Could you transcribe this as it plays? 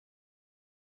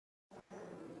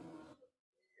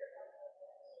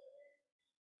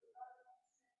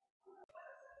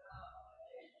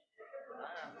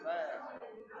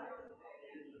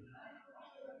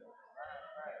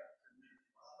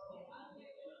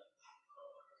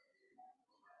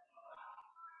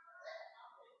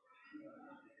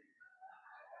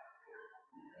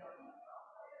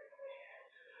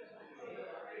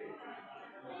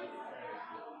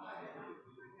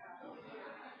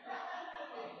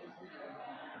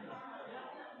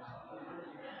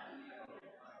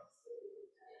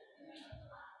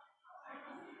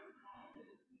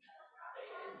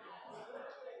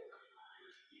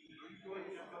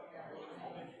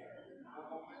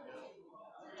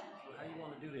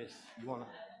Do this. You wanna?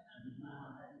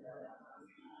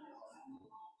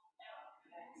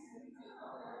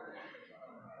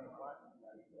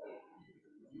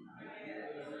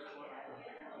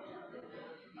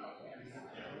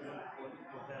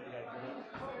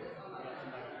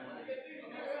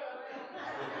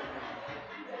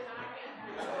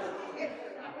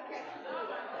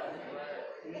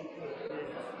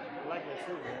 I like that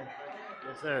suit, man.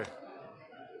 Yes, sir.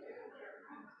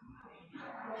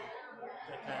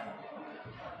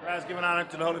 Rise, giving honor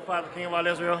to the Holy Father, King of all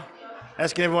Israel.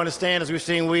 Asking everyone to stand as we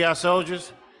sing "We Are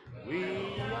Soldiers."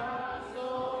 We are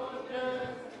soldiers.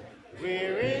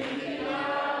 We're in the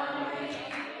army.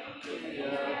 We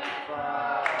are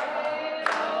fight.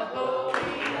 Although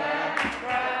we have to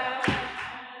cry,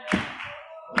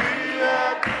 we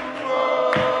have to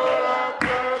hold up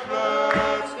the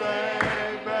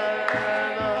blood-stained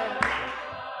banner.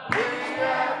 We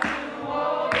have to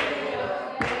hold it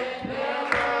up and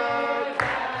never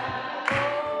die.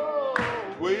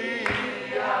 We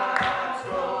are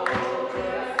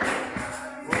soldiers.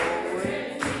 Oh, in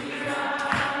the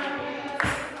army.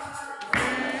 We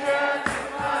have to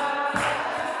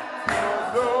fight.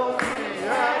 Although we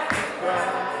have to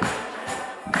cry,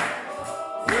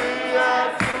 we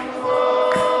have to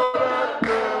hold up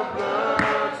the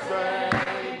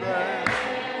blood-stained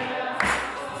banner.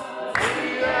 We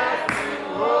have to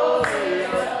hold it up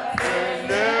and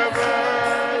never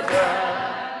die.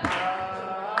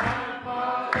 My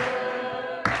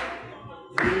father,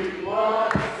 he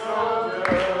was a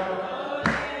soldier.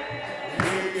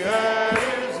 He had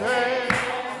his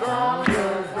hands on the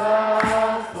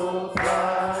gospel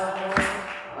fire.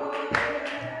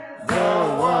 But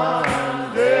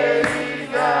one day he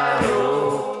got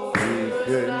old. He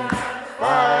couldn't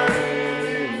fight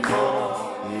anymore.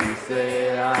 He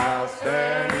said, I'll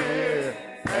stand here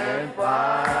and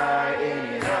fight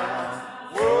anyhow.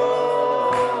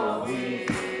 Whoa,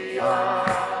 we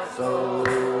are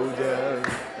soldiers.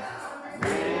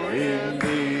 We're in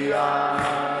the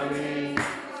army.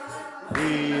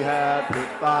 We have to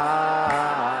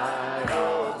fight,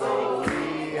 although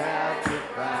we have to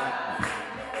fight.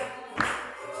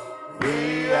 We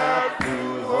have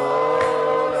to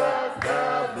hold up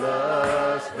the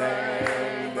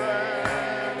blood-stained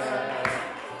banner.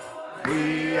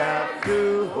 We have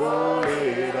to hold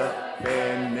it up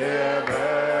and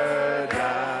never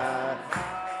die.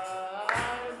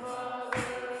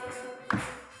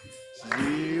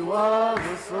 She was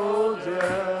a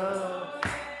soldier.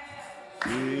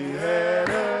 She had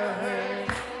her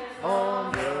hand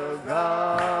on the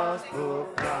gospel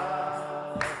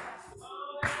plow.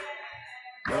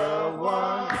 But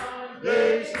one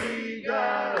day she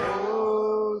got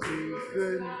old. She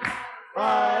couldn't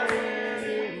fight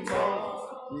anymore.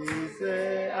 She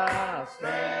said, I'll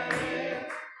stand here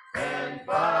and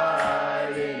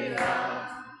fight anyhow.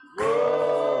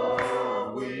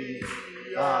 Whoa, we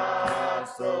are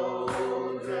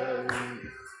soldiers.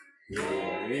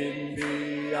 We're in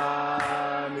the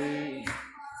army.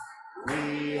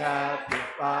 We have to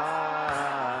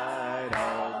fight,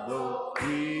 although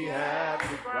we have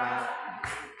to cry.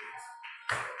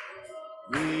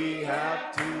 We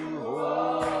have to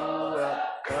hold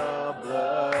up the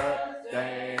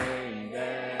blood-stained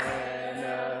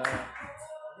banner.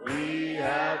 We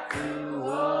have to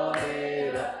hold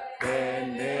it up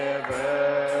and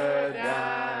never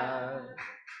die.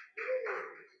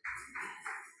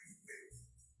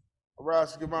 I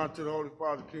rise to give honor to the Holy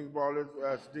Father, King of all Israel,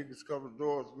 as deacons cover the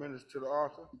doors, minister to the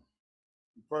altar.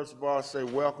 First of all, I say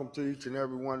welcome to each and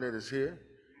every one that is here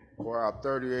for our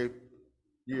 38th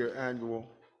year annual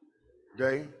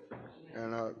day.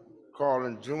 And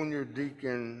calling Junior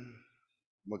Deacon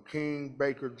McKean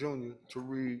Baker Jr. to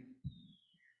read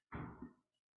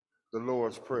the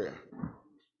Lord's Prayer.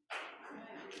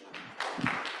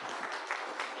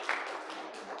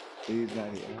 He's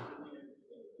not here.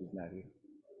 He's not here.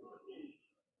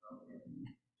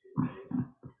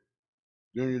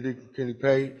 Junior Deacon Kenny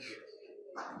Page.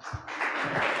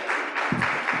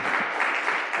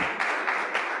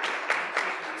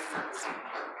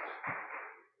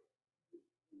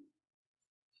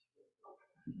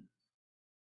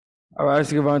 All right,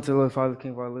 let's give honor to the Lord, Father,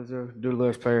 King of all Israel. Do the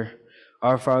Lord's Prayer.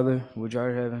 Our Father, which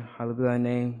art in heaven, hallowed be thy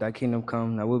name. Thy kingdom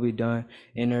come, thy will be done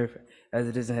in earth as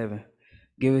it is in heaven.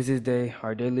 Give us this day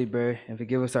our daily bread, and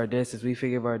forgive us our debts as we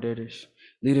forgive our debtors.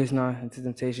 Lead us not into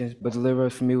temptations, but deliver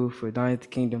us from evil. For thine is the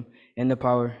kingdom, and the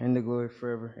power, and the glory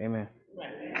forever. Amen.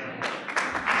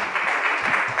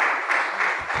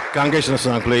 Congregational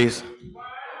song, please.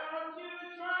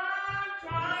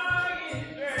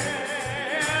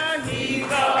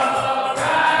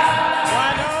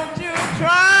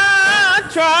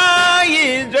 try,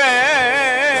 Israel?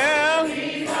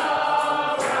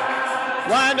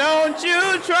 Why don't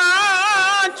you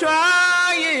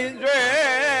try, Israel?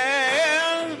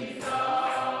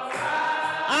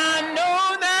 I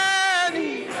know that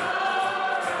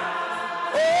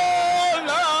oh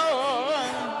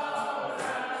Lord,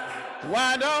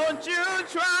 why don't you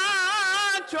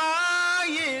try,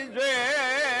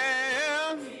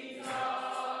 Israel?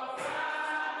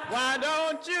 Why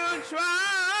don't you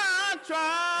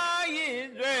try,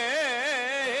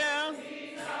 Israel?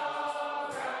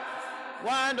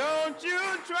 Why don't you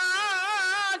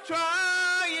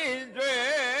try, Israel?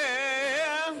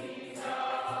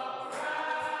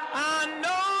 I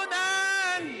know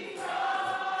that,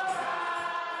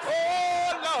 oh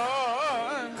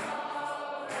Lord,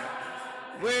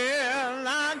 well,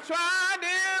 I tried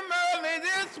him early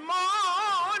this morning.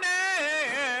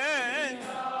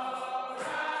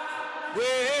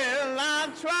 Well, I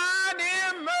tried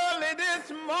him early this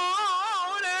morning.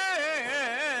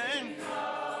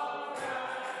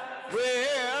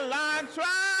 Well, I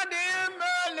tried him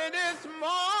early this morning.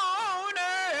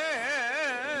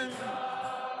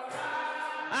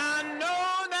 I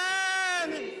know that,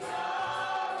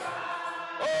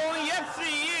 oh yes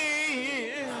he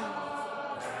is.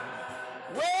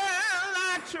 Well,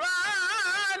 I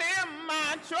tried him,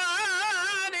 I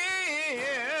tried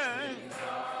him.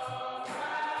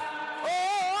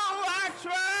 Oh, I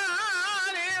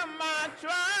tried him, I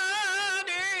tried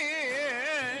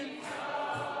him.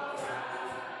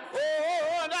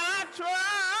 Oh, I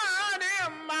tried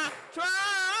him, I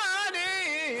tried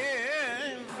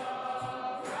him.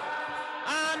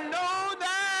 I know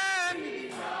that,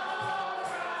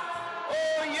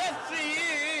 oh yes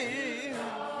he is.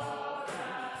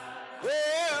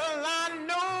 Well, I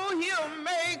know he'll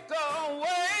make a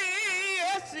way,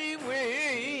 yes he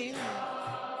will.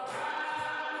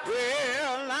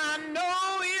 Well, I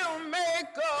know he'll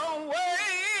make a way,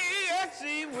 yes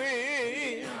he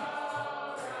will.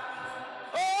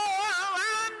 Oh,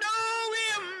 I know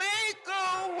he'll make a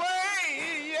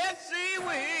way, yes he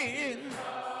will.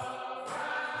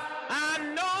 I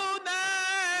know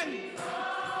that,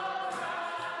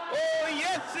 oh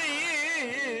yes he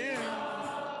is.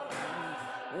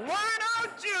 Why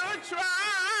don't you try,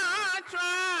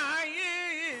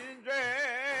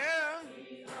 Israel?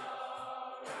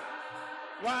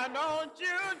 Why don't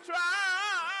you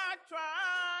try,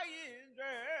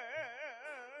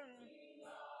 Israel?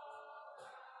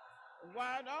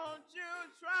 Why don't you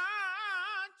try,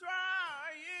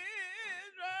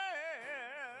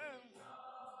 Israel?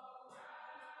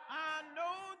 I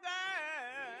know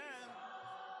that,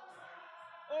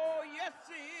 oh yes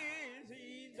he is,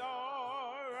 he's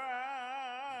all right.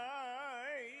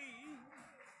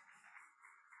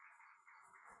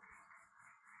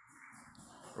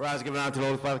 Rise, give an honor to the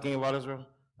Holy Father, King of all Israel.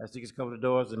 As deacons cover the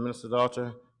doors and minister the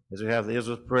altar, as we have the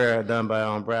Israel's prayer done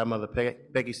by Brad Mother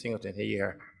Becky Singleton. Here you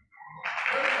are.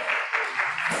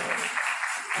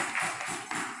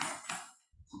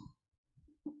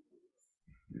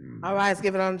 All right, let's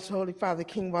give it on to Holy Father,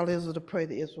 King of all Israel, to pray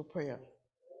the Israel prayer.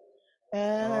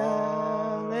 Alleluia,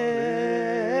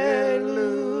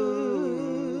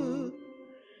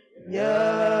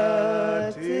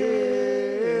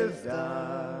 'tis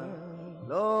done.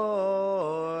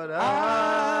 Lord,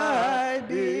 I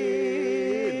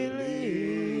believe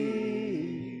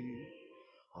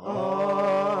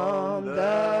on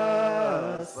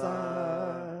the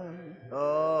Son.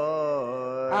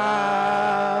 Lord,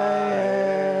 I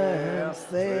am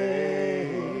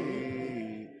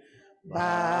saved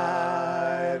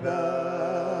by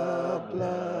the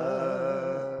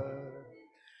blood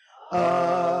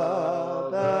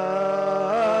of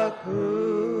the crucified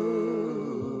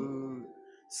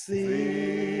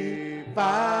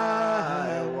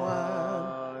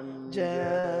one.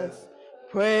 Just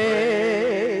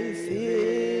praise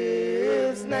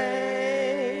his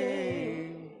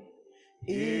name.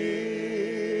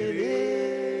 It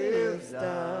is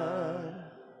done.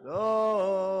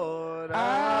 Lord,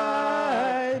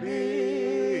 I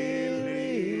believe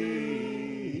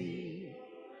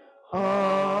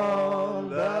on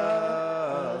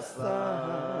the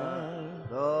Son.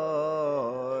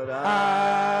 Lord,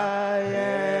 I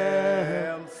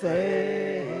am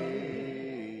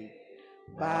saved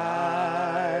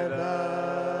by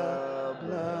the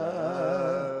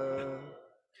blood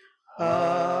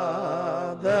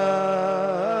of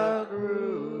the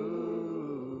crucified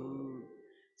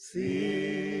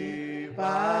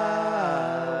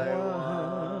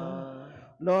one.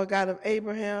 Lord God of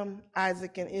Abraham,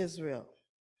 Isaac, and Israel,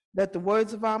 let the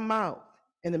words of our mouth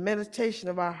and the meditation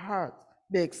of our hearts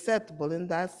be acceptable in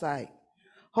thy sight.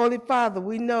 Holy Father,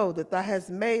 we know that thou hast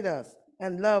made us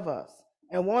and love us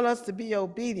and want us to be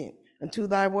obedient unto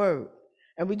thy word.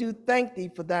 And we do thank thee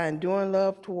for thy enduring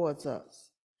love towards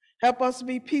us. Help us to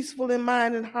be peaceful in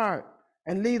mind and heart,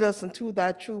 and lead us into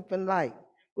thy truth and light,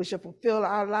 which shall fulfill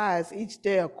our lives each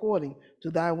day according to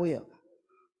thy will.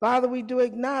 Father, we do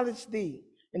acknowledge thee,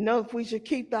 and know if we should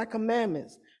keep thy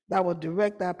commandments, thou will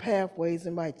direct our pathways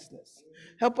in righteousness.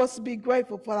 Help us to be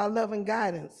grateful for thy love and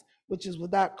guidance, which is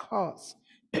without cost,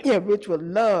 yet rich with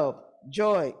love,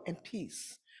 joy, and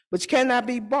peace, which cannot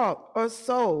be bought or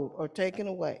sold or taken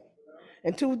away.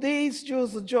 And to these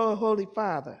jewels of joy, Holy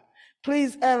Father,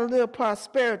 please add a little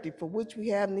prosperity for which we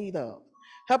have need of.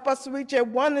 Help us to reach a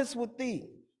oneness with thee,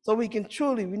 so we can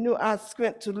truly renew our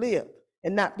strength to live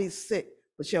and not be sick,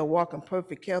 but shall walk in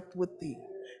perfect health with thee.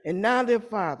 And now, dear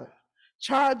Father,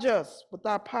 charge us with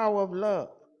thy power of love,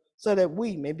 so that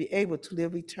we may be able to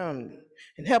live eternally.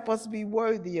 And help us be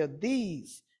worthy of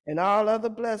these and all other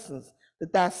blessings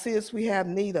that thou seest we have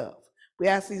need of. We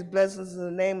ask these blessings in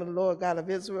the name of the Lord God of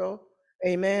Israel.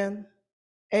 Amen,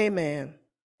 amen,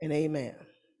 and amen.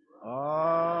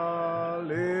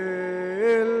 Hallelujah,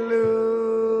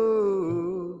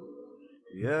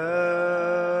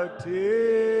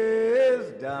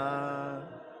 'tis done,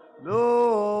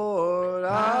 Lord,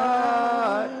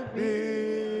 I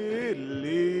believe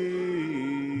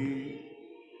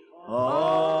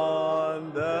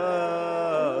on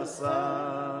the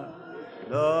Son,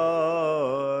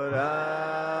 Lord,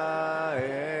 I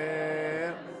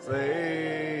am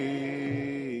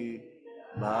saved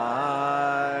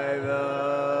by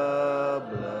the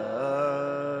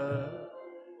blood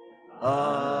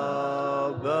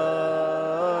of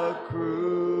the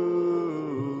crucified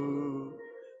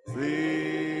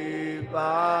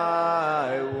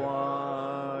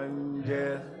one.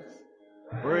 Just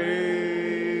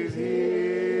praise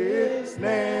his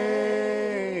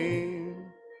name.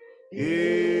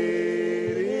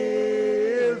 It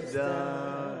is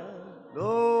done,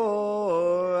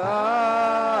 Lord,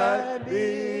 I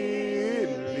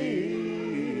believe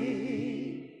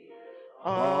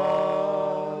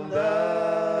on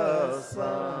the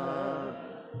Son,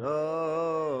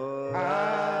 Lord,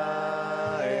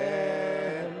 I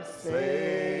am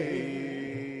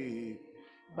saved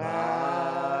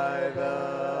by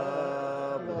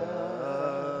the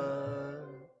blood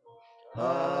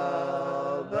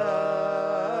of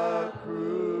the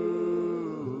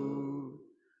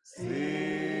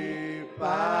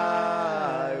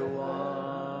crucified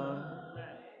one.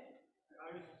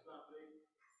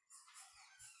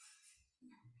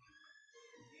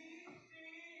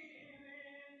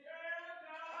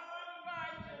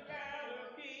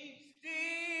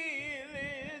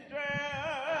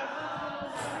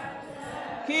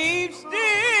 Keep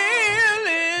still,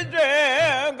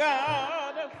 Israel,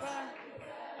 God will fight.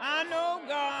 I know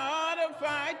God will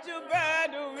fight your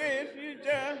battle if you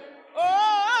just,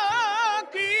 oh,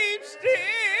 keep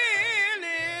still,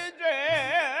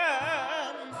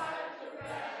 Israel.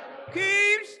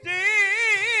 Keep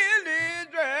still,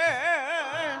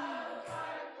 Israel.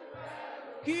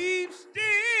 Keep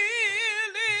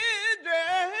still,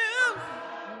 Israel.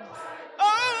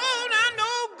 Oh, I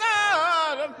know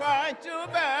God will fight your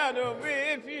battle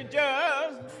if you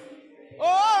just,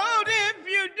 oh, if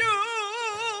you do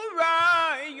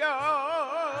right,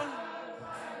 y'all.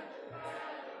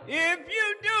 If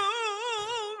you do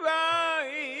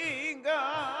right,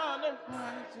 God will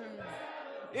fight you.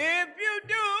 If you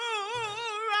do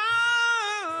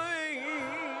right,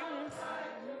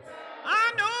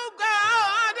 I know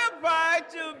God will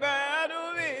fight your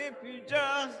battle if you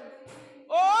just,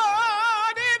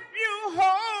 oh, if you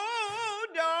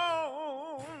hold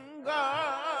on,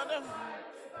 God.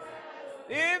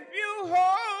 If you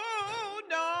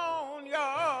hold on,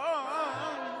 y'all.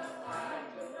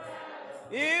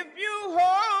 If you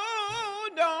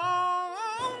hold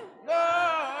on,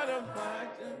 God will fight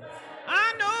you.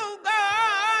 I know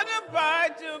God will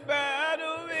fight your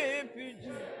battle if you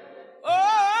just,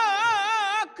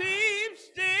 oh, keep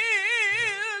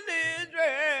still,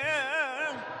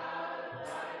 Israel.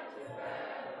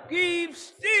 Keep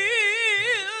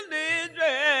still,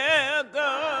 Israel,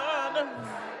 God.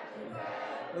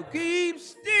 Keep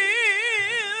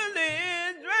still,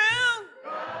 Israel.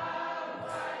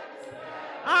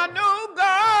 I know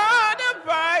God will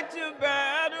fight your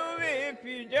battle if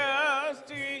you just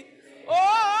keep,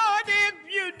 oh, if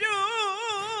you do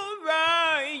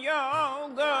right, y'all,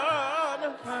 God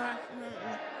will fight you.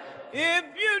 If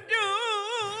you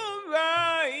do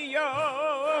right,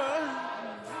 y'all.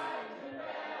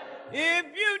 If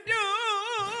you do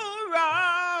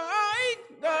right,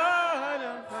 God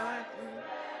will fight you.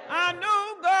 I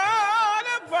know God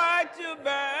will fight your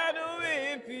battle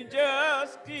if you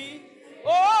just keep.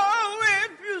 Oh,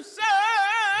 if you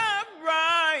serve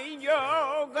right,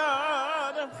 your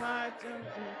God will fight your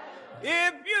battle.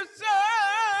 If you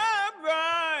serve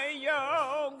right,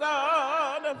 your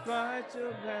God will fight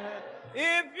your battle.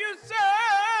 If you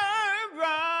serve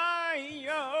right,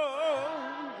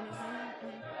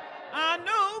 I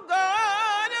know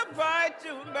God will fight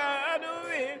your battle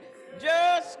if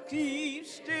just keep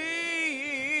still.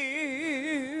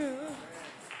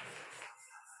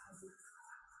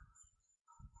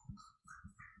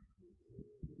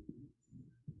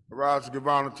 Arise to give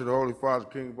honor to the Holy Father,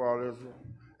 King of all Israel.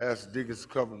 Ask the deacons to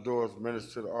cover the doors,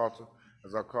 minister to the altar,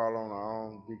 as I call on our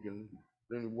own Deacon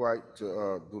Lenny White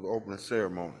to do the opening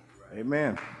ceremony.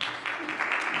 Amen.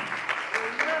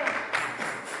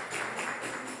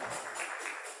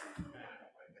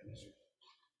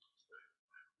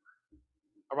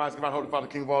 Arise, give out, Holy Father,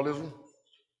 King of all Israel.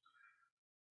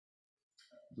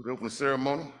 Do the opening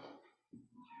ceremony.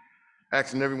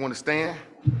 Asking everyone to stand.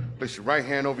 Place your right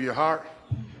hand over your heart.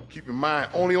 Keep your mind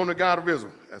only on the God of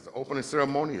Israel as the opening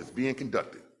ceremony is being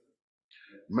conducted.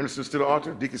 Ministers to the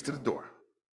altar, deacons to the door.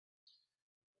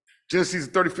 Genesis,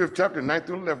 the 35th chapter, 9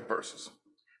 through 11 verses.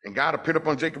 And God appeared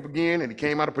upon Jacob again, and he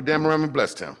came out of Padamaram and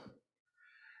blessed him.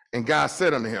 And God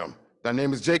said unto him, Thy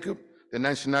name is Jacob, thy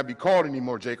name shall not be called any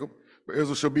more Jacob, but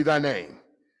Israel shall be thy name.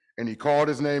 And he called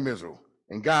his name Israel.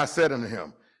 And God said unto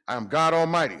him, I am God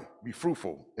Almighty, be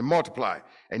fruitful and multiply.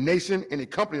 A nation and a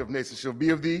company of nations shall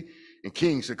be of thee, and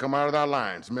kings shall come out of thy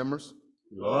lines. Members?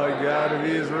 Lord God of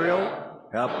Israel,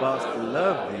 help us to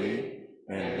love thee,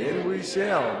 and then we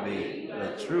shall be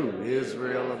the true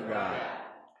Israel of God.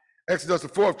 Exodus, the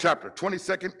 4th chapter,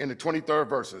 22nd and the 23rd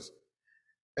verses.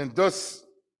 And thus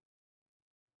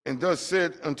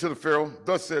said unto the Pharaoh,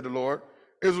 thus said the Lord,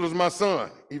 Israel is my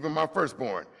son, even my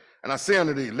firstborn. And I say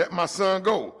unto thee, let my son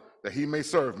go, that he may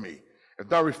serve me. If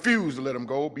thou refuse to let him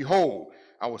go, behold,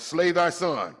 I will slay thy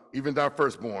son, even thy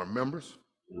firstborn. Members?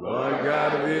 Lord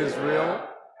God of Israel,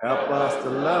 help us to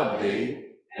love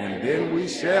thee, and then we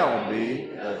shall be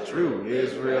the true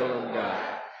Israel of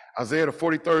God. Isaiah, the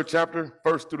 43rd chapter,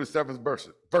 1st through the 7th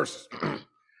verses.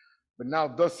 But now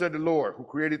thus said the Lord, who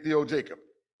created thee, O Jacob,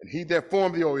 and he that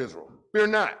formed thee, O Israel, fear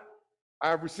not, I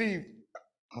have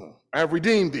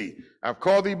redeemed thee, I have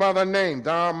called thee by thy name,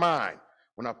 thou art mine.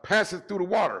 When I passeth through the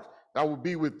waters, thou will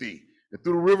be with thee, and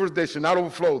through the rivers they shall not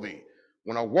overflow thee.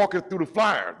 When I walketh through the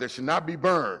fire, they shall not be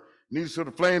burned, neither shall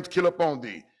the flames kill upon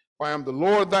thee. For I am the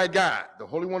Lord thy God, the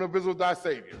Holy One of Israel thy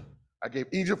Savior. I gave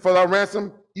Egypt for thy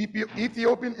ransom,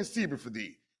 Ethiopian and Seber for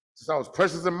thee. Since I was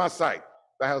precious in my sight,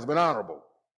 thou hast been honorable,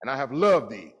 and I have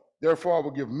loved thee. Therefore I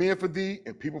will give men for thee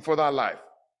and people for thy life.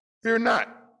 Fear not,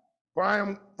 for I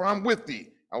am with thee.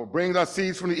 I will bring thy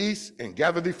seeds from the east and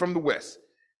gather thee from the west.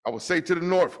 I will say to the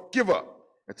north, give up,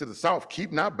 and to the south,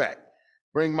 keep not back.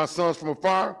 Bring my sons from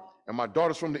afar and my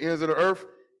daughters from the ends of the earth,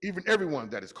 even everyone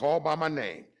that is called by my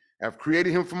name. I have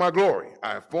created him for my glory.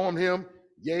 I have formed him,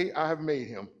 yea, I have made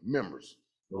him. Members.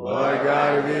 Lord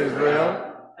God of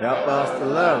Israel, help us to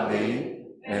love thee,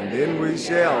 and then we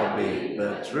shall be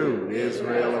the true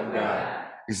Israel of God.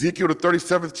 Ezekiel, the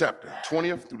 37th chapter,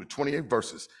 20th through the 28th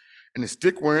verses. And the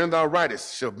stick wherein thou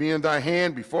writest shall be in thy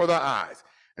hand before thy eyes,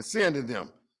 and say unto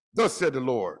them, thus said the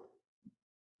Lord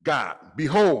God,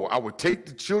 behold, I will take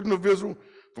the children of Israel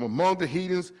from among the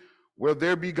heathens where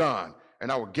they be gone,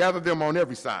 and I will gather them on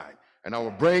every side, and I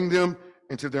will bring them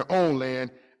into their own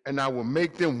land, and I will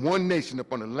make them one nation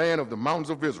upon the land of the mountains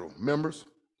of Israel. Members?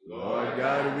 Lord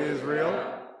God of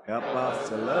Israel, help us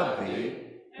to love thee,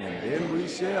 and then we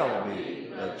shall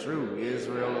be the true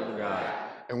Israel of God.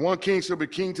 And one king shall be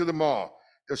king to them all.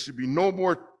 There should be no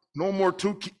more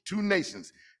two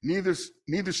nations.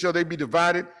 Neither shall they be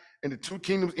divided into two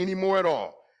kingdoms anymore at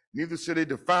all. Neither shall they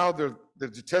defile their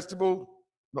detestable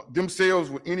themselves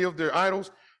with any of their idols,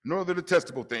 nor their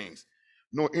detestable things,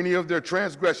 nor any of their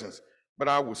transgressions. But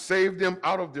I will save them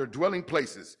out of their dwelling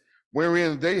places,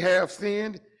 wherein they have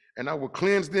sinned, and I will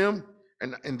cleanse them,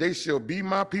 and they shall be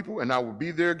my people, and I will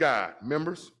be their God.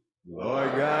 Members?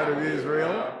 Lord God of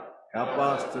Israel, help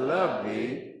us to love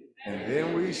thee, and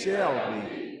then we shall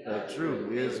be the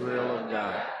true Israel of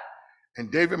God. And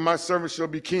David my servant shall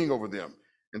be king over them,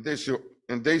 and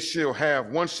they shall have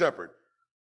one shepherd,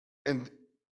 and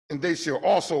they shall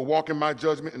also walk in my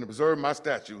judgment and observe my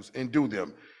statutes and do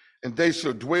them. And they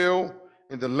shall dwell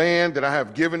in the land that I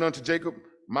have given unto Jacob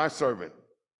my servant,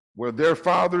 where their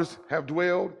fathers have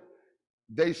dwelled.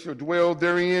 They shall dwell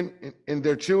therein, in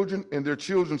their children and their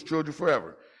children's children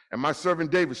forever. And my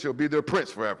servant David shall be their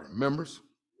prince forever. Members?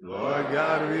 Lord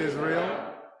God of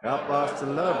Israel, help us to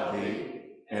love thee,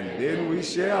 and then we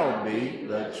shall be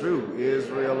the true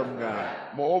Israel of God.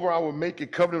 Moreover, I will make a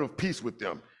covenant of peace with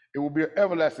them. It will be an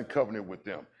everlasting covenant with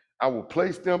them. I will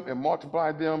place them and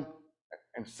multiply them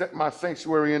and set my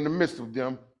sanctuary in the midst of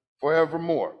them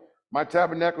forevermore. My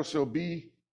tabernacle shall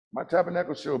be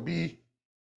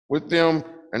with them,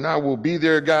 and I will be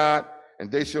their God,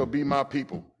 and they shall be my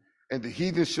people. And the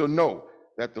heathen shall know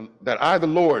that I, the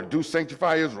Lord, do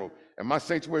sanctify Israel, and my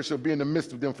sanctuary shall be in the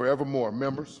midst of them forevermore.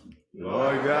 Members,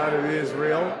 Lord God of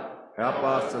Israel, help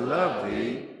us to love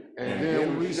thee, and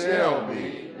then we shall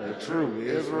be the true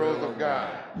Israel of God.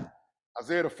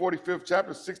 Isaiah the 45th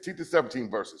chapter, 16 to 17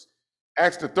 verses.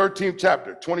 Acts the 13th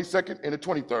chapter, 22nd and the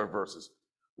 23rd verses.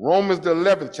 Romans the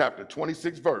 11th chapter,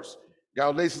 26th verse.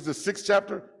 Galatians the 6th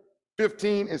chapter,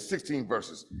 15 and 16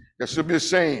 verses. That should be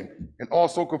ashamed and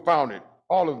also confounded,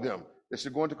 all of them that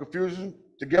should go into confusion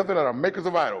together that are makers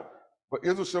of idol. But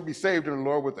Israel shall be saved in the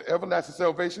Lord with the everlasting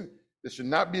salvation that should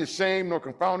not be ashamed nor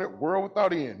confounded, world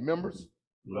without end. Members,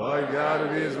 Lord God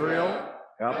of Israel,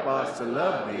 help us to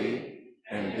love thee,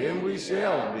 and then we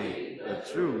shall be the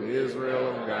true Israel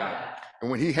of God. and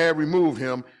when he had removed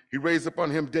him, he raised upon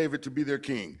him David to be their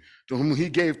king, to whom he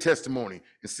gave testimony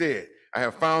and said, I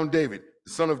have found David,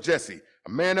 the son of Jesse, a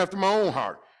man after my own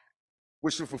heart,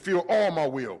 which shall fulfill all my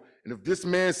will. And if this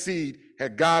man's seed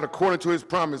had God, according to his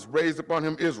promise, raised upon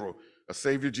him Israel, a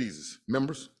Savior Jesus.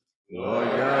 Members, Lord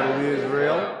God of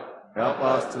Israel, help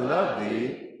us to love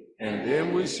thee, and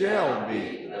then we shall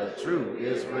be the true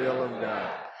Israel of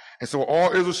God. and so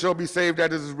all Israel shall be saved, as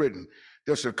it is written.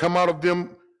 There shall come out of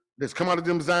them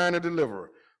Zion a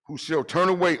deliverer, who shall turn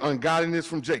away ungodliness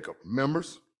from Jacob.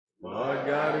 Members, Lord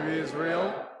God of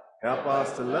Israel, help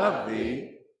us to love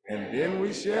thee, and then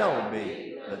we shall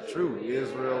be the true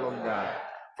Israel of God.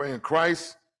 for in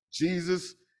Christ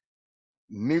Jesus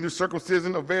neither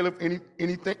circumcision availeth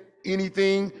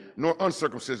anything, nor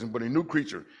uncircumcision, but a new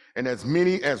creature. And as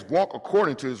many as walk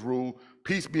according to his rule,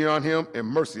 peace be on him and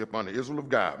mercy upon the Israel of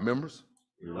God. Members,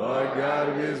 Lord God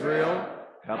of Israel,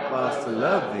 help us to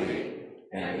love thee,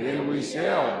 and then we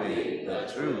shall be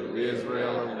the true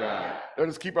Israel of God. let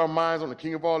us keep our minds on the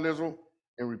King of all Israel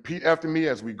and repeat after me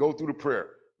as we go through the prayer.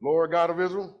 Lord God of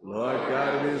Israel, Lord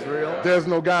God of Israel, there's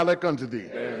no God like unto thee,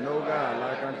 there is no God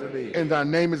like unto thee. and thy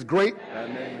name is great Thy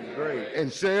name is great,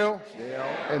 and shall shall,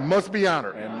 and must be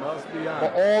honored and must be for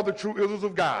honored all the true Israels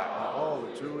of by God. all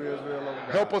the true Israel of God.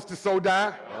 Help us to so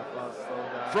die Help us so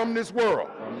die from this world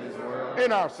from this world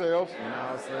in ourselves, in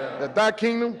ourselves, that thy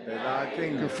kingdom that thy can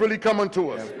kingdom freely come unto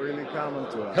can us. freely come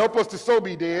unto us. Help us to so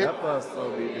be dead Help us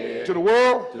so be dead to the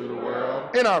world to the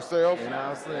world in ourselves, in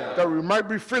ourselves, that we might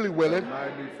be freely willing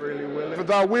might be freely willing for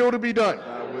thy will to be done,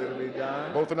 thy will to be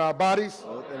done, both in our bodies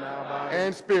both in our body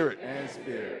and spirit. and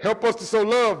spirit. Help us to so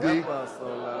love thee Help us so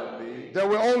love thee that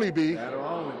will only be that will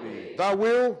only be thy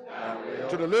will thy will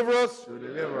to deliver us to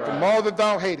deliver from us all that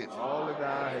thou hatest, all that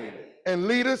thou hatest, and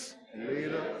lead us and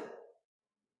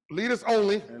lead us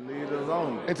only lead us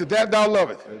only into that thou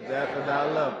lovest. to that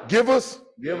thou lovest. Give us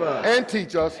Give us and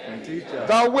teach us and teach us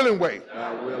thy willing way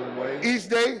thy will and way each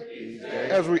day each day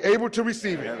as we're able to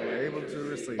receive as it. we're able to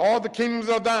receive All the kingdoms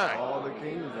are thine, all the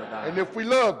kingdoms of thy and if we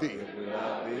love thee, we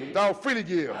love thee, thou freely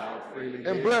give thou freely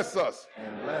and give, bless us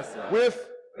and bless us with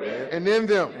with and in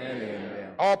them. and in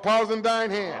them. All powers in thine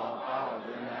hand, All powers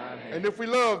in thine hand. and if we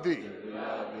love thee, We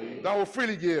love thee, thou will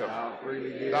freely give thou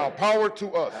freely give thy power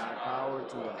to us. thy power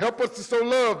to us. Help us to so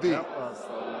love thee Help us so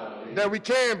love thee that we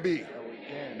can be that we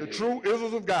can the be true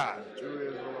Israels of God. true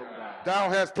Israel of God. Thou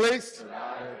hast placed Thou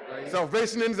hast placed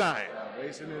salvation in Zion,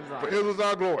 salvation in for Zion. Israel's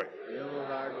our glory. Israel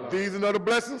thy glory. These and other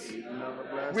blessings, Another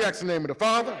blessing. we ask in the name of the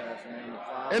Father, Bless the name of the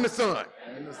Father and the Son,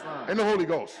 and the Son and the Holy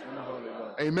Ghost. and the Holy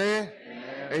Ghost. Amen,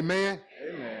 Amen. amen,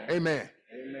 Amen. amen.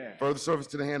 Amen. Further service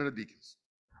to the hand of the deacons.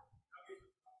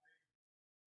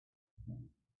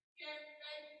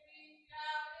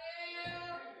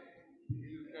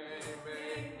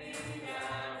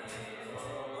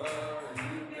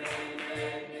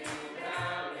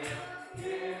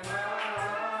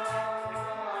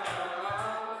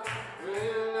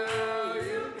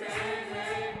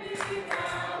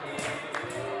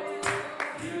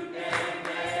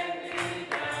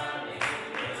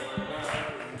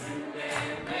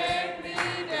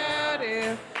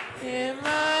 In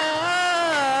my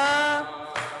heart,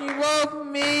 he woke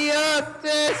me up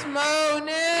this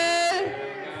morning.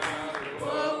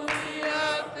 Woke me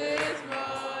up this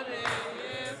morning.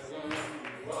 Yes,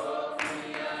 woke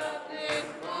me up this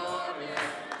morning.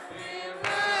 In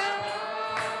my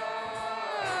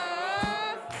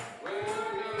heart,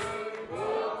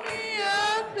 woke me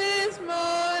up this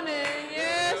morning.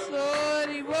 Yes, Lord,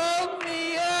 he woke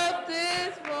me up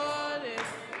this morning.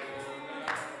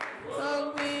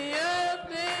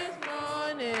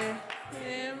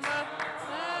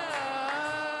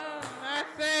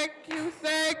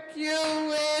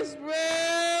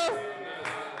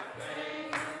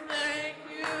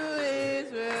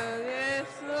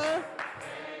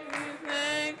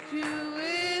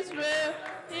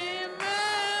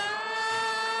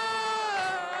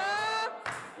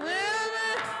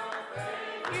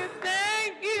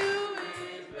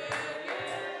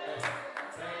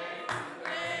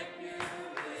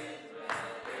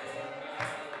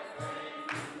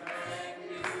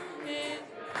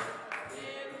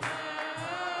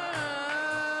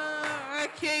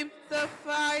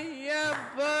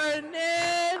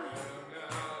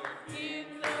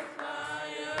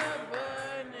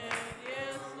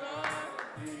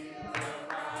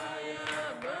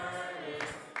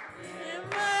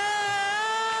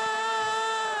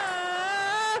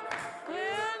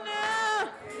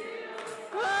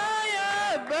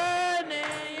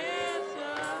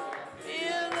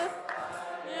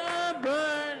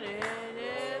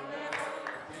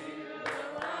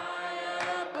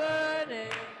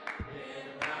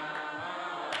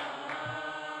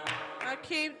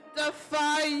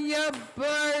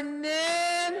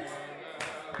 burning.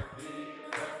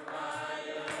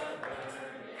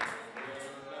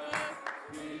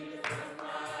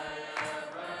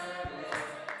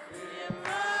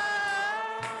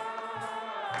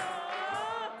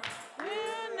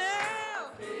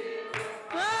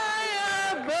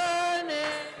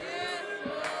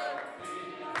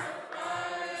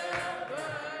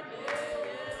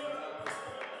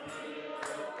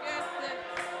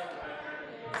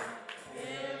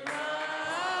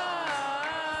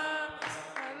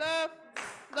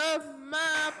 Love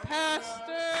my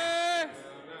pastor.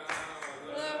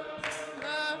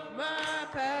 Love my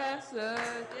pastor.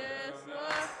 Yes,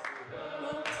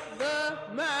 Lord. Love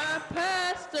my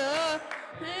pastor.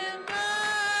 And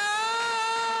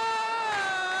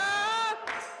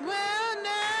well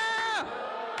now.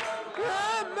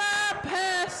 Love my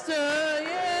pastor.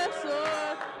 Yes,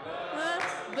 Lord.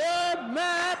 Love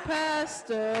my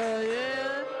pastor.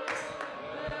 Yes.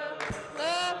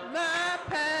 Love my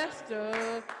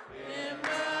pastor.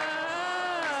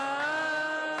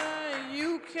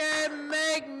 You can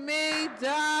make me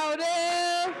doubt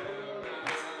him.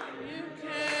 You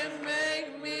can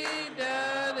make me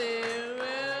doubt him.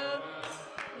 Well,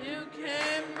 you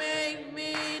can make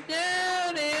me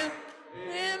doubt him.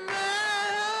 In my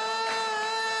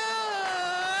heart.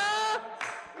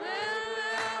 Well,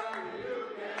 you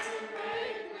can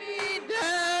make me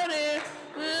doubt him.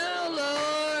 Well,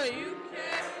 Lord, you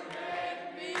can make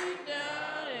me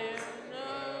doubt him. No,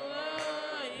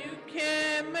 Lord, you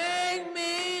can make me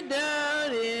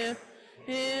doubt him.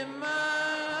 In my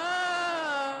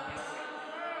heart.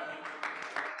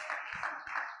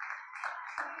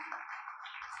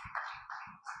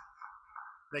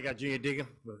 Thank our junior deacon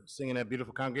for singing that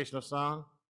beautiful congregational song.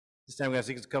 This time we got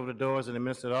seekers to cover the doors and the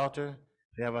minister at the altar.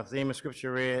 We have our theme of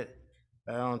scripture read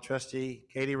by our own trustee,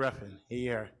 Katie Ruffin. Here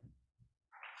you are.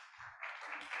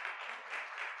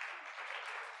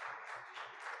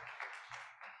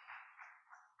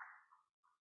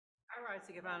 I rise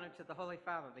to give honor to the Holy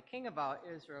Father, the King of all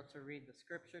Israel, to read the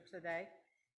scripture today.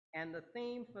 And the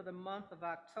theme for the month of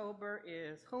October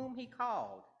is Whom He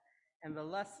Called. And the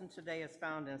lesson today is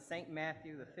found in St.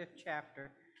 Matthew, the 5th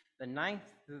chapter, the 9th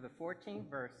through the 14th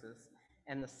verses.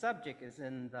 And the subject is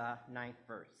in the 9th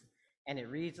verse. And it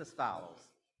reads as follows.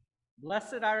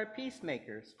 Blessed are the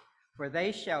peacemakers, for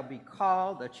they shall be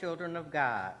called the children of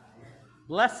God.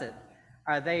 Blessed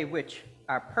are they which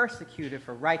are persecuted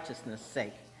for righteousness'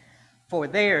 sake, for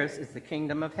theirs is the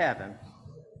kingdom of heaven.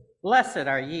 Blessed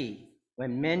are ye,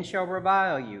 when men shall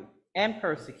revile you, and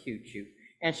persecute you,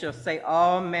 and shall say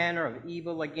all manner of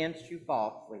evil against you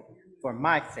falsely, for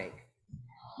my sake.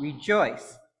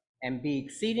 Rejoice, and be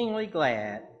exceedingly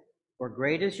glad, for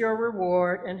great is your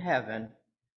reward in heaven,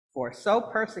 for so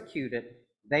persecuted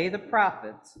they the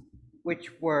prophets which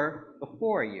were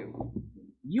before you.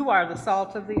 You are the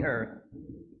salt of the earth,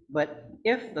 but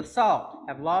if the salt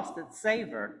have lost its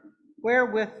savor,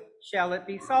 wherewith shall it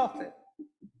be salted?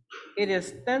 It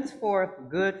is thenceforth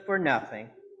good for nothing,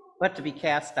 but to be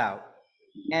cast out,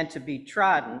 and to be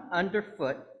trodden under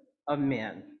foot of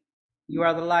men. You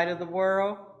are the light of the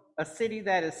world. A city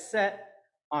that is set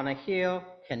on a hill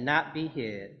cannot be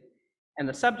hid. And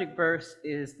the subject verse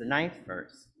is the 9th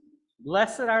verse.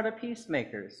 Blessed are the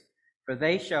peacemakers, for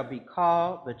they shall be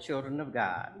called the children of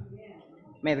God.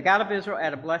 May the God of Israel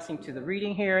add a blessing to the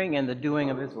reading, hearing, and the doing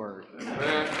of his word.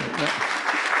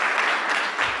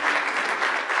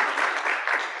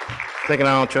 Thanking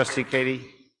our own trustee, Katie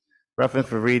Ruffin,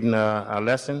 for reading our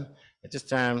lesson. At this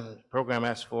time, the program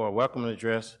asks for a welcome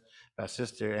address by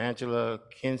Sister Angela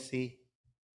Kinsey.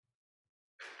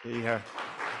 Here you are.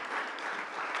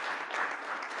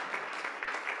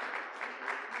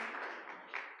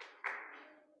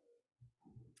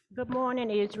 Good morning,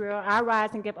 Israel. I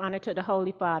rise and give honor to the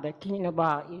Holy Father, King of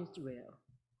all Israel,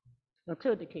 and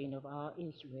to the King of all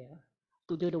Israel,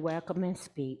 to do the welcoming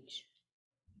speech.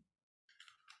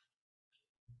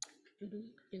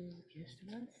 Just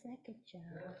 1 second,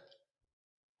 child.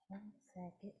 1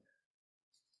 second.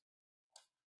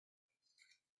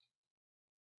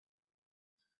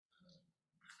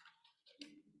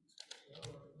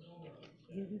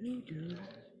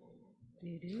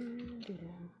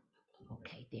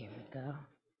 Okay, there we go.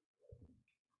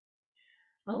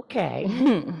 Okay.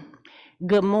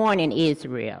 Good morning,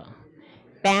 Israel,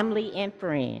 family and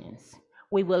friends.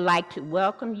 We would like to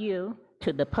welcome you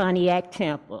to the Pontiac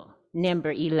Temple,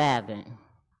 number 11.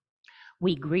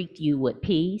 We greet you with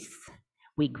peace.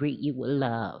 We greet you with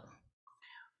love.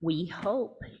 We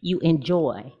hope you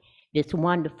enjoy this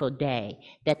wonderful day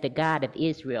that the God of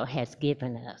Israel has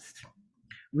given us.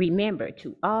 Remember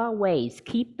to always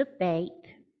keep the faith,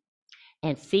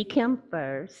 and seek him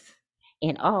first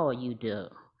in all you do,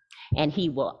 and he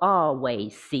will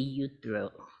always see you through.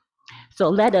 So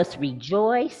let us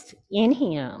rejoice in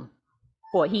him,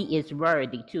 for he is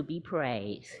worthy to be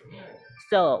praised.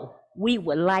 So we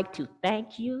would like to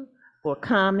thank you for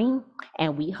coming,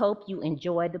 and we hope you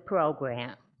enjoy the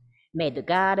program. May the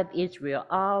God of Israel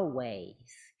always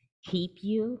keep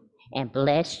you and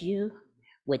bless you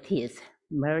with his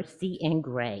mercy and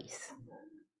grace.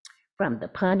 From the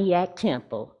Pontiac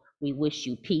Temple, we wish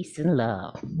you peace and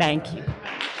love. Thank you.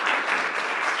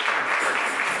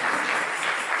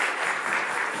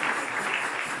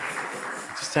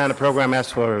 This time the program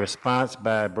asks for a response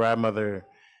by Bride Mother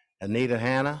Anita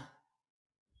Hanna.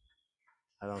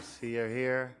 I don't see her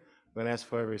here. We're gonna ask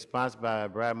for a response by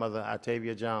Bride Mother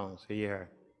Octavia Jones. See her.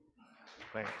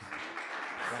 Thanks.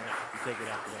 You take it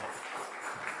after that.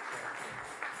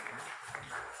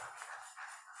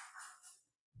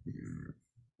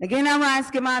 Again, I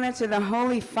rise, give honor to the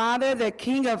Holy Father, the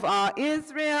King of all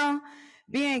Israel,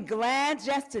 being glad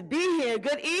just to be here.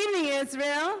 Good evening,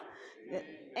 Israel.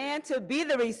 And to be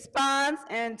the response,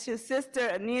 and to Sister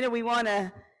Anita, we want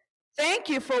to thank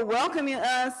you for welcoming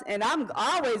us, and I'm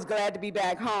always glad to be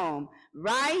back home,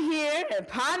 right here at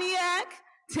Pontiac,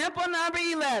 Temple number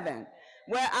 11,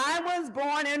 where I was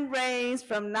born and raised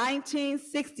from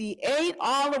 1968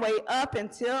 all the way up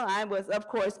until I was, of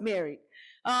course, married.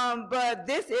 But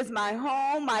this is my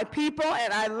home, my people,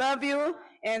 and I love you,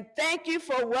 and thank you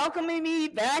for welcoming me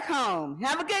back home.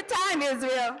 Have a good time,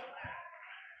 Israel.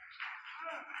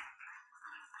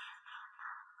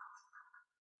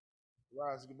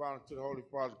 Rise, give honor to the Holy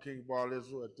Father, King of all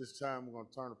Israel. At this time, we're going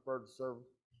to turn the further service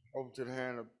over to the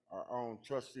hand of our own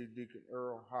trustee, Deacon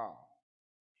Earl Howe.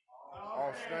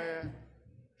 All stand.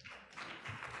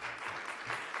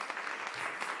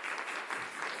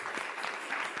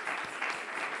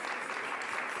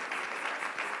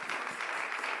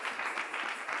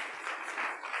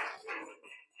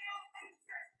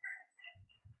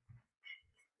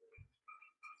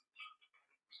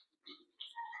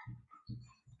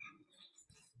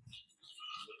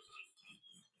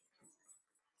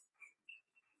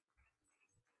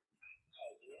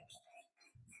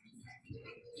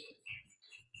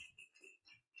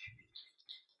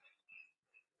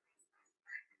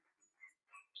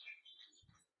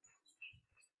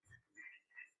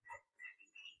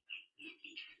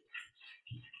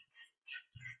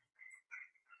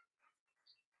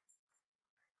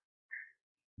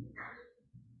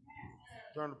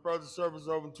 Turn the further service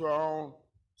over to our own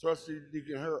trustee,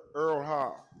 Deacon Earl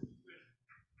Howe.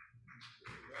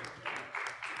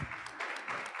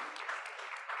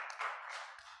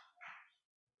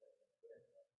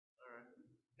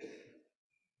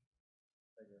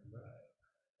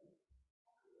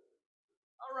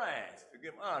 All right, to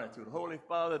give honor to the Holy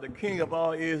Father, the King of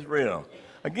all Israel.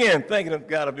 Again, thanking the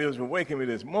God of Israel for waking me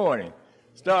this morning,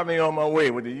 starting me on my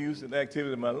way with the use and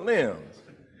activity of my limbs,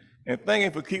 and thank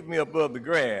Him for keeping me above the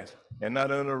grass and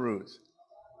not under the roots.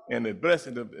 And the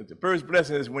blessing, the first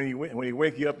blessing is when He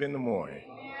wake you up in the morning.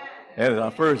 That is our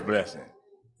first blessing,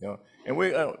 you know. And we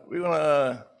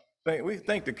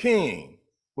thank the King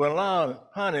for allowing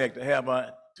Pontiac to have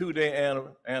our 2-day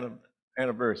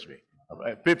anniversary,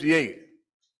 58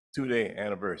 2-day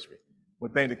anniversary. We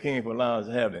thank the King for allowing us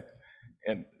to have it,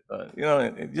 and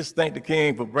and just thank the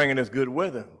King for bringing us good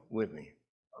weather with me.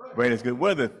 Bringing us good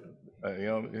weather,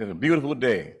 it's a beautiful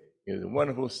day. It's a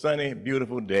wonderful, sunny,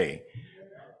 beautiful day,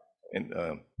 and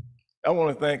I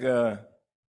want to thank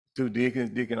two deacons,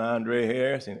 Deacon Andre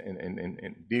Harris and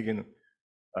Deacon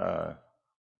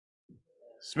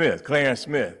Smith, Clarence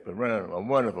Smith, for running a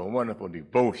wonderful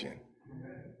devotion.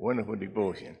 Wonderful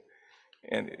devotion.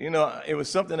 And, it was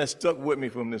something that stuck with me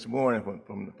from this morning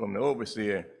from the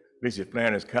overseer, Bishop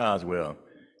Flanders Coswell.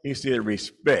 He said,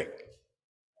 respect.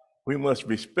 We must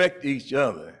respect each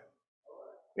other.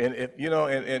 And if you're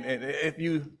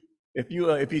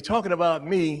talking about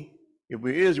me, if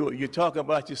we're Israel, you're talking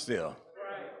about yourself.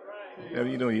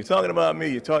 You're talking about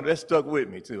me. That stuck with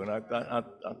me too, and I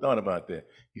thought about that.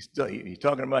 You're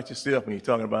talking about yourself, and you're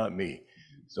talking about me.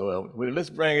 So let's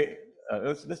bring it.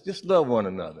 Let's just love one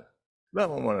another.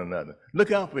 Love one another.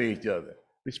 Look out for each other.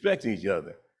 Respect each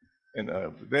other. And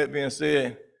with that being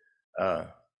said,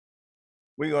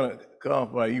 we're going to call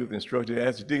for our youth instructor.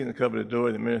 Ask the deacon to cover the door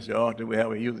of the ministry altar. We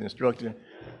have a youth instructor,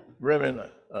 Reverend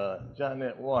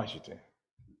Johnette Washington.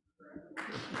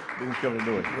 You can cover the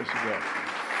door. What you got?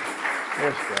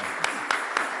 What's that?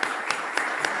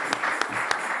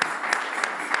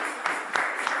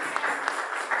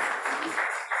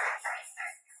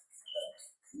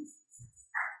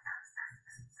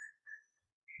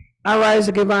 I rise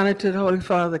to give honor to the Holy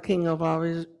Father, King of all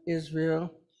Israel.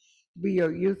 Be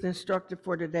your youth instructor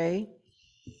for today.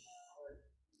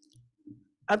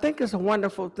 I think it's a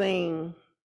wonderful thing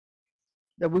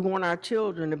that we want our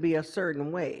children to be a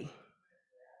certain way,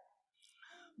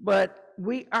 but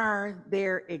we are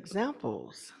their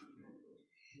examples.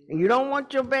 And you don't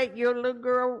want your little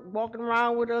girl walking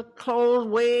around with her clothes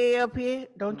way up here.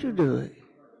 Don't you do it.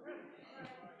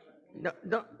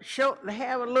 Don't show,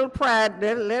 have a little pride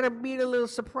there. Let her be the little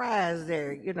surprise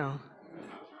there, you know.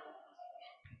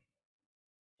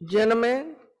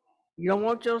 Gentlemen, you don't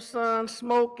want your son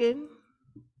smoking.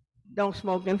 Don't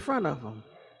smoke in front of him.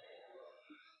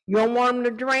 You don't want him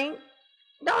to drink.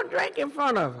 Don't drink in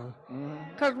front of him.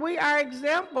 Because we are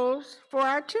examples for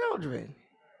our children.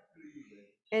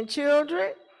 And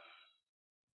children,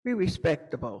 be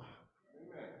respectable.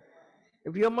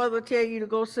 If your mother tell you to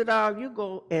go sit down, you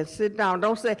go and sit down.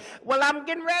 Don't say, well, I'm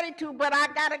getting ready to, but I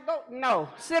gotta go. No,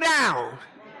 sit down.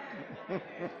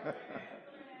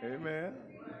 Amen.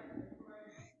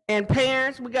 And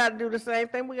parents, we gotta do the same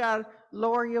thing. We gotta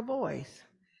lower your voice.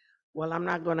 Well, I'm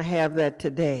not gonna have that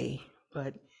today,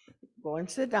 but go and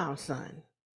sit down, son.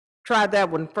 Try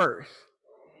that one first.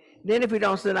 Then if you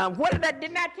don't sit down, didn't I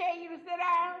tell you to sit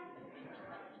down?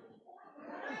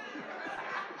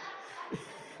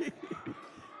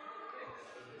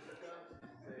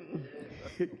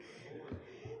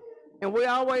 And we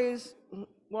always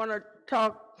want to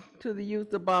talk to the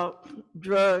youth about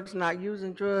drugs, not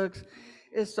using drugs.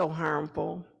 It's so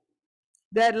harmful.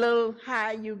 That little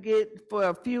high you get for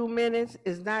a few minutes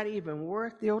is not even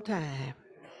worth your time.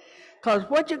 Because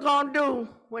what you gonna do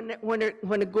when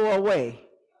it go away?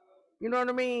 You know what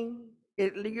I mean?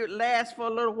 It lasts for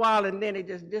a little while and then it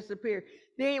just disappears.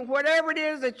 Then whatever it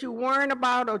is that you're worrying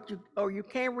about or you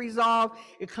can't resolve,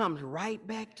 it comes right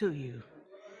back to you.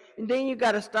 And then you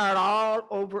got to start all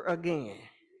over again.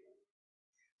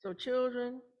 So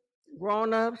children,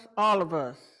 grown-ups, all of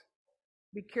us,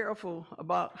 be careful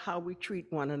about how we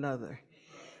treat one another.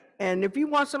 And if you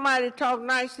want somebody to talk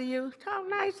nice to you, talk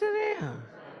nice to them.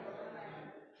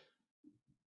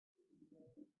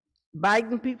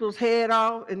 Biting people's head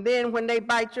off, and then when they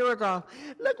bite yours off,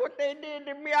 look what they did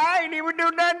to me. I ain't even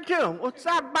do nothing to them. Well,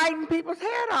 stop biting people's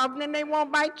head off, and then they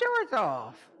won't bite yours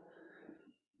off.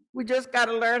 We just got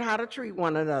to learn how to treat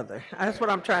one another. That's what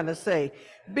I'm trying to say.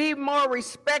 Be more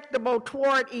respectable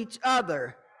toward each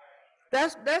other.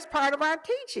 That's part of our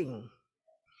teaching.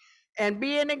 And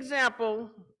be an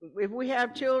example. If we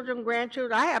have children,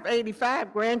 grandchildren, I have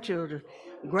 85 grandchildren,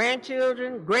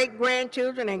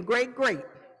 great-grandchildren, and great-great.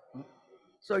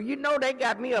 So you know they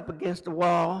got me up against the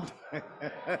wall.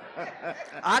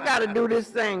 I got to do this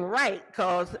thing right,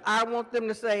 because I want them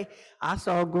to say, I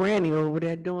saw Granny over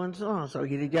there doing so.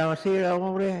 Did y'all see her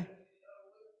over there?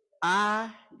 I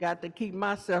got to keep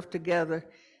myself together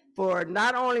for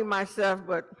not only myself,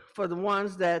 but for the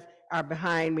ones that are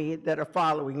behind me, that are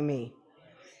following me.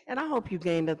 And I hope you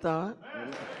gained a thought.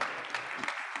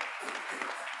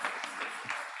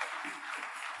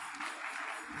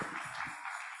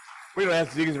 We'll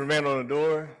ask the deacons to remain on the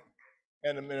door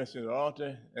and the minister at the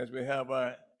altar as we have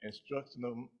our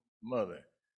instructional mother,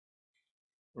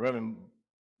 Reverend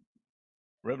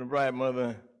Bride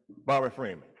Mother Barbara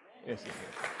Freeman. Yes, sir.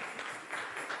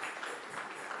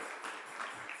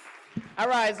 I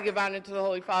rise to give honor to the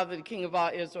Holy Father, the King of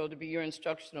all Israel, to be your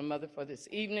instructional mother for this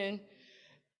evening.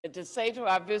 And to say to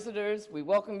our visitors, we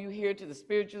welcome you here to the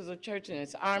Spirituals of Church and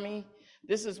its Army.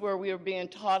 This is where we are being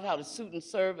taught how to suit and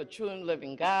serve a true and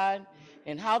living God,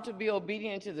 and how to be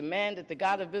obedient to the man that the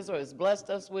God of Israel has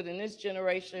blessed us with in this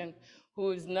generation,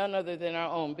 who is none other than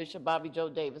our own Bishop Bobby Joe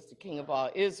Davis, the King of all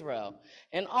Israel,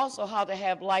 and also how to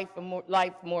have life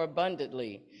more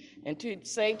abundantly. And to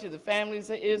say to the families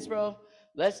of Israel,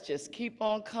 let's just keep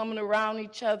on coming around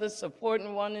each other,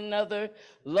 supporting one another,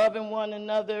 loving one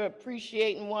another,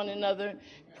 appreciating one another,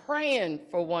 praying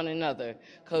for one another,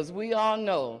 because we all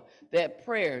know that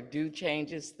prayer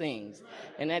changes things.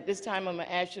 And at this time, I'm going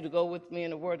to ask you to go with me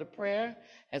in a word of prayer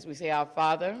as we say, Our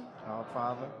Father,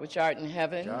 which art in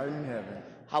heaven,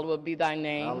 hallowed be thy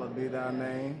name. Hallowed be thy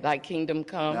name. Thy kingdom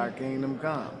come. Thy kingdom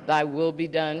come. Thy will be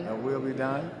done. Thy will be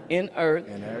done. In earth.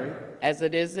 In earth. As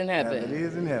it is in heaven. As it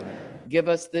is in heaven. Give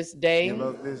us this day. Give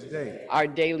us this day. Our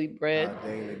daily bread. Our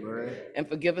daily bread. And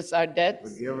forgive us our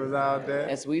debts. Forgive us our debts.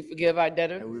 As we forgive our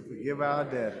debtors. And we forgive our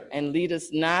debtors. And lead us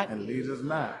not. And lead us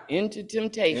not. Into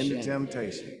temptation. Into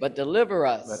temptation. But deliver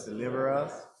us. But deliver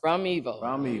us. From evil.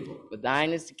 From evil. For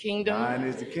thine is the kingdom. Thine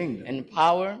is the kingdom. And the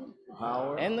power.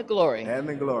 Power. And the glory. And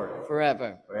the glory.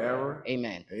 Forever. Forever.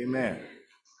 Amen. Amen.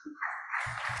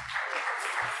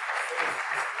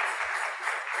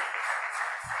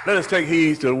 Let us take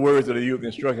heed to the words of the youth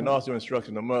instruction, also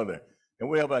instruction of mother. And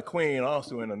we have our queen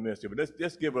also in the midst of it.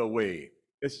 Let's give her a wave.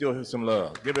 Let's show her some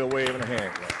love. Give her a wave and a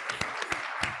hand clap.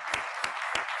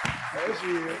 There she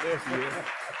is. There she is.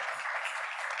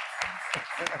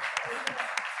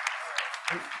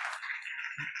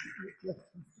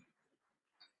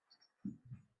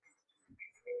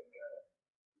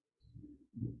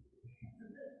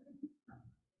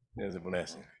 There's a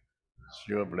blessing.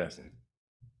 Sure blessing.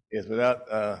 Yes, without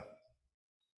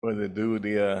further ado,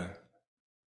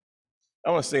 I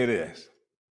want to say this.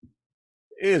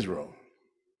 Israel,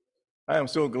 I am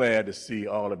so glad to see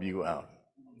all of you out,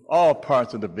 all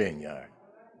parts of the vineyard,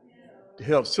 to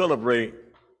help celebrate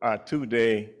our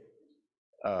two-day,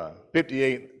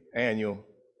 58th annual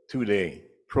two-day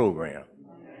program.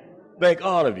 Thank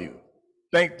all of you.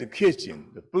 Thank the kitchen,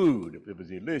 the food, it was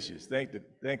delicious. Thank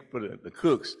for the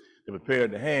cooks that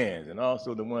prepared the hands, and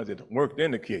also the ones that worked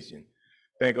in the kitchen.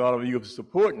 Thank all of you for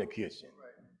supporting the kitchen.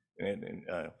 And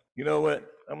you know what?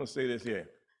 I'm gonna say this here.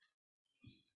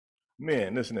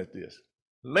 Men, listen at this.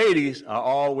 Ladies are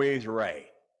always right.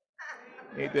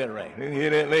 Ain't that right? You hear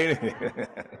that, lady?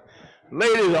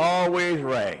 Ladies are always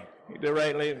right. Ain't that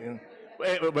right, lady?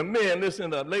 But men,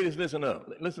 listen up. Ladies, listen up.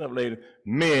 Listen up, ladies.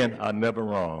 Men are never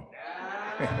wrong.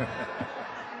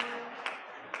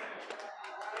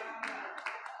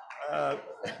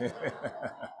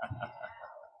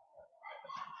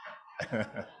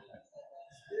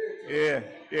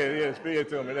 Yeah, speak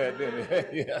to me that, didn't it?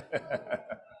 Yeah.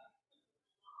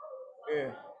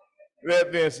 Yeah.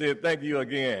 That being said, thank you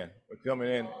again for coming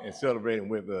in and celebrating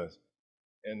with us.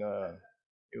 And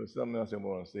it was something else I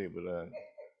want to say, but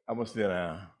I'm going to sit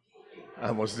down.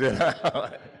 I'm going to sit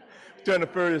down. Turn the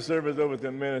first service over to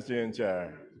the minister in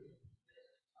charge.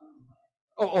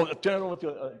 Turn it over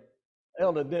to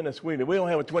Elder Dennis Sweetie. We don't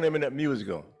have a 20-minute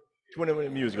musical.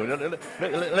 20-minute musical.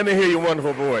 Let me hear your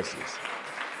wonderful voices.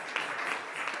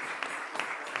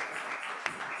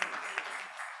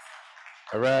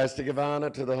 Arise to give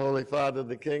honor to the Holy Father,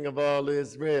 the King of all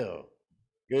Israel.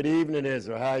 Good evening,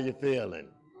 Israel. How you feeling?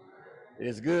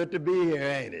 It's good to be here,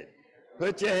 ain't it?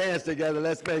 Put your hands together.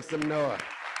 Let's make some noise.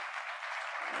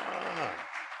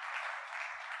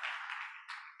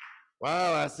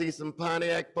 Wow, I see some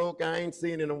Pontiac folk I ain't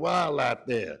seen in a while out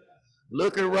there.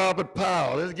 Look at Robert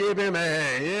Powell. Let's give him a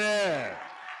hand. Yeah.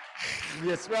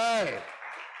 That's right.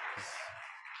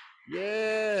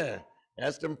 Yeah.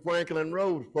 That's them Franklin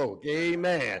Road folk.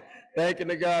 Amen. Thanking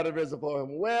the God of Israel for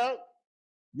him. Well,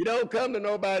 you don't come to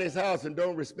nobody's house and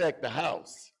don't respect the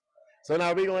house. So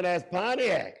now we're going to ask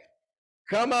Pontiac,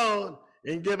 come on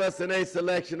and give us an A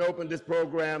selection, open this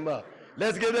program up.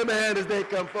 Let's give them a hand as they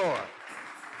come forward.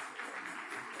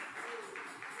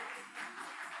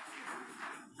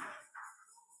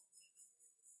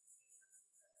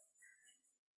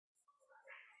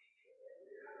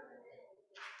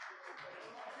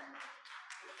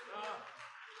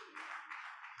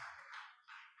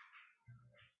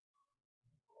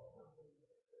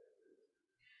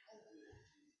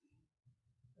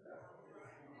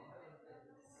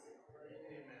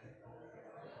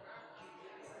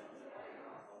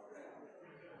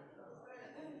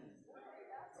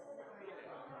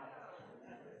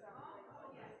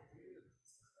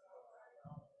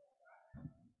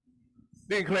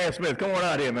 Deacon Clarence Smith, come on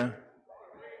out here, man.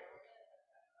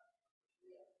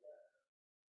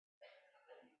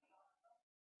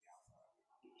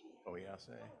 Oh, yeah, I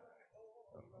say.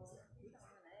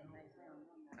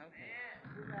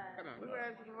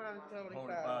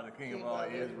 Holy Father, King of all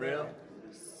Israel.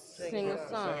 Sing a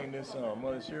song. Sing this song.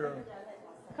 Mother Cheryl.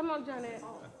 Come on, Janet.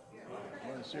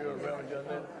 Mother Cheryl, Reverend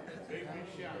Janet.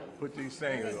 Put these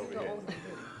singers over here.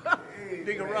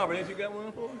 Deacon Robert, ain't you got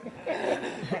one for me?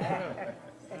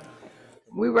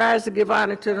 We rise to give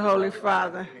honor to the Holy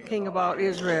Father, King of all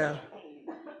Israel.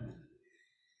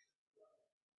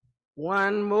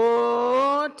 One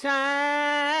more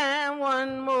time,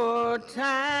 one more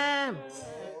time,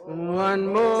 one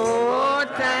more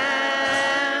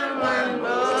time, one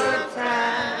more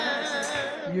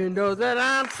time. You know that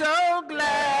I'm so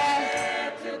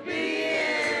glad to be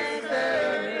in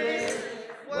service.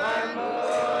 One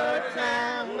more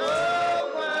time,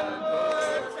 oh, one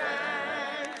more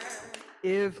time.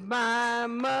 If my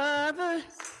mother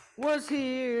was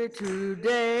here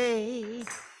today,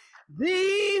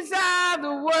 these are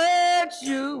the words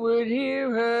you would hear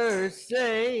her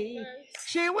say.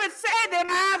 She would say that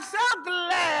I'm so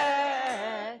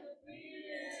glad.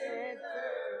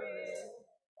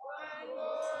 One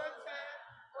more time,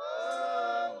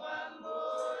 oh, one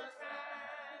more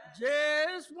time.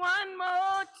 Just one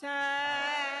more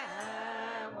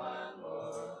time, one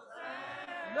more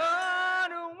time.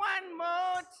 Lord,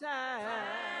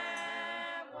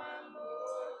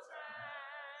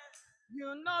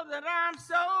 You know that I'm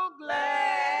so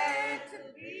glad to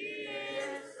be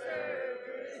in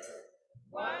service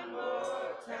one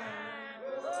more time.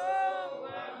 Oh,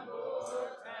 one more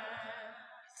time.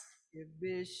 If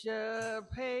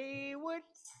Bishop Haywood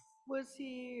was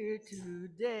here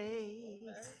today,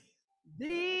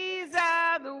 these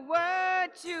are the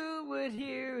words you would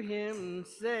hear him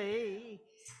say.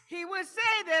 He would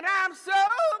say that I'm so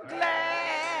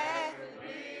glad to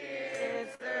be in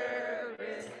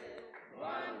service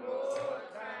one more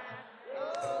time.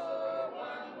 Oh,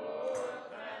 one more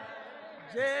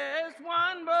time. Just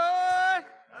one more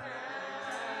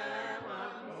time.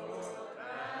 One more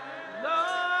time.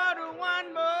 Lord, one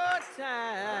more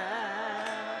time.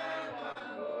 One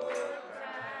more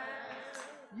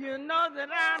time. You know that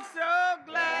I'm so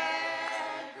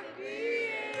glad to be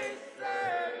in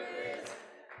service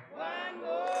one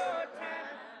more time.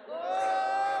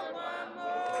 Oh, one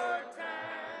more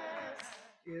time.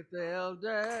 If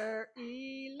Elder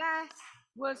Eli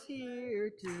was here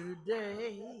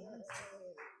today,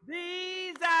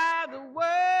 these are the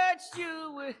words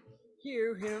you would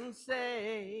hear him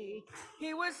say.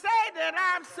 He would say that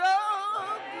I'm so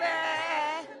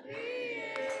glad to be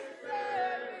in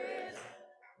service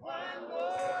one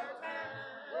more time.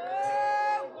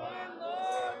 Oh, one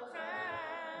more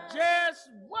time. Just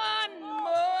one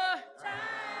more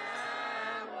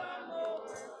time. One more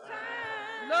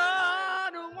time.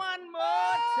 Lord, one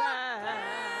more time.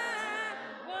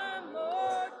 One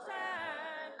more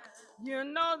time. You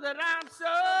know that I'm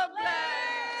so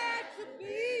glad to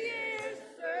be in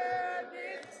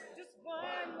service. Just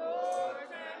one more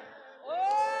time.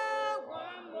 Oh,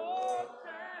 one more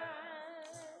time.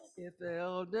 If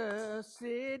Elder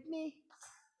Sidney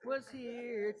was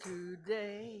here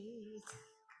today,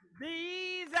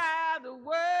 these are the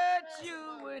words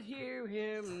you would hear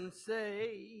him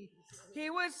say. He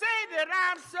would say that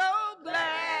I'm so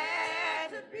glad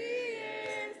to be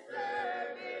in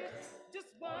service.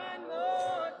 Just one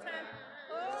more time.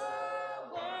 Oh,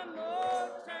 one more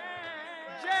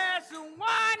time. Just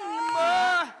one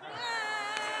more.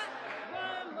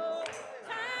 One more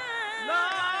time.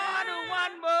 Lord,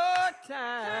 one more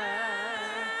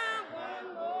time. One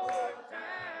more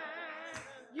time.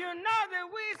 You know that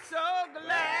we're so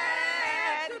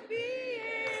glad to be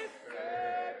in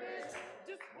service.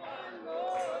 Just one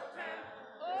more time.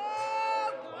 Oh,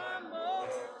 one more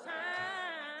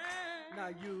time. Now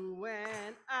you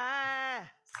and I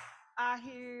are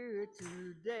here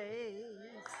today.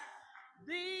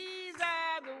 These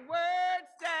are the words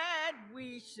that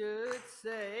we should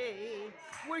say.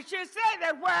 We should say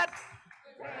that what?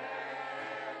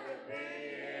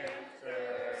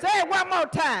 Say it one more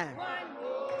time. One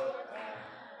more time.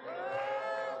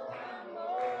 Oh, one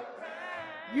more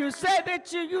time. You said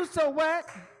that you so what?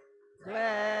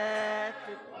 Glad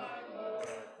to. One more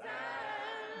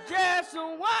time. Just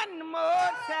one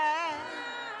more time.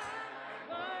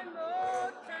 One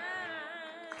more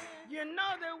time. You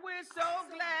know that we're so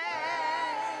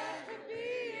glad to be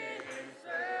in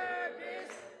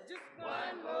service. Just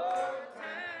one more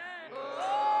time.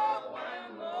 Oh,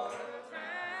 one more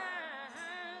time.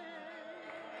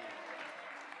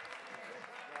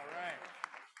 All right.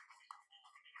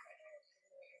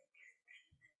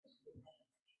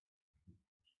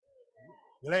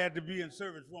 Glad to be in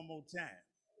service one more time.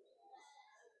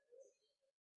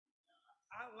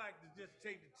 I'd like to just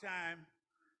take the time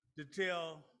to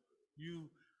tell you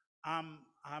I'm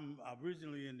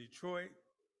originally in Detroit,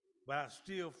 but I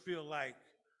still feel like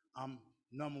I'm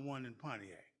number one in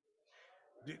Pontiac.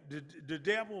 The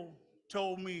devil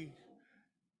told me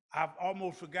I've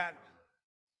almost forgot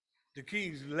the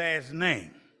king's last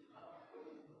name.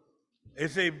 They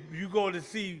say you go to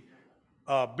see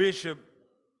Bishop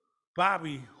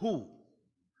Bobby who?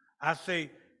 I say,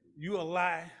 you a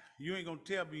lie. You ain't gonna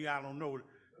tell me I don't know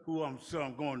who I'm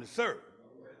going to serve.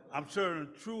 I'm serving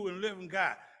a true and living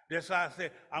God. That's why I say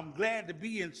I'm glad to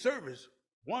be in service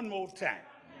one more time.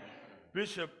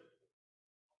 Bishop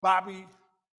Bobby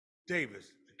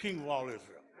Davis, the King of all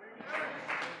Israel.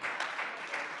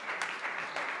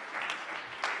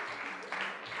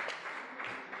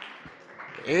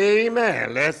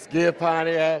 Amen. Let's give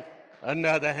Pontiac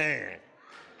another hand.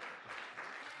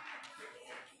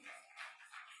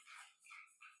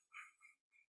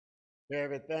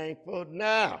 Very thankful.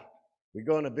 Now, we're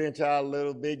going to bench out a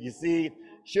little bit. You see,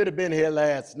 should have been here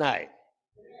last night.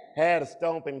 Had a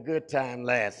stomping good time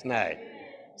last night.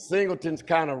 Singleton's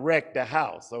kind of wrecked the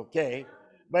house, okay?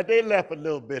 But they left a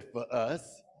little bit for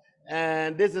us.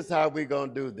 And this is how we're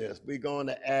going to do this. We're going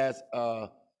to ask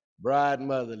bride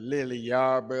mother Lily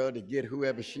Yarborough to get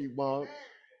whoever she wants.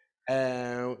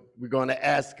 And we're going to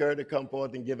ask her to come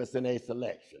forth and give us an A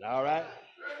selection, all right?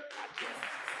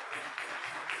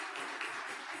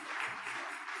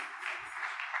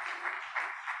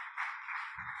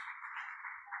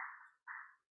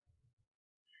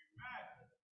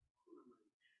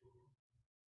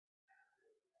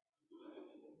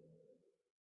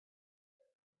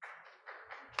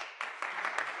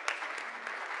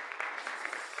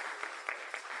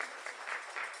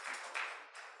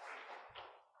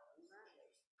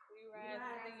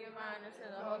 To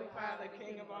the Holy Father,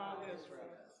 King of all Israel.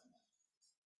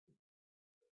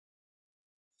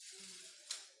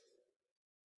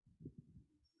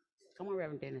 Come on,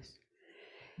 Reverend Dennis.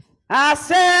 I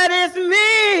said it's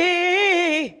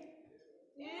me.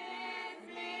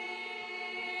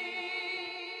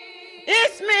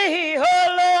 It's me,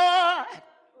 oh Lord.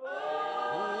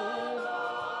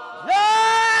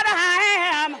 Lord,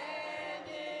 I am.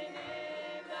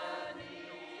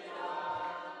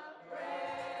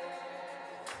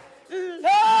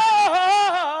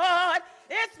 Lord,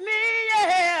 it's me,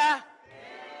 yeah.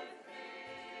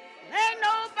 Ain't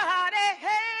nobody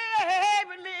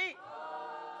helping me.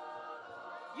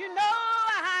 You know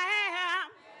I am.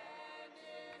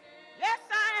 Yes,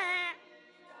 I am.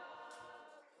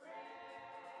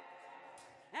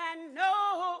 And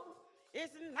no,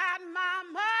 it's not my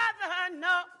mother,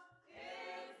 no.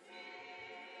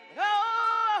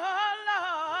 Oh,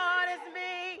 Lord, it's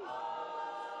me.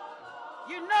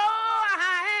 You know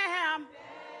I am.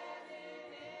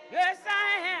 Yes,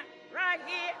 I am. Right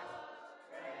here.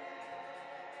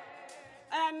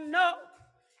 And no,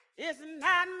 it's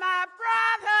not my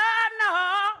brother,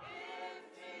 no.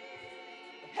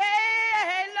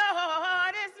 Hey,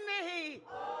 Lord, it's me.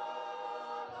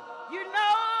 You know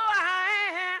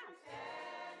I am.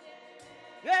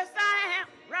 Yes, I am.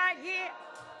 Right here.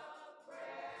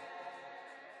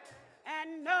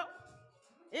 And no,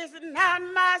 it's not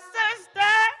my sister.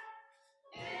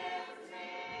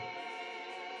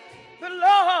 But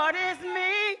Lord, it's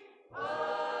me.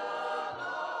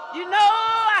 You know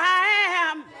I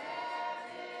am.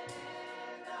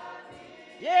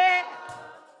 Yeah.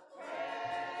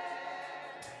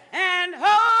 And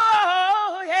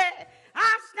oh, yeah,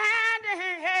 I'm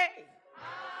standing, hey.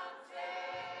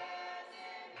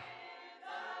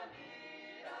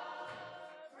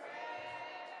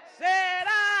 Said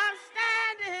I'm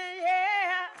standing,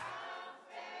 yeah.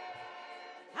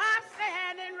 I'm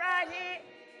standing right here.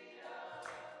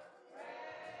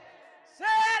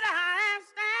 Said I am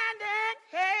standing,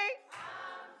 hey.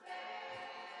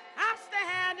 I'm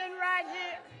standing right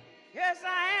here. Yes,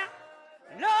 I am.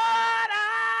 Lord,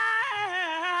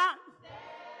 I am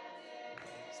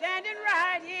standing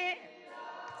right here.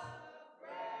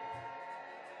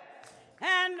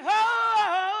 And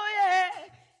oh, yeah,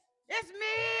 it's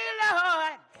me,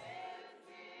 Lord.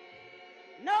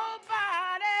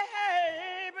 Nobody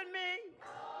but me.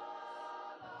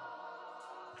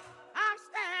 I'm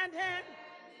standing.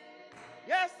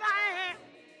 Yes, I am.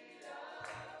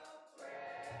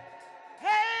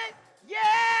 Hey,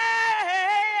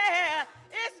 yeah,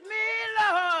 it's me,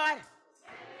 Lord.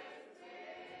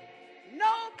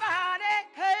 Nobody,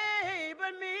 hey,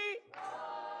 but me.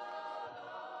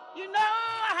 You know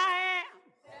I am.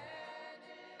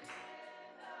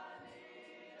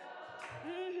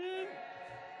 Mm-hmm.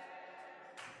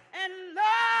 And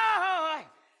Lord,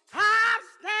 I'm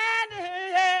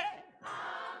standing here.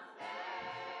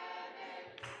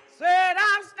 Said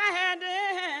I'm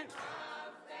standing.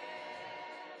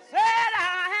 Said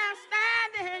I am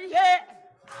standing here.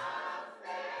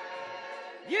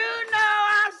 You know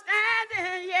I'm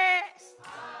standing, yes.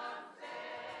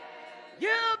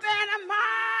 You've been a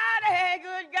mighty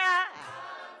good God.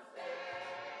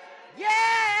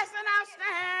 Yes, and I'm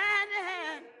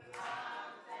standing.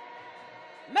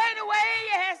 Made a way,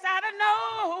 yes, out of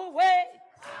no way.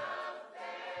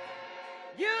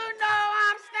 You know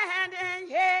I'm standing,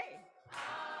 yeah.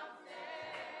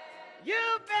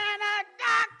 You've been a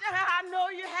doctor, I know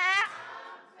you have.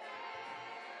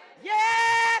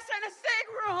 Yes, in the sick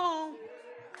room.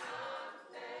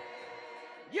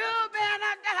 You've been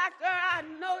a doctor, I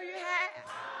know you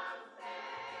have.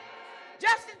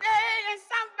 Just today in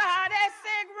somebody's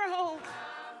sick room.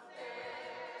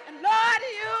 And Lord,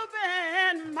 you've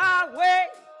been my way.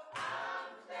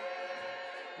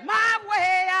 My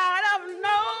way out of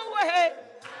no way.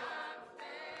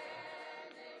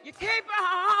 You keep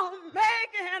on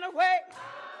making a way.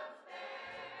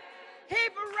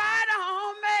 Keep right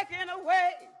on making a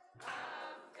way.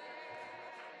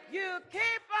 You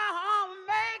keep on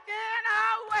making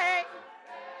a way.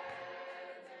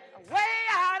 A way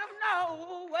out of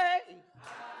no way.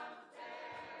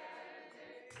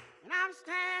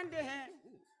 standing.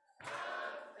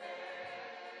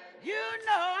 You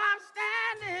know I'm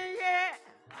standing, yeah.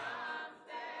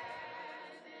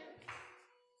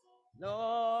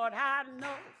 Lord, I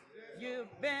know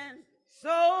you've been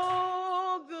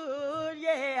so good,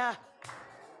 yeah.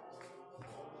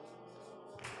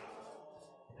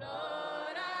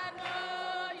 Lord, I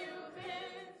know you've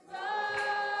been so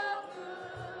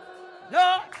good.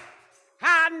 Lord,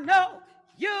 I know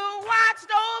you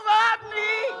watched over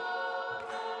me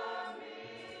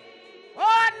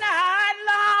all night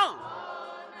long.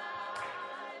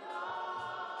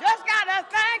 Just gotta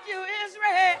thank you,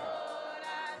 Israel. Lord,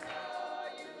 I know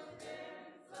you've been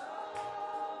so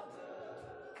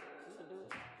good.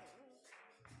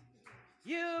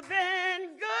 You've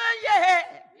been good, yeah.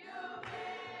 You've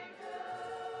been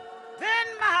good. Been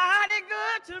mighty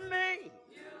good to me.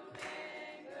 You've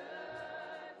been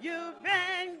good. You've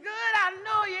been good, I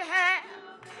know you have.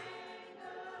 You've been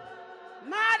good.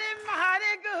 Mighty,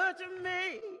 mighty good to me.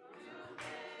 You've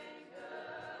been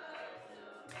good to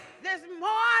me. This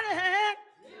morning,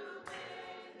 you've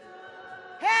been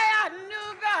good. Hey, I knew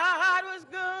God was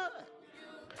good.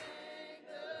 You've been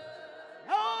good.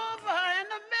 Over in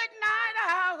the midnight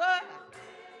hour.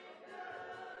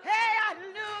 Hey, I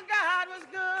knew God was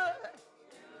good.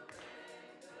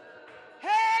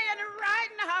 Hey, and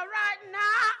right now.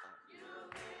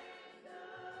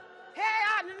 Hey,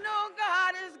 I know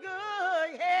God is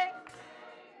good. Hey,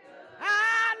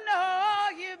 I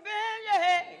know you've been,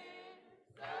 yeah,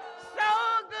 so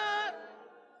good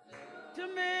to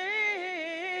me.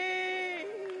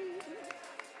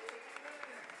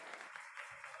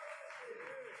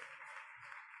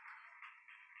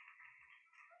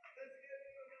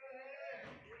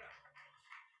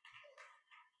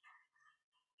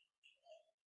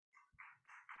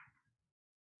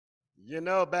 You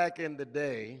know, back in the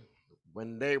day,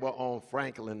 when they were on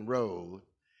Franklin Road,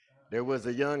 there was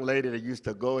a young lady that used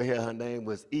to go here. Her name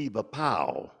was Eva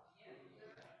Powell.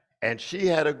 And she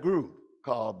had a group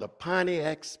called the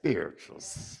Pontiac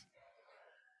Spirituals.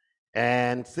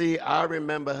 And see, I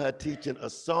remember her teaching a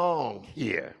song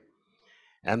here.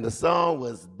 And the song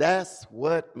was, "That's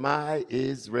What My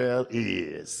Israel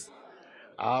Is."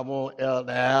 I want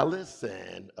Elder Alice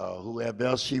and whoever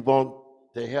else she wants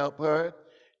to help her,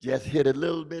 just hit a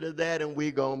little bit of that and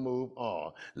we gonna move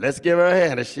on. Let's give her a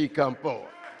hand as she come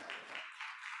forward.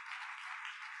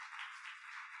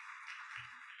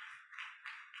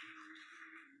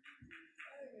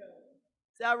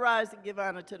 So I rise to give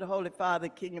honor to the Holy Father,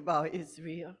 King of all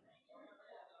Israel.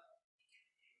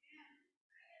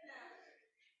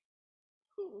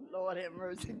 Ooh, Lord have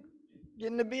mercy.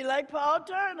 Getting to be like Paul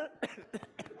Turner.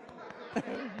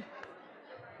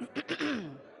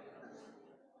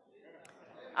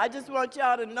 I just want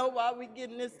y'all to know while we're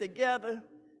getting this together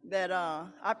that I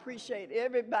appreciate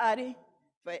everybody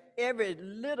for every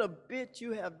little bit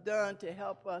you have done to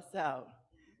help us out.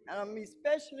 And I'm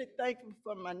especially thankful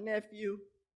for my nephew,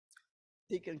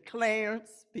 Deacon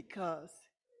Clarence, because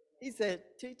he said,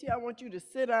 "TT, I want you to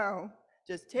sit down,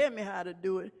 just tell me how to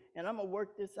do it, and I'm gonna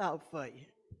work this out for you."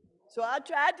 So I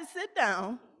tried to sit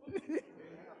down.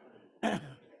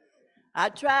 I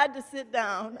tried to sit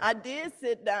down. I did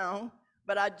sit down,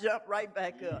 but I jumped right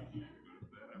back up.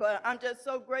 But I'm just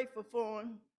so grateful for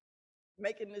him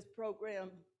making this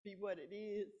program be what it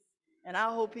is. And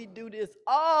I hope he do this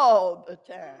all the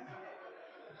time.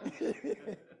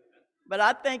 But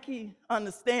I think he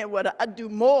understands what I do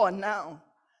more now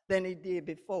than he did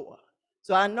before.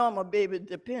 So I know I'm going to be able to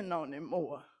depend on him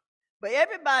more. But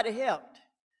everybody helped.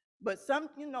 But some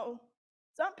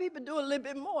people do a little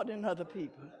bit more than other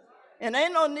people. And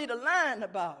ain't no need of lying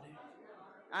about it.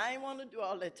 I ain't want to do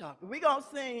all that talking. We're going to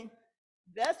sing,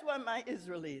 "That's What My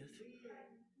Israel Is."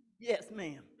 Yes,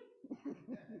 ma'am.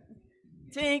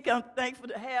 Tink, I'm thankful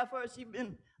to have her. She's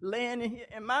been laying in here.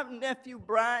 And my nephew,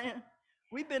 Brian,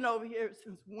 we've been over here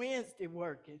since Wednesday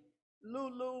working.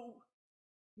 Lulu,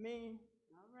 me,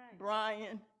 right.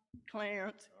 Brian,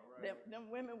 Clarence. Right. Them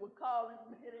women were calling.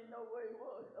 They didn't know where he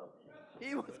was. So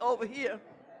he was over here,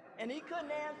 and he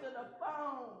couldn't answer the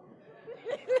phone.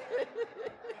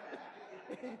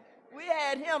 We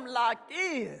had him locked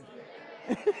in.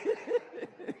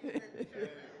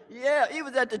 Yeah, he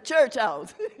was at the church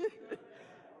house.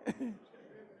 And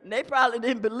they probably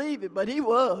didn't believe it, but he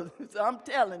was. So I'm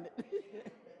telling it.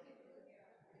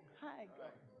 Hi,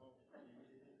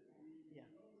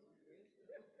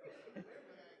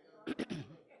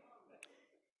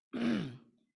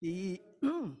 yeah.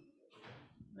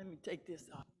 Let me take this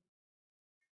off.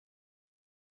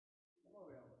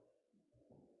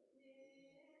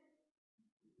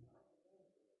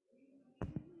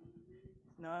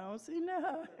 No, I don't see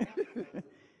no.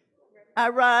 I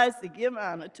rise to give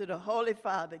honor to the Holy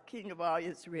Father, King of all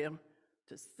Israel,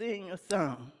 to sing a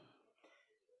song.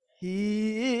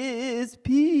 He is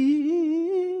peace.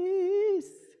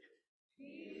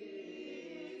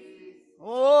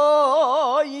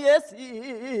 Oh, yes, he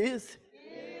is.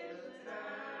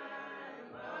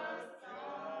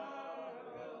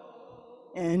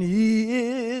 And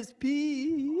he is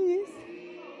peace.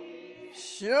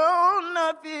 Sure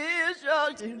enough, he is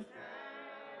yours.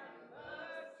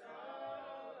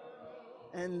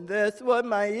 And that's what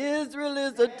my Israel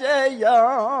is today,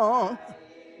 y'all.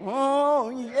 Oh,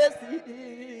 yes, he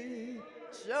is.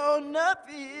 Sure enough,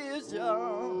 he is,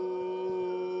 y'all.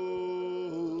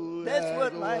 That's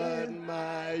what my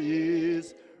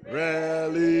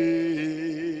Israel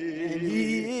is. And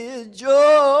he is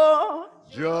joy.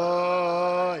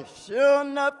 Joy Sure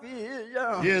enough, he is,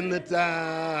 y'all. in the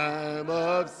time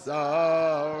of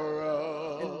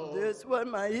sorrow. And that's what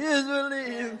my Israel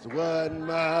is. It's what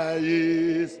my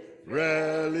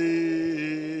Israel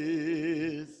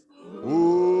is.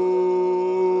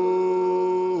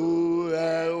 Ooh,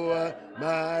 that's what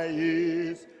my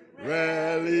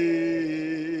Israel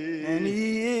is. And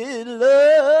he is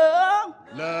love.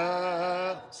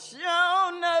 Love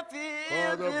Sure enough, he for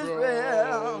is the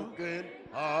Israel. broken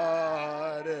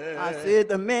hearted. I said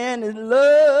the man is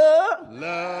love.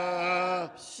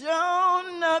 Love Sure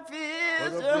enough, he for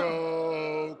is the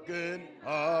broken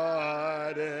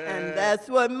hearted. and that's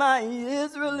what my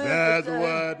Israel is. That's today.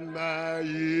 what my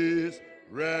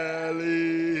Israel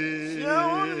is.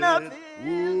 Sure enough, he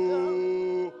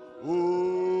Ooh,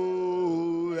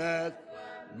 ooh, that's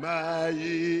my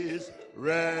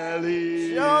Israel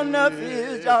is. Sure enough, he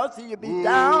is. Y'all see you be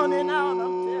down and out,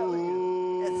 I'm telling you.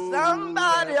 And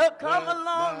somebody will come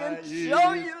along and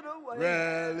show you the way.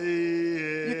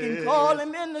 You can call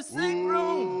him in the sick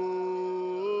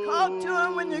room. Talk to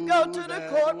him when you go to the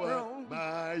courtroom.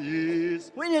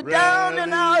 When you're down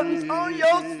and out on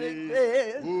your sick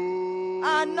bed.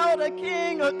 I know the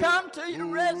king will come to your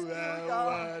rescue,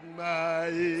 y'all.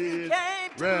 He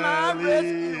came to my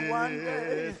rescue one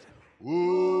day.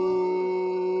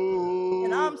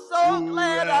 And I'm so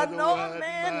glad I know the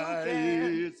man who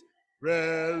can.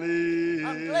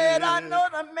 I'm glad I know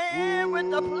the man with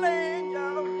the plan,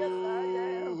 y'all. Yes, I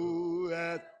am.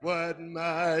 That's what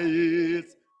my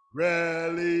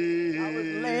Israel is. I was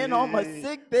laying on my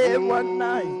sick bed one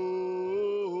night,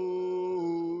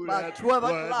 about 12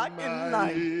 o'clock in the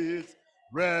night.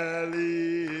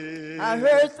 I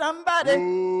heard somebody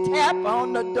tap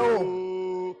on the door.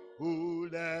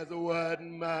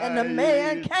 And the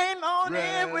man came on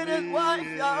in with his wife,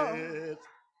 y'all.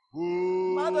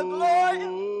 Mother Gloria,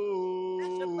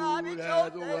 Bishop Bobby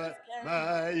Joseph came.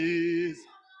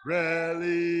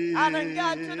 I done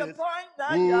got to the point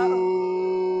now,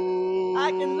 y'all.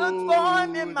 I can look for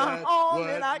him in my home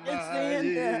and I can see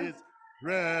him there. He's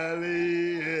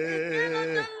been a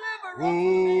deliverer for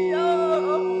me,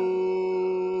 y'all.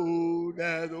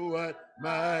 That's what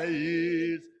my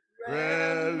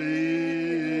Israel is.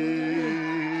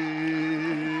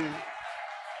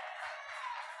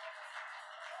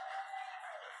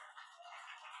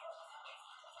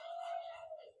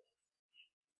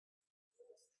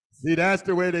 See, that's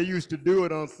the way they used to do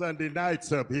it on Sunday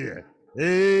nights up here.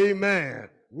 Amen.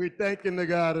 We're thanking the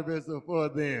God of Israel for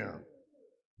them.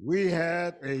 We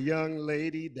had a young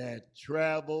lady that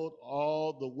traveled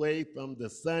all the way from the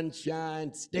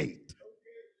Sunshine State,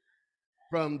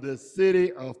 from the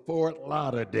city of Fort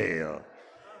Lauderdale.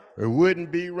 It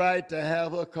wouldn't be right to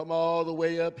have her come all the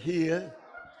way up here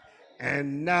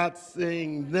and not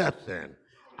sing nothing.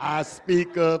 I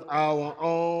speak of our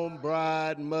own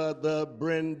bride mother,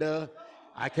 Brenda.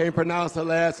 I can't pronounce her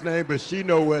last name, but she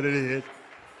know what it is.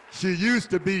 She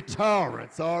used to be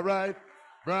Torrance, all right?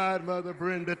 Bride mother,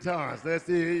 Brenda Torrance. Let's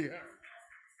hear her.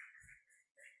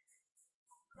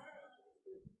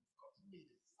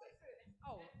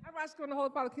 Oh, I rise to the Holy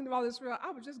Father, Kingdom of all Israel.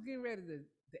 I was just getting ready to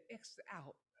exit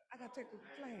out. I gotta take the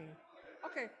plane.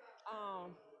 Okay.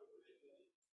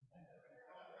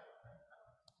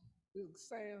 We were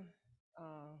saying,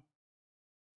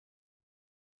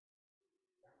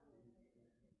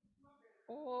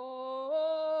 oh,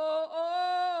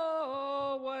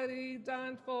 what he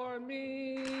done for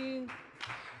me.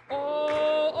 Oh,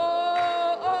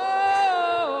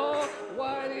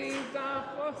 what he done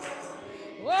for.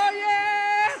 Oh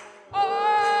yeah.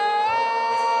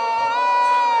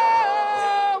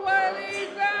 Oh, what he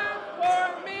done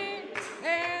for me,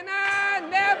 and I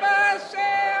never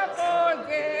shall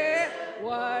forget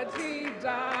what he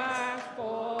done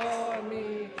for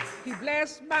me. He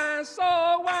blessed my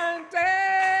soul one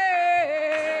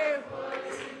day.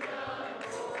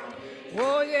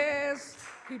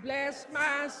 blessed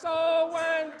my soul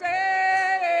one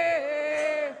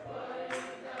day.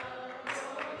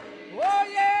 Oh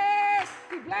yes,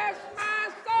 he blessed my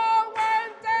soul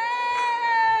one day.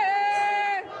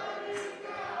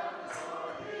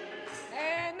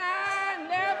 And I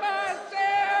never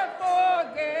shall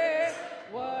forget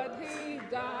what he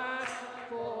done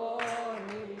for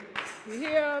me. He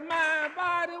healed my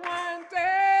body one day.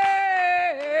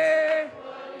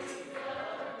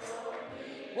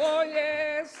 Oh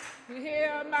yes, he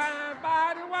healed my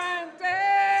body one day.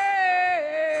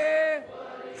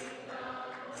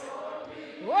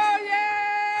 Oh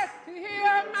yes, he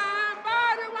healed my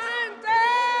body one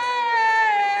day.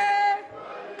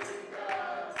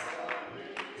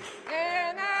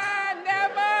 And I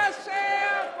never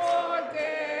shall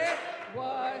forget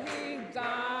what he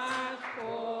done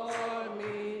for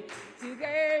me. He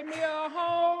gave me a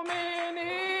home in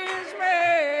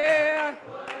Israel.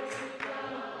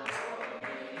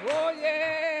 Oh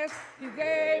yes, he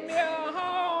gave me a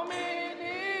home in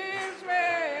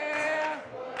Israel.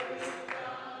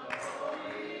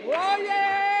 Oh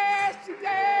yes, he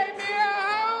gave me a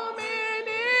home in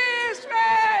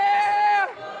Israel.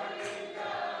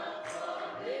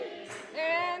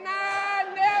 And I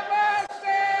never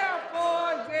shall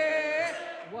forget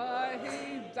what he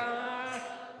done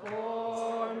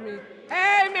for me.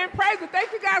 Amen. Praise the.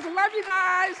 Thank you guys. I love you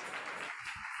guys.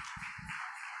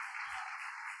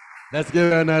 Let's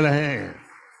give her another hand.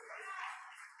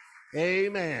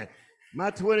 Amen. My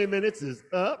 20 minutes is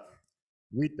up.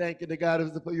 We thank you to God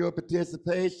for your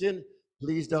participation.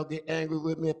 Please don't get angry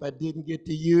with me if I didn't get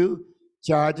to you.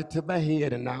 Charge it to my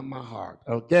head and not my heart,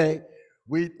 okay?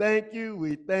 We thank you.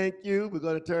 We thank you. We're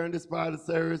going to turn this part of the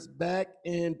service back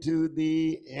into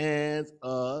the hands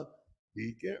of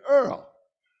Deacon Earl.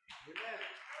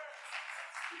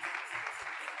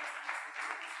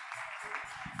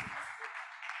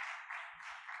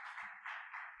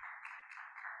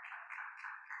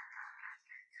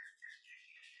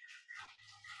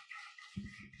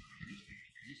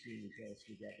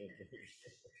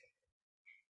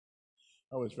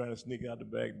 I was trying to sneak out the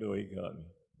back door. He caught me.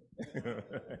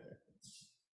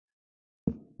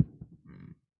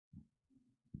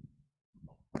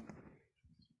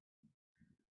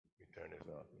 Turn this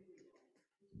off.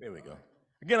 There we go.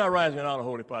 Again, I rise in honor,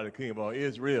 Holy Father, King of all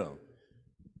Israel.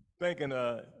 Thanking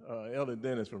Elder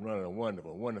Dennis for running a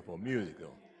wonderful, wonderful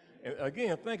musical. And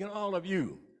again, thanking all of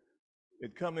you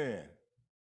that come in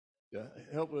to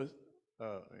help us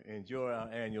enjoy our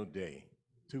annual day,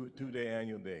 two-day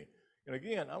annual day. And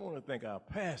again, I want to thank our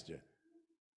pastor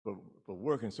for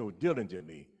working so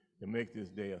diligently to make this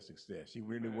day a success. She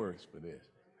really works for this.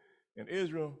 And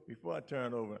Israel, before I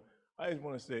turn over, I just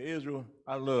want to say, Israel,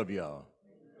 I love y'all.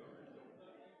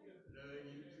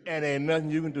 And ain't nothing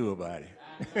you can do about it.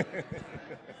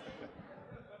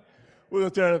 We're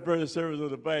going to turn to further service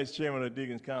of the Vice Chairman of the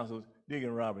Deacons Council,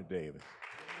 Deacon Robert Davis.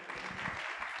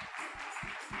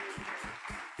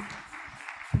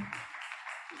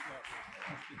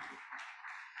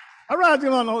 I rise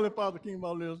in on the Holy Father, King of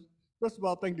all Israel. First of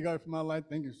all, thank you, God, for my life.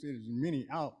 Thank you, for there's many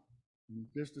out. And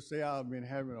just to say I've been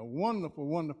having a wonderful,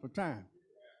 wonderful time.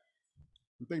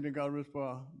 And thank you, God,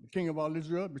 for the King of all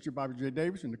Israel, Bishop Bobby J.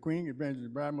 Davis, and the Queen,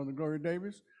 Evangelist Bride Mother Gloria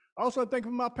Davis. Also, thank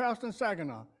you for my pastor in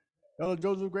Saginaw, Elder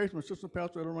Joseph Grace, my sister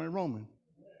pastor, Elder Ronnie Roman.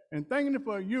 And thanking you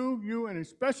for you, and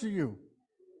especially you.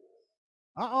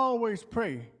 I always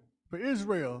pray for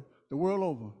Israel the world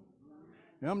over.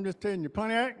 And I'm just telling you,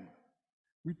 Pontiac,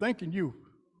 we thanking you.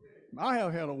 I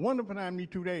have had a wonderful time these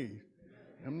 2 days.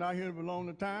 I'm not here for a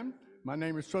long time. My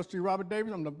name is Trustee Robert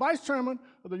Davis. I'm the Vice Chairman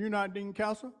of the United Deacon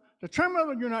Council. The Chairman of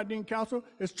the United Deacon Council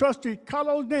is Trustee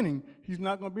Carlos Denning. He's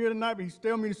not going to be here tonight, but he's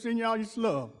telling me to send y'all his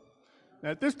love.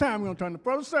 Now, at this time, we're going to turn the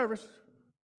further service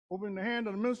over in the hand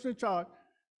of the minister in charge,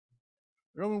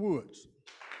 Reverend Woods.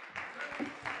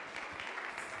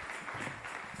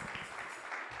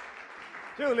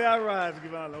 Truly I rise to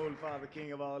give honor to the Holy Father,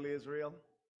 King of all Israel.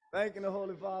 Thanking the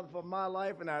Holy Father for my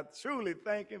life, and I truly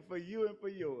thank him for you and for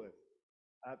yours.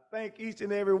 I thank each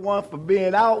and every one for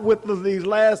being out with us these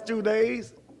last 2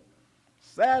 days.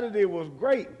 Saturday was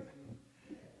great.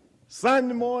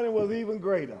 Sunday morning was even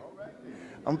greater.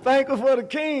 I'm thankful for the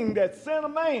King that sent a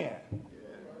man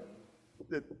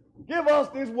to give us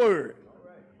this word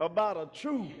about a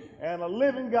true and a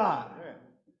living God.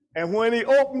 And when he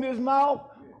opened his mouth,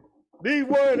 these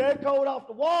words echoed off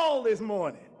the wall this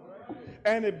morning,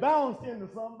 and it bounced into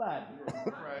somebody.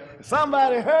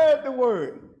 Somebody heard the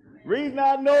word. Reason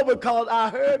I know, because I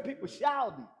heard people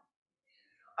shouting.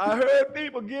 I heard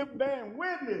people bearing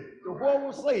witness to what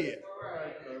was said.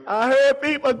 I heard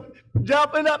people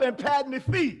jumping up and patting their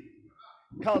feet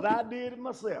because I did it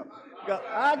myself. 'Cause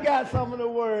I got some of the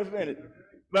words in it.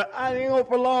 But I ain't gonna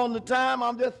prolong the time.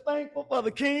 I'm just thankful for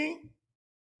the king.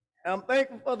 I'm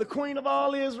thankful for the queen of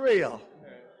all Israel.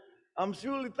 I'm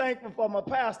truly thankful for my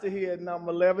pastor here at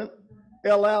number 11,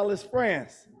 L. Alice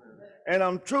France. And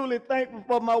I'm truly thankful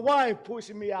for my wife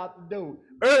pushing me out the door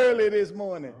early this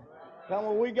morning. Come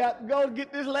on, we got to go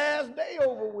get this last day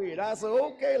over with. I said,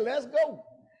 okay, let's go.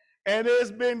 And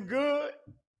it's been good,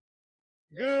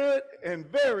 and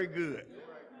very good.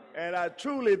 And I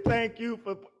truly thank you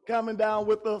for coming down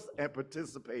with us and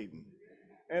participating.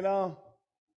 And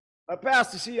my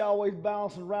pastor, she always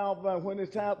bouncing around, but when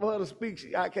it's time for her to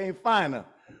speak, I can't find her.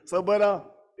 So,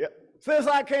 yeah, since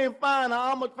I can't find her,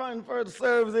 I'm going to transfer the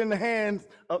service in the hands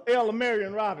of Ella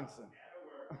Marion Robinson.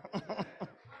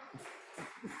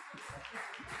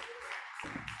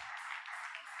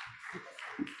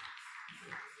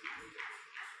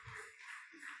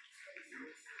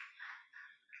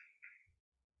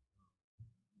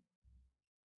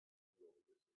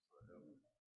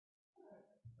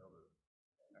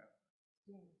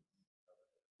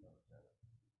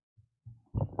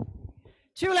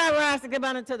 Truly I rise to give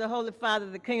honor to the Holy Father,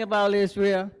 the King of all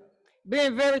Israel.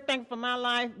 Being very thankful for my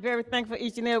life, very thankful for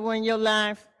each and every one in your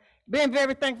life. Being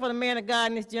very thankful for the man of God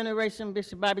in this generation,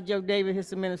 Bishop Bobby Joe Davis,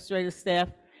 his administrative staff.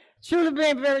 Truly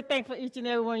being very thankful for each and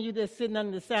every one of you that's sitting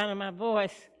under the sound of my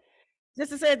voice.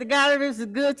 Just to say the God of Israel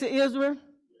is good to Israel.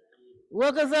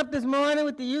 Woke us up this morning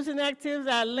with the use and activities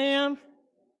of our limbs.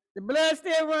 The blood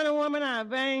still running warm in our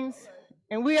veins.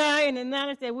 And we are in the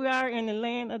knowledge that we are in the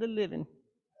land of the living.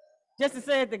 Just to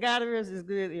say that the God of Israel is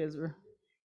good, Israel.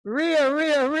 Real,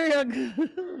 real, real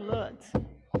good, Lord.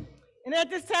 And at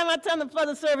this time, I turn the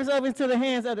further service over into the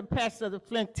hands of the pastor of the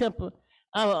Flint Temple,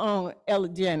 our own Ella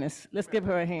Janice. Let's give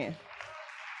her a hand.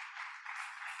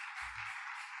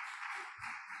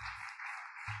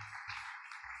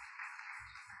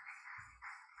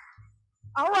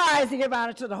 All rise to give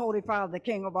honor to the Holy Father, the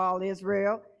King of all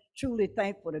Israel. Truly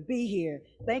thankful to be here.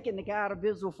 Thanking the God of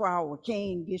Israel for our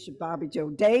King, Bishop Bobby Joe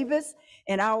Davis,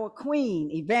 and our Queen,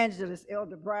 Evangelist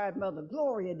Elder Bride Mother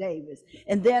Gloria Davis.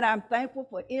 And then I'm thankful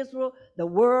for Israel the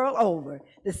world over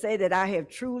to say that I have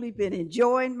truly been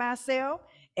enjoying myself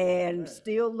and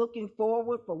still looking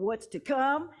forward for what's to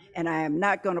come. And I am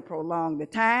not going to prolong the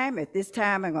time. At this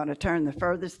time, I'm going to turn the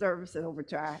further service over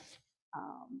to our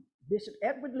Bishop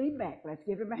Edward Lee Mack. Let's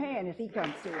give him a hand as he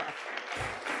comes to us.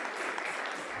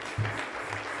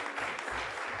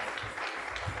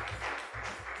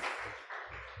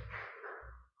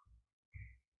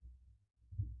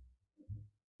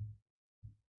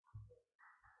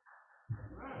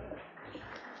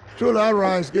 Truly I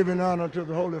rise giving honor to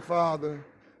the Holy Father,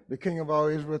 the King of all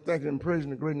Israel, thanking and praising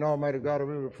the great and almighty God of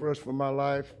Israel first for my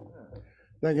life.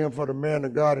 Thanking him for the man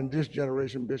of God in this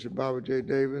generation, Bishop Bobby J.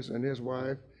 Davis and his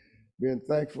wife. Being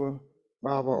thankful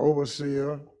for our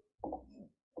overseer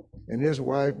and his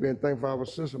wife, being thankful for our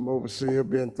system overseer,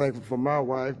 being thankful for my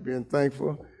wife, being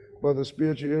thankful for the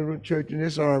spiritual Israel church in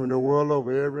this army, the world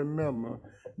over, every member,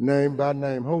 name by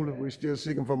name. Holy, we're still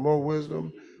seeking for more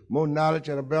wisdom, more knowledge,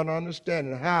 and a better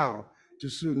understanding how to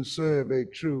suit and serve a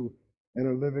true and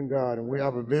a living God. And we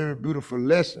have a very beautiful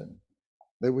lesson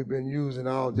that we've been using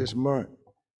all this month.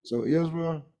 So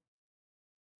Israel,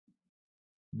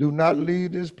 do not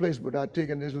leave this place without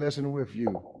taking this lesson with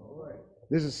you.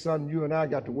 This is something you and I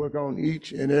got to work on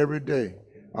each and every day.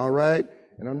 All right?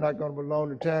 And I'm not going to prolong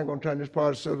the time. I'm going to turn this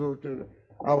part of the over to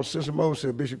our sister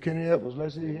Moses, Bishop Kenny Evans.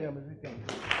 Let's see him as he comes.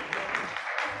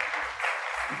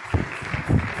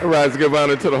 I rise to give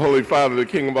honor to the Holy Father, the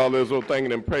King of all Israel,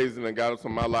 thanking and praising the God of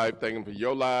my life, thanking for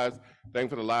your lives, thanking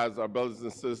for the lives of our brothers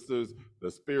and sisters, the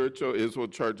spiritual Israel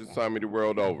church assignment the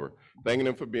world over. Thanking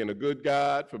him for being a good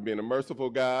God, for being a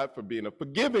merciful God, for being a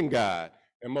forgiving God,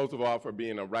 and most of all, for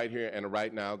being a right here and a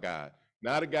right now God.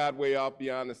 Not a God way off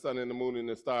beyond the sun and the moon and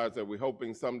the stars that we're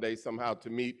hoping someday somehow to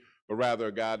meet, but rather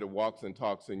a God that walks and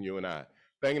talks in you and I.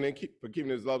 Thanking him for keeping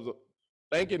his loves.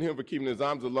 Thanking him for keeping his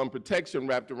arms of love protection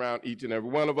wrapped around each and every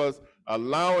one of us,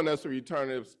 allowing us to return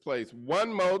to this place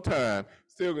one more time,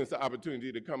 still gives us the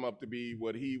opportunity to come up to be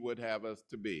what he would have us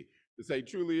to be. To say,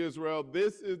 truly, Israel,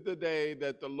 this is the day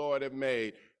that the Lord have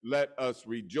made. Let us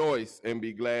rejoice and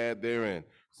be glad therein.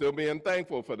 Still being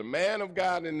thankful for the man of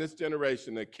God in this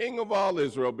generation, the King of all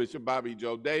Israel, Bishop Bobby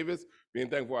Joe Davis, being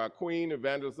thankful for our Queen,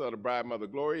 Evangelist of the Bride Mother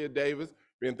Gloria Davis,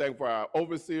 being thankful for our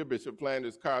overseer, Bishop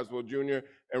Flanders Carswell Jr.,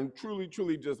 and truly,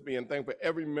 truly just being thankful for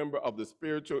every member of the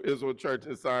spiritual Israel Church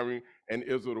in Siren and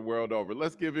Israel the world over.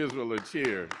 Let's give Israel a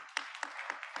cheer.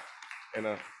 And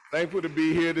thankful to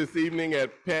be here this evening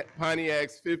at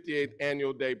Pontiac's 58th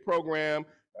Annual Day program.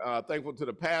 Thankful to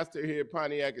the pastor here,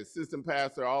 Pontiac, assistant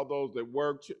pastor, all those that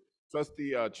work,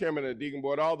 trustee, chairman of the deacon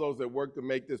board, all those that work to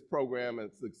make this program a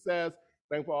success.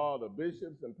 Thankful for all the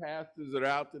bishops and pastors that are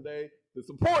out today to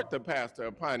support the pastor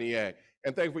of Pontiac.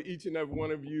 And thankful for each and every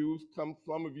one of you. Some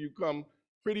of you come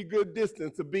pretty good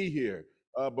distance to be here.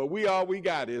 But we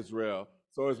got, Israel.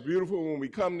 So it's beautiful when we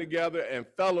come together and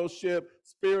fellowship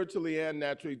spiritually and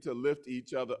naturally to lift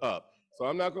each other up. So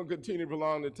I'm not going to continue to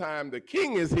prolong the time. The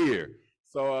King is here.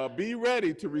 So be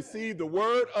ready to receive the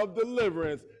word of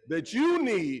deliverance that you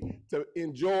need to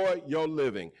enjoy your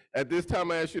living. At this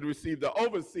time, I ask you to receive the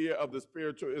overseer of the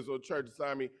Spiritual Israel Church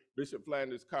Army, Bishop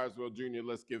Flanders Carswell Jr.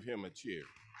 Let's give him a cheer.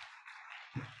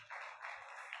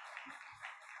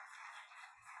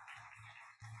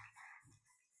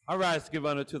 All right, let's give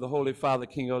honor to the Holy Father,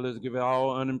 King of Israel. Give all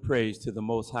honor and praise to the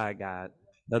Most High God,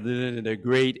 other than the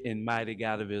great and mighty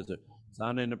God of Israel. It's an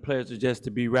honor and a pleasure just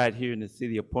to be right here in the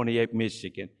city of Pontiac,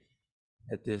 Michigan,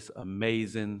 at this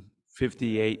amazing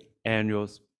 58th annual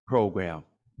program.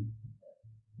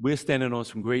 We're standing on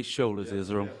some great shoulders,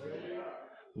 Israel.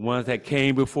 The ones that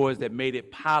came before us that made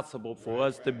it possible for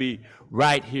us to be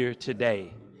right here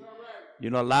today. You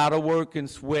know, a lot of work and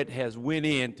sweat has went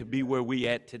in to be where we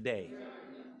at today.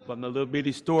 From the little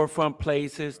bitty storefront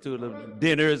places to the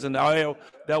dinners and all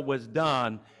that was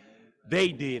done, they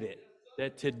did it.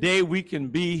 That today we can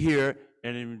be here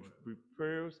and in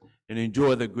prayers and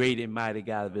enjoy the great and mighty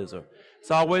God of Israel.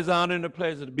 It's always an honor and a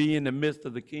pleasure to be in the midst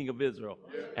of the King of Israel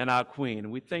and our Queen.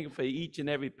 And we thank you for each and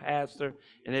every pastor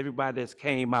and everybody that's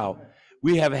came out.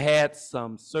 We have had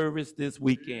some service this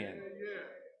weekend.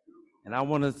 And I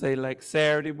want to say, like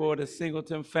Saturday, boy, the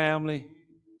Singleton family,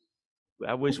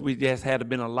 I wish we just had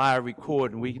been a live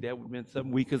recording. That would have been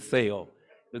something we could sell.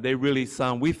 But they really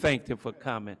sung. We thank them for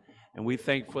coming. And we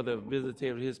thank for the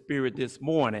visitation of his spirit this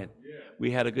morning. We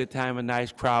had a good time, a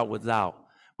nice crowd was out.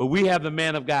 But we have the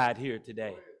man of God here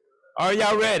today. Are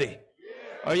y'all ready?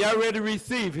 Are y'all ready to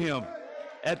receive him?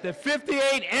 At the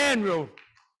 58th annual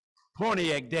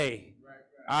Pontiac Day,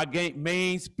 our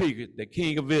main speaker, the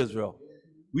King of Israel.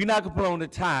 We're not going to put on the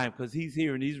time because he's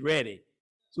here and he's ready.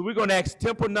 So we're going to ask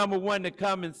Temple number 1 to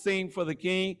come and sing for the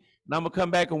King. And I'm going to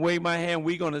come back and wave my hand.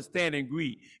 We're going to stand and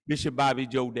greet Bishop Bobby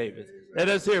Joe Davis. Let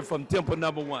us hear from Temple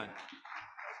number 1.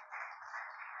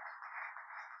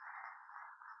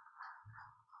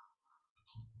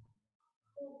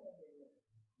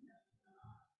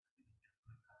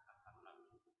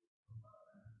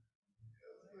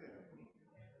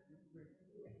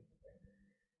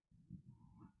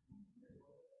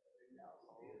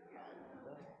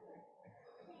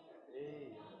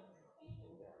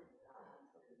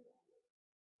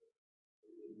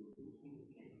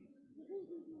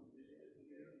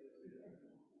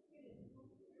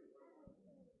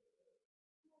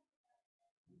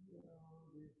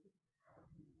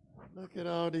 Look at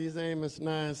all these Amos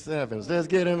 9-7s. Let's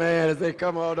get them, man, as they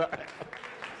come on up.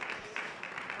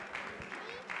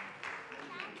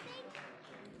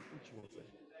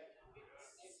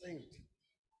 Sing it.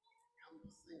 Come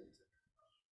sing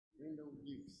it. Ain't no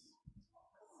use.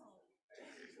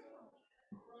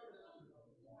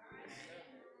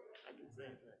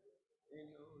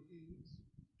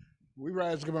 We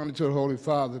rise to give honor to the Holy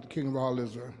Father, the King of all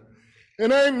Israel.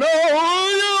 It ain't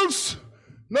no use.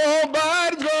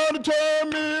 Nobody's gonna turn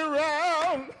me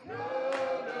around.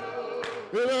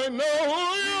 It ain't no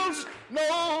use.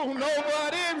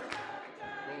 Nobody.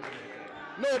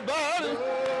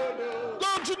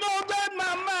 Don't you know that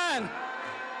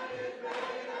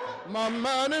my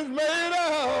mind is made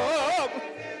up.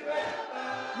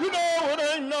 You know it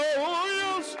ain't no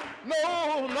use.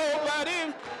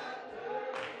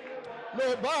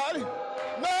 Nobody.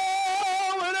 No,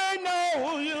 it ain't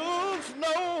no use.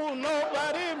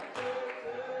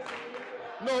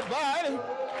 Nobody.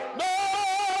 No,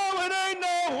 it ain't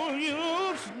no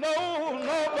use.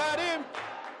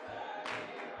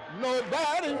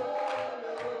 Nobody.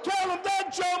 Tell them that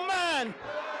your mind.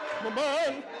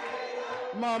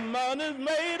 My mind is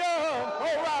made up.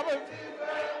 Oh, Robert.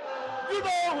 You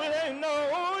know it ain't no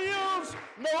use.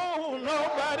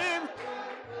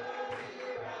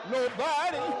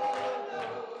 Nobody.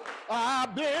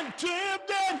 I've been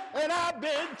tempted and I've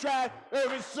been tried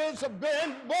ever since I've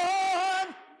been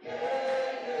born.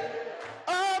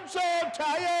 I'm so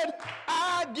tired,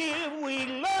 I give weak.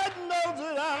 Lord knows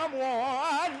that I'm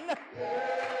one.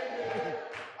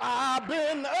 I've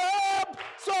been up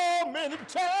so many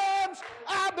times,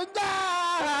 I've been down.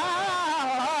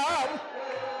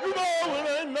 You know it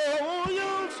ain't no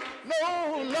use,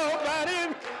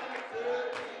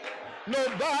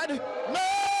 nobody. No,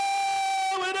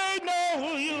 it ain't no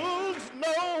use,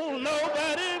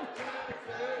 nobody.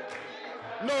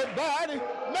 nobody.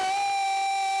 No,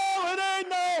 it ain't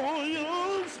no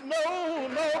use. No,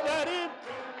 nobody.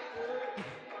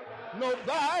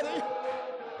 Nobody.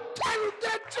 Tell you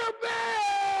that you're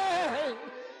bad.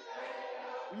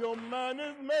 Your mind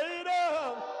is made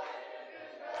up.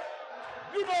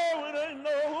 You know it ain't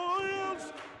no use.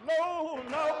 No,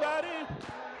 nobody.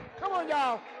 Come on,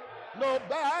 y'all.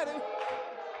 Nobody.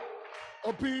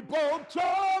 People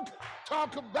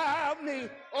talk about me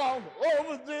all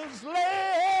over this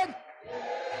land.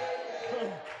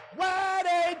 Why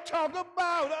they talk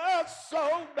about us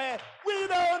so bad? We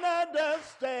don't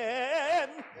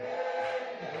understand.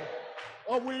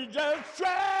 Or we just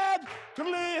try to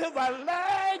live our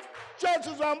life just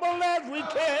as humble as we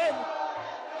can.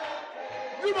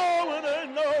 You know it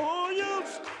ain't no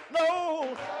use,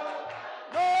 no,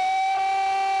 no.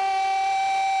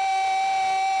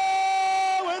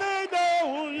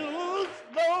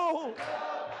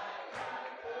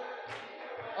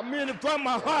 I mean it from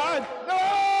my heart.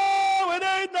 No, it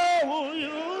ain't no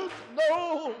use.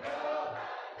 No.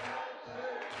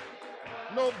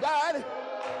 Nobody.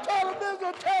 Tell them this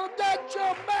or tell them that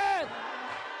you're mad.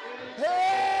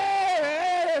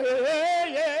 Hey,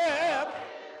 yeah.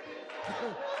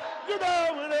 You know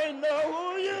it ain't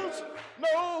no use.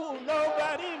 No,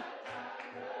 nobody.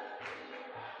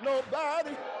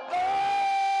 Nobody.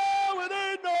 No, it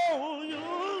ain't no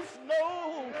use. No.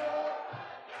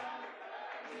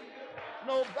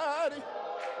 Nobody.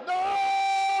 No,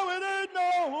 it ain't no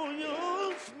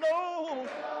use. No.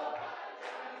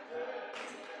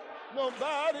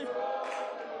 Nobody.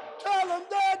 Tell them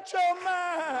that you're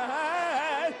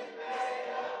mine.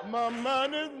 My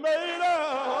money's made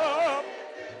up.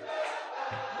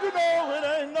 You know it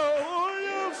ain't no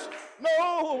use.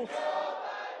 No.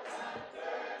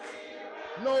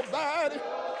 Nobody.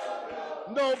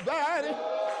 Nobody.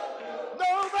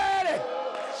 Nobody.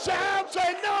 Shout,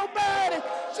 say nobody.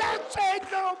 Shout, say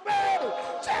nobody.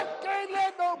 Shout, can't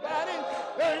let nobody.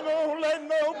 Ain't gonna let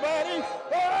nobody.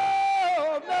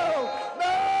 Oh, no,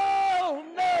 no,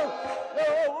 no,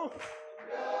 no.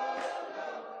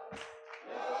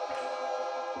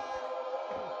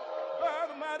 God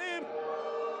Almighty.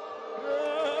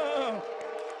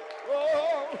 Oh.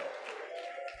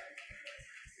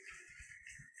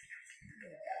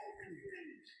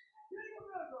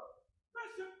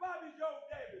 Bishop Bobby Joe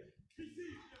Davis,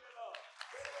 receive your love.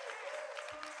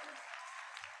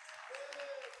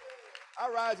 I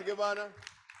rise to give honor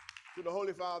to the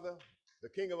Holy Father, the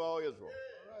King of all Israel,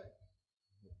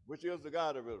 which is the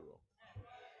God of Israel,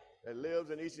 that lives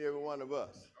in each and every one of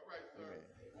us. Amen.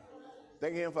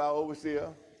 Thank him for our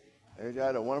overseer. And you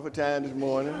had a wonderful time this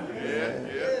morning.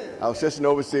 Our assistant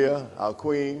overseer, our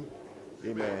queen.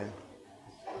 Amen.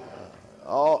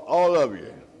 All of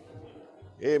you.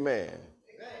 Amen.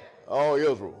 All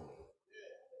Israel.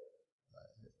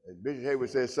 As Bishop Hayward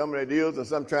says, some that is and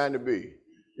some trying to be.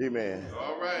 Amen.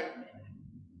 All right.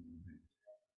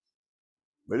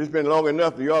 But it's been long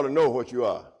enough that you ought to know what you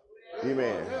are.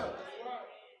 Amen.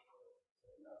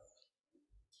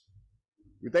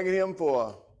 We're thanking him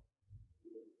for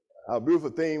our beautiful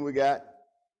theme we got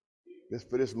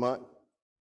for this month.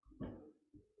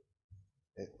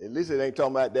 At least it ain't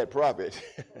talking about that prophet.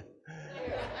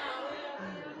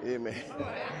 Amen.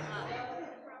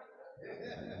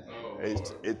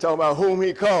 It's talking about whom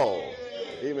he called.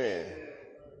 Amen.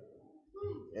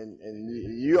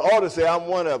 And you ought to say, I'm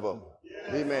one of them.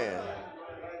 Amen.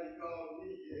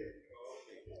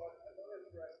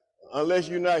 Unless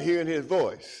you're not hearing his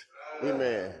voice.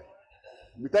 Amen.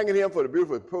 We're thanking him for the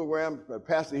beautiful program, the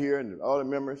pastor here and all the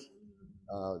members.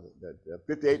 The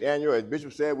 58th annual, as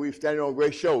Bishop said, we're standing on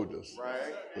great shoulders.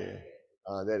 Right. Yeah.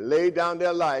 That laid down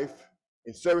their life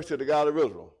in service to the God of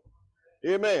Israel.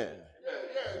 Amen.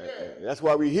 And that's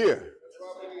why we're here.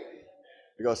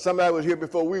 Because somebody was here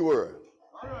before we were.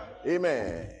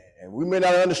 Amen. And we may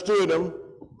not have understood them,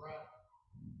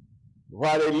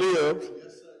 why they lived.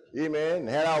 Amen. And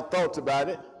had our thoughts about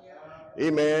it.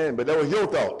 Amen. But that was your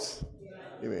thoughts.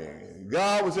 Amen.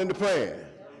 God was in the plan.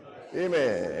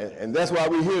 Amen. And that's why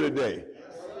we're here today.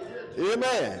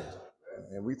 Amen.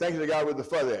 And we thank the God for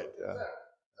that.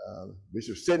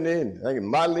 Bishop Sidney and thank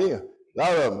Motley, a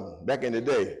lot of them back in the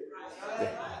day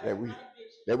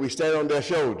that we stand on their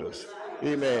shoulders.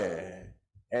 Amen.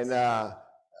 And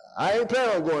I ain't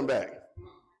planning on going back.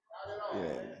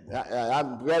 Yeah.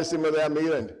 I'm glad to see Mother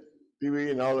Amita and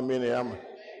Pee-wee and all the men there.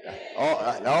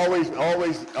 I always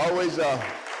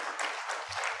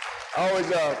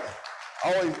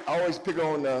pick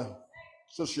on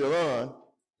Sister Sharon.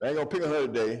 I ain't gonna pick on her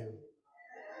today.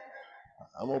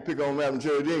 I'm gonna pick on Madam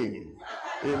Geraldine.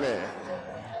 Amen.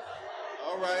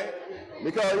 All right.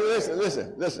 Because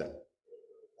listen.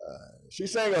 She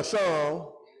sang a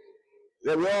song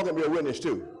that we all can be a witness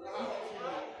to.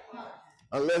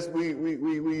 Unless we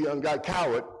got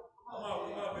coward.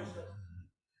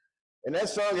 And that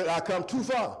song is I Come Too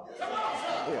Far.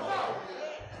 Yeah.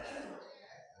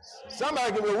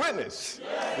 Somebody can be a witness.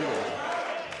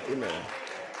 Amen.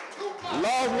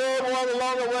 Lost loved one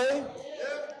along the way.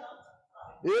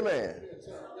 Amen.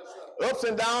 Ups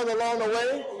and downs along the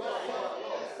way.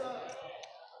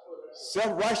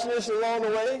 Self-righteousness along the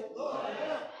way.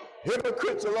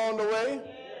 Hypocrites along the way.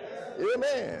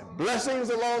 Amen. Blessings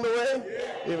along the way.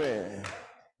 Amen.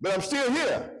 But I'm still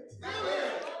here.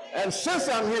 And since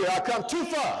I'm here, I come too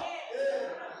far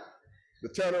to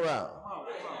turn around.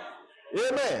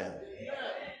 Amen.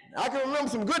 I can remember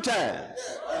some good times,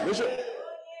 Bishop,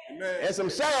 and some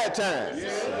sad times,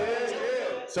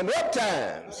 some up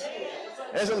times,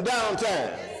 and some down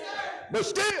times. But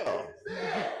still,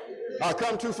 I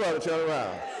come too far to turn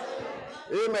around.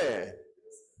 Amen.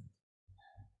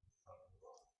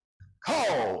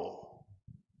 Called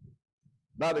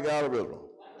by the God of Israel.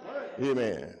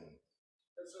 Amen.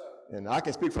 And I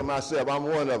can speak for myself. I'm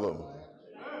one of them.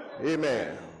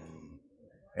 Amen.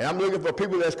 And I'm looking for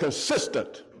people that's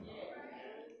consistent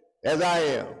as I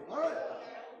am.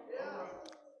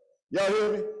 Y'all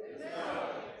hear me?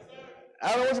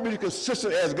 I don't want you to be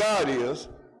consistent as God is,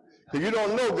 because you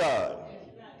don't know God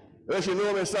unless you know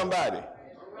him in somebody.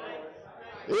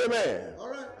 Amen.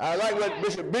 I like what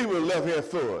Bishop Beaver left here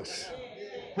for us.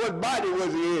 What body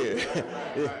was he in?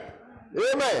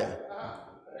 Amen.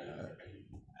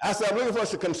 I said, I'm looking for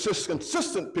some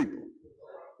consistent people.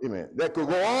 Amen. That could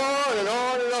go on and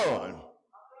on and on.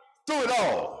 Through it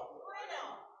all.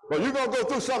 But you're going to go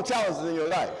through some challenges in your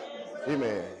life.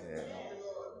 Amen.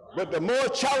 But the more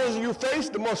challenges you face,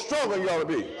 the more stronger you ought to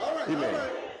be. Amen.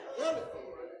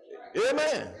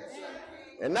 Amen.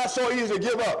 And not so easy to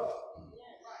give up.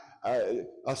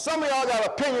 Some of y'all got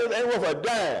opinions ain't worth a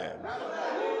dime.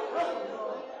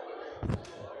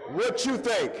 What you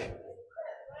think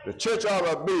the church ought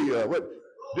to be, what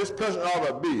this person ought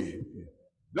to be.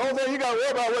 Don't think you got to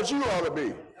worry about what you ought to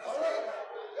be.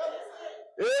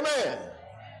 Amen.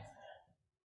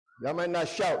 Y'all might not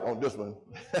shout on this one.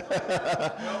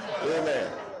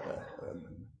 Amen.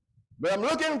 But I'm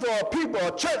looking for a people,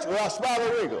 a church without spot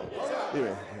or wrinkle.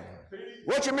 Amen.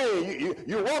 What you mean?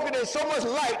 You're walking in so much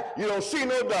light, you don't see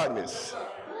no darkness.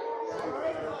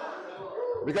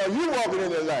 Because you're walking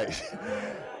in the light.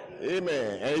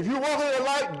 Amen. And if you walk in the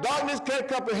light, darkness can't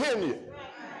comprehend you.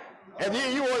 And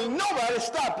then you want nobody to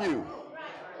stop you.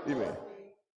 Amen.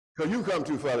 Because you come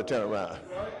too far to turn around.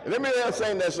 And let me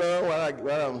sing that song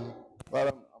while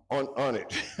I'm on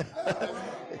it.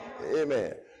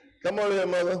 Amen. Come on here,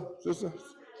 mother, sister.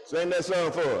 Sing that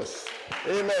song for us.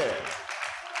 Amen.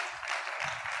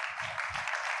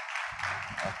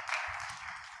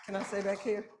 Can I stay back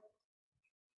here?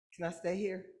 Can I stay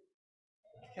here?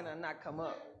 Can I not come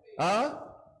up? Huh?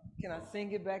 Can I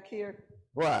sing it back here?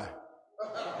 Why?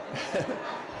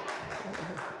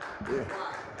 Yeah.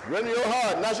 Run your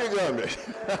heart, not your government.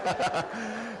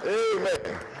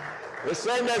 Amen. Let's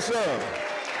sing that song.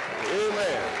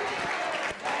 Amen.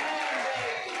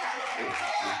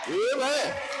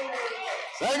 Amen.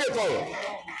 Sing it for us.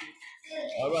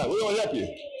 All right, we're going to help you.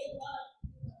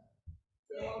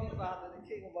 Holy Father, the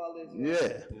King of all Israel. Yeah.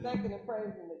 Thanking and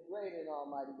praising the great and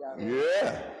almighty God.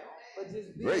 Yeah. For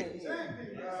just being Great. here.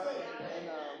 And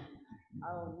I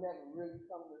don't never really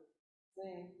come to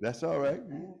sing. That's all right.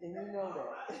 And you know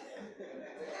that.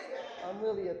 I'm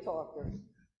really a talker.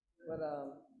 But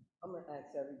I'm going to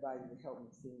ask everybody to help me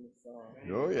sing this song.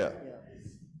 Oh, yeah.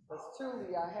 Because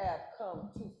truly I have come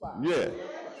too far. Yeah. To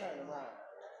turn around.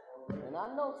 And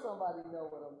I know somebody know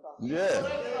what I'm talking Yeah.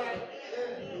 about.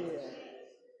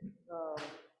 Yeah.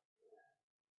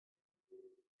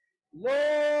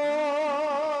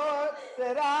 Lord,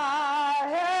 said I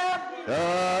have.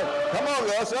 Come on,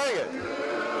 girl, sing it.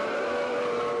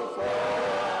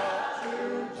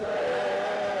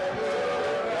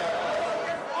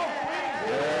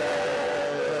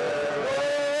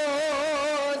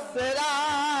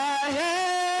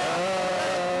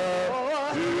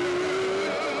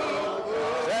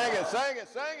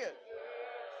 Sing it.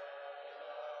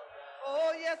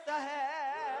 Oh, yes, I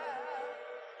have.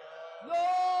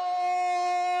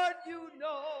 Lord, you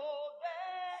know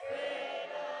that.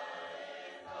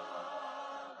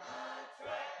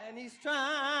 And he's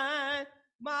trying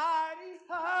mighty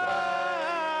hard.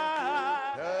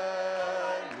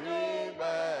 Turn me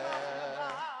back.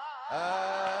 I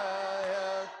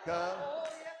have come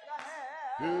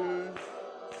to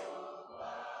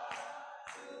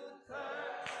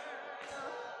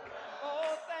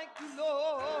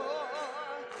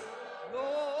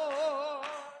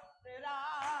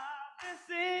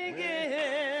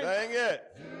Sing it.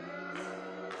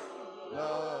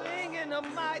 Singing a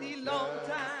mighty long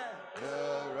time.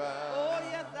 Oh,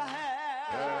 yes, I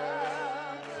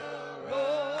have.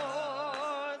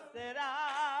 Lord said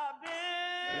I've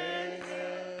been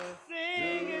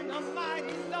singing a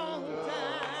mighty long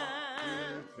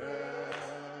time.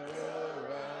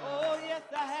 Oh, yes,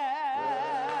 I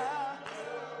have.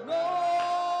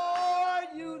 Lord,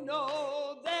 you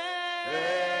know that.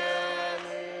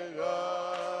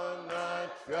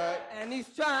 And he's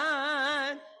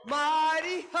trying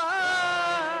mighty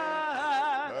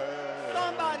hard.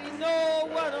 Somebody know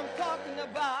what I'm talking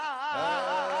about.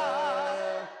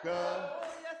 Oh,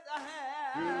 yes, I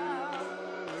have.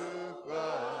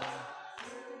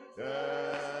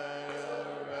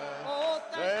 Oh,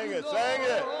 thank you, Lord. Sing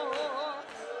it.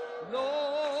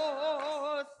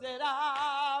 Lord said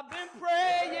I've been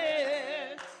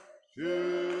praying To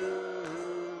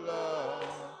love,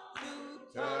 to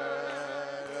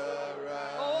turn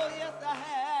around. Oh, yes, I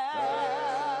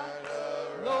have.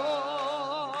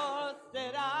 Lord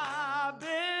said I've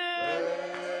been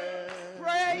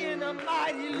praying a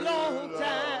mighty long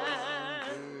time.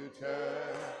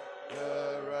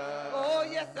 Oh,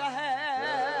 yes, I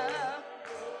have.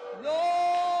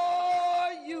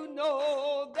 Lord, you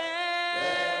know that.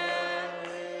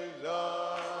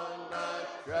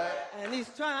 And he's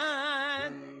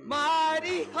trying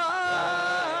mighty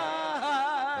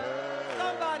hard.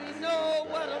 Somebody know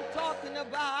what I'm talking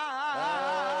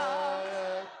about.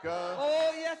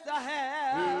 Oh, yes, I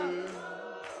have.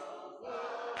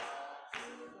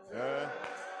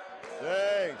 Sing, Oh,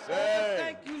 sing.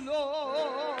 thank you,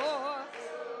 Lord.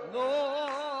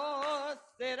 Lord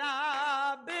said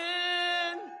I've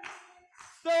been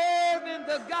serving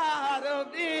the God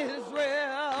of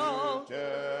Israel.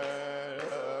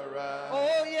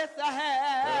 Oh, yes, I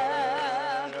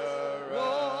have.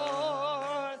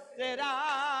 Lord said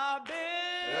I've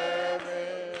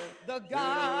been the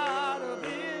God of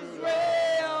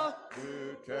Israel.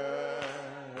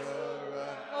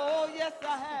 Oh, yes,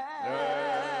 I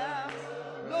have.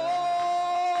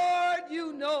 Lord,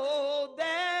 you know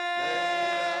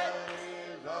that.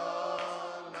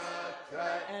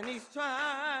 And he's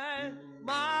trying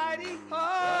mighty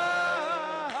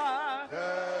hard.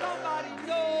 Somebody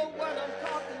know what I'm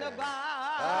talking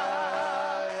about.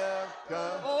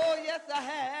 Oh, yes, I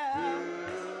have.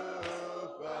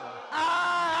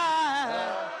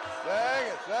 Sing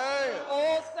it, sing it.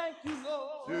 Oh, thank you,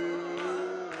 Lord.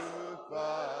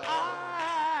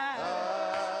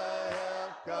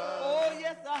 Oh,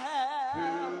 yes, I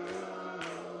have.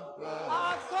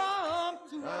 I've come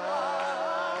to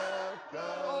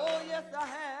oh, yes, I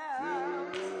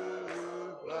have.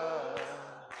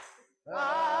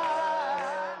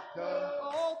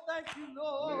 Oh, thank you,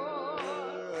 Lord.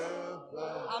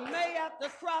 I may have to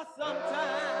cry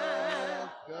sometime.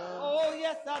 Oh,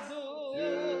 yes, I do.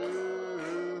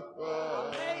 I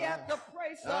may have to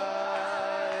pray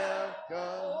sometime.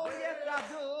 Oh, yes, I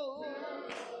do.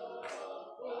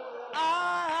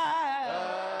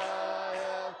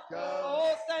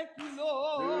 Oh, thank you,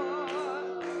 Lord.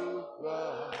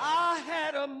 I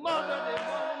had a mother that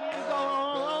wanted me to go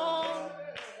on.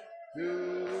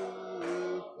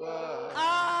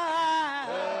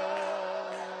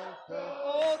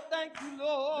 Oh, thank you,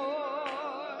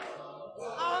 Lord.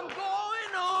 I'm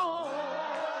going on.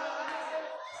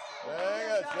 Sing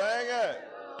it, sing it.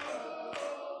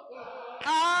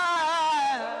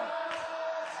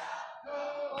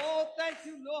 Oh, thank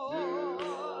you,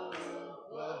 Lord.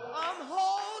 I'm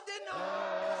holding on.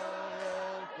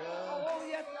 Oh,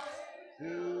 yes,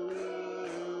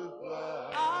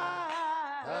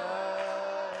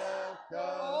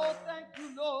 oh, thank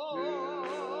you, Lord.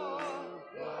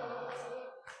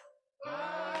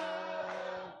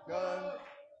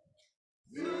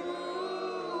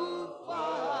 Too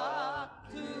far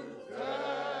to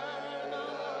turn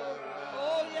around.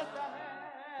 Oh, yes, I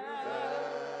have.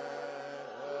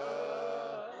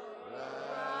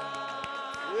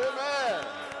 Yeah, man.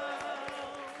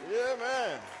 Yeah,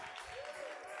 man.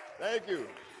 Thank you.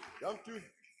 Come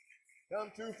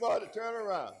too far to turn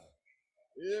around.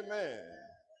 Yeah, man.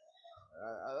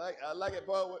 I like it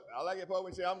part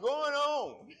when you say I'm going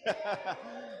on.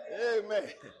 Amen.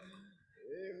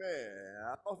 Amen.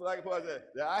 I also like it part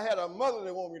that I had a mother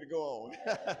that wanted me to go on.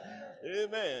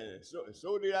 Amen.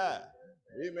 So did I.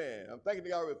 Amen. I'm thanking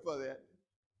God for that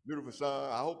beautiful song.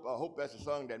 I hope that's a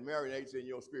song that marinates in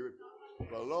your spirit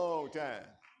for a long time.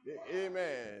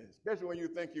 Amen. Especially when you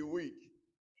think you're weak.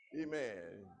 Amen.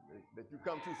 That you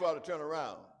come too far to turn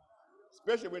around.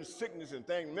 Especially when sickness and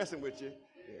things messing with you.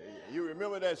 You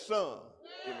remember that song.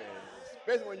 Amen.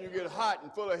 especially when you get hot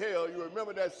and full of hell, you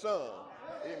remember that sun.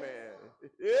 Amen.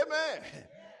 Amen.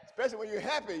 Especially when you're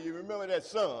happy, you remember that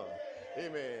sun.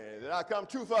 Amen. That I come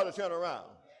too far to turn around.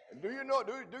 And do you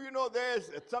know there's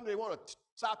something they want to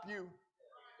stop you?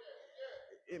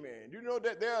 Amen. Do you know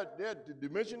that there are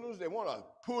dimensionals that want to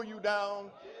pull you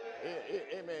down?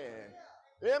 Amen.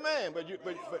 Amen.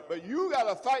 But you got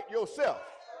to fight yourself.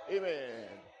 Amen.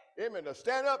 Amen. To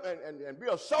stand up and be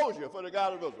a soldier for the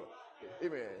God of Israel.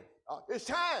 Amen. It's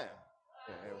time.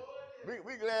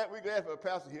 We glad for the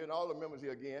pastor here and all the members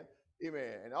here again.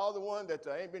 Amen. And all the ones that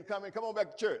ain't been coming, come on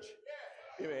back to church.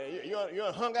 Amen. You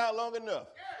hung out long enough.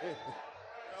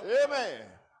 Amen.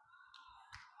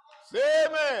 Say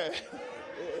amen.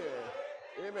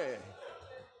 Amen.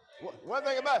 One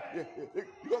thing about it, you're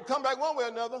going to come back one way or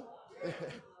another.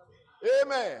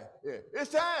 Amen. Yeah.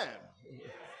 It's time.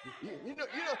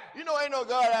 You know ain't no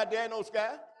God out there in no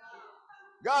sky.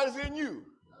 God is in you.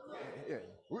 Yeah.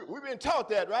 We've been taught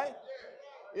that, right?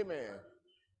 Amen.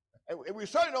 And we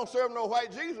certainly don't serve no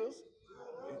white Jesus.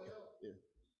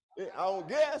 I don't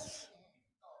guess.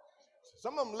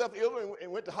 Some of them left Israel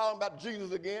and went to holler about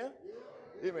Jesus again.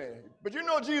 Amen. But you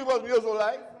know Jesus was an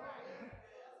Israelite.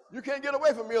 You can't get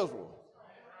away from Israel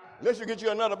unless you get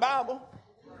you another Bible.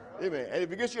 Amen. And if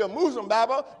you get you a Muslim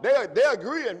Bible, they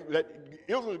agree that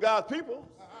Israel is God's people.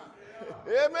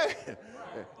 Amen.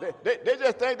 They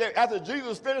just think that after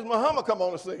Jesus finished, Muhammad come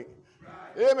on the scene.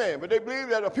 Amen. But they believe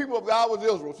that the people of God was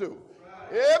Israel too.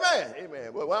 Amen.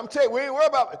 Amen. But I'm telling you, we ain't worried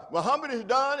about it. Muhammad is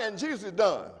done and Jesus is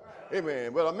done.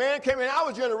 Amen. But a man came in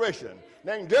our generation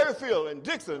named Derryfield and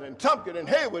Dixon and Tumpkin and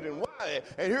Hayward and Wiley,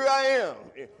 and here I am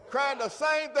crying the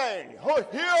same thing.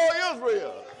 Hear, O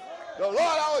Israel, the Lord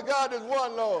our God is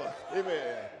one Lord.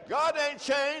 Amen. God ain't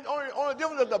changed. Only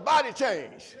difference is the body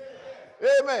changed.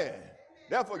 Amen.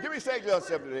 Therefore, give me St. John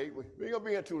 7:8. We ain't gonna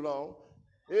be here too long.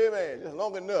 Amen. Just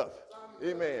long enough.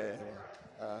 Amen.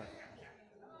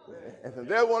 And from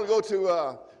there, we want to go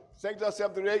to St. John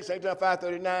 7:8, St. John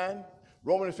 5:39,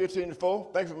 Romans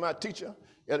 15:4. Thanks for my teacher,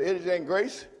 Elder Jane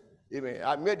Grace. Amen.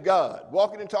 I met God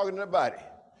walking and talking to the body,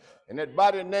 and that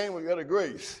body's name was Elder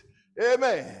Grace.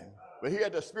 Amen. But he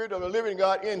had the Spirit of the living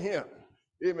God in him.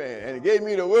 Amen. And he gave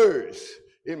me the words.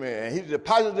 Amen. He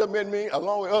deposited them in me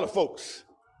along with other folks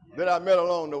that I met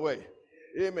along the way.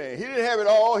 Amen. He didn't have it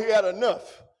all. He had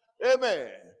enough.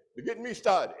 Amen. To get me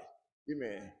started.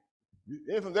 Amen.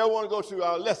 And from there, we want to go to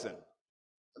our lesson.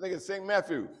 I think it's St.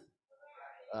 Matthew,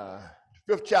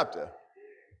 5th chapter.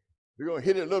 We're going to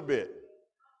hit it a little bit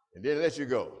and then let you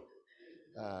go.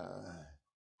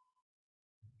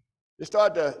 Let's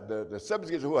start the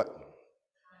subject is what?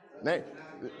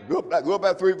 Go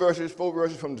back 3 verses, 4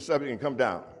 verses from the subject and come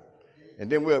down. And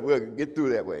then we'll get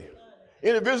through that way.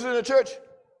 Any visitors in the church?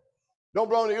 Don't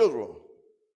belong to Israel.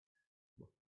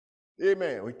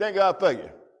 Amen. We thank God for you.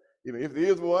 Even if there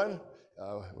is one,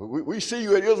 we see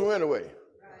you at Israel anyway.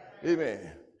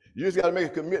 Amen. You just got to make a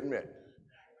commitment.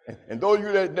 And those of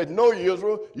you that know you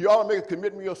Israel, you ought to make a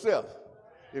commitment yourself.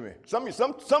 Amen. Some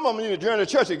of them need to join the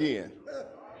church again.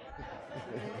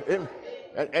 and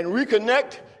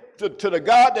reconnect to the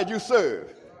God that you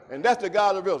serve. And that's the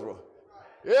God of Israel.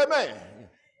 Amen.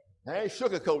 I ain't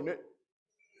sugarcoating it.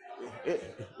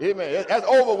 Amen. That's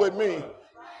over with me.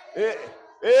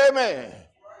 Amen.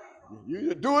 You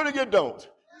either do it or you don't.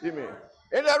 Amen.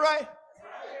 Ain't that right?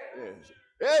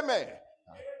 Yes. Amen.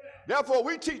 Therefore,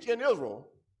 we teach in Israel.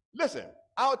 Listen,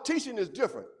 our teaching is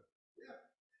different.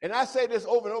 And I say this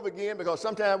over and over again because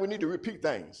sometimes we need to repeat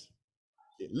things,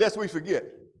 lest we forget.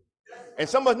 And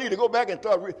some of us need to go back and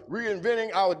start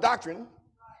reinventing our doctrine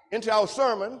into our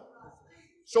sermon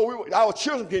so our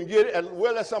children can get it as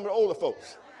well as some of the older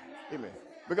folks. Amen.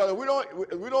 Because if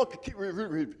we don't keep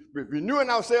renewing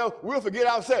ourselves, we'll forget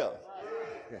ourselves.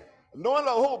 Yeah. Knowing a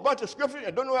whole bunch of scriptures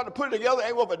and don't know how to put it together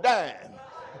ain't worth a dime.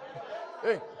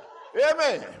 Hey.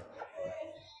 Amen.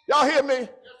 Y'all hear me?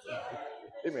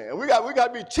 Amen. And we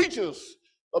got to be teachers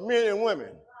of men and women.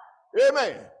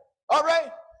 Amen. All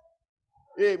right?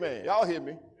 Amen. Y'all hear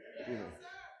me? Amen.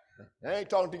 I ain't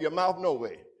talking to your mouth no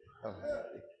way.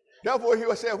 Therefore, he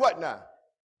will say what now?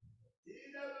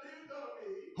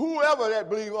 Whoever that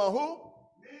believe on who?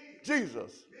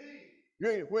 Jesus.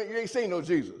 You ain't seen no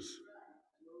Jesus.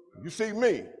 You see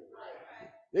me.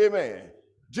 Amen.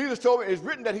 Jesus told me, it's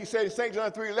written that he said in St.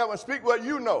 John 3:11, speak what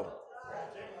you know.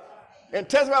 And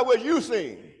testify what you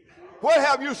seen. What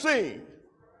have you seen?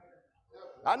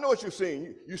 I know what you've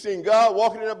seen. You seen God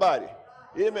walking in the body.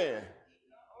 Amen.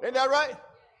 Ain't that right?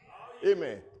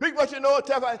 Amen. Speak what you know and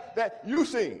testify that you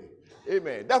seen.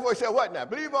 Amen. That's what he said, what now?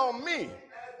 Believe on me.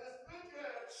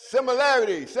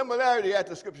 Similarity, as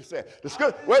the scripture said.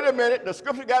 Wait a minute, the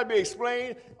scripture got to be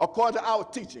explained according to our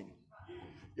teaching.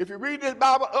 If you read this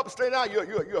Bible up straight down,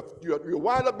 you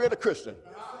wind up being a Christian.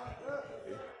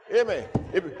 Amen.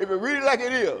 If you read it like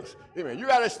it is, amen, you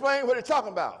got to explain what it's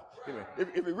talking about. Amen.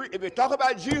 If you talk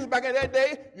about Jesus back in that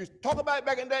day, you talk about it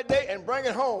back in that day and bring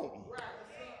it home.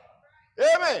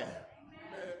 Amen.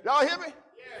 Y'all hear me?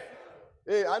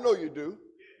 Yeah, I know you do.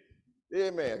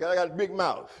 Amen. I got a big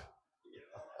mouth.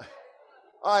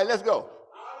 All right, let's go.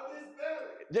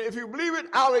 If you believe it,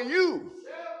 out of you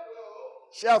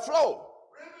shall flow.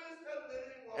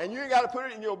 And you ain't got to put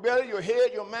it in your belly, your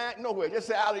head, your mind, nowhere. Just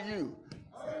say out of you.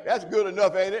 That's good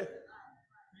enough, ain't it?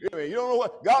 Amen. You don't know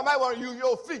what? God might want to use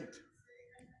your feet.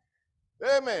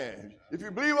 Amen. If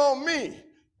you believe on me,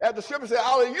 as the scripture says,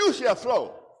 out of you shall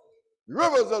flow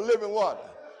rivers of living water.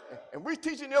 And we're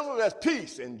teaching Israel there's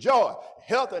peace and joy,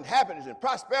 health and happiness and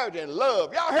prosperity and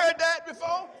love. Y'all heard that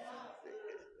before?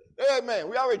 Amen.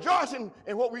 We are rejoicing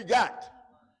in what we got.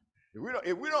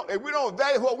 If we don't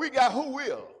value what we got, who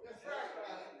will?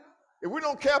 If we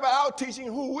don't care about our teaching,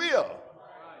 who will?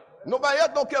 Nobody else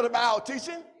don't care about our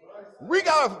teaching. We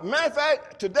got to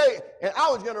manufacture today in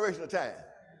our generation of time.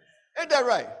 Ain't that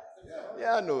right?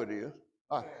 Yeah, I know it is.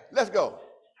 All right, let's go.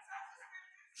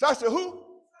 Search the who?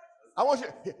 I want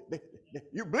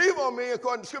you believe on me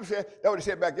according to scripture. That's what they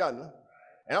said back yonder.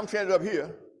 And I'm saying it up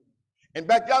here. And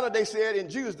back yonder they said in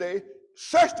Jesus' day,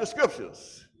 search the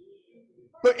scriptures.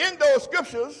 But in those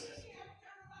scriptures,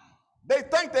 they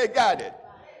think they got it.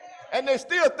 And they're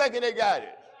still thinking they got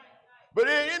it. But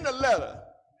it ain't in the letter.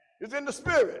 It's in the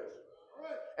spirit.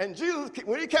 And Jesus,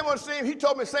 when he came on the scene, he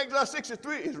told me in St. John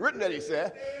 63, it's written that he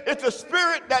said, it's the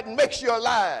spirit that makes you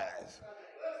alive.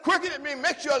 Quickening means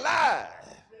makes you alive.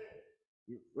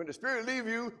 When the spirit leaves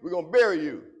you, we're going to bury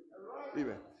you.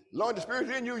 Even. As long as the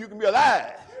spirit's in you, you can be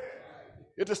alive.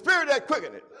 It's the spirit that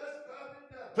quickens it.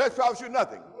 Flesh profits you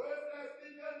nothing.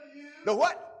 The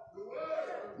what?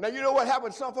 Now you know what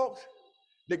happened to some folks?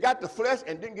 They got the flesh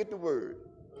and didn't get the word.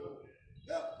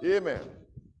 Amen.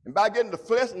 And by getting the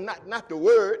flesh and not the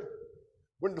word,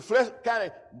 when the flesh kind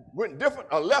of went different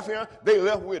or left here, they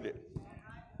left with it.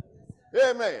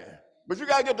 Amen. But you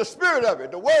got to get the spirit of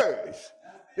it, the words.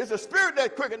 It's the spirit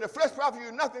that quickens. The flesh profits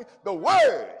you nothing. The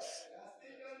words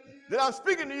that I'm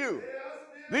speaking to you.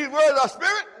 These words are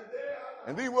spirit,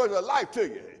 and these words are life to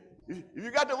you. If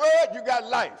you got the word, you got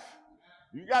life.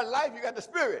 You got life, you got the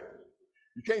spirit.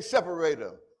 You can't separate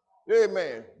them.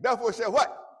 Amen. Therefore, it said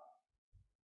what?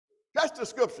 That's the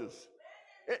scriptures.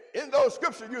 In those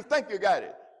scriptures, you think you got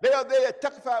it. They are there that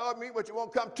testify of me, but you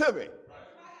won't come to me.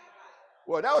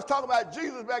 Well, that was talking about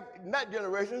Jesus back in that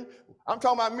generation. I'm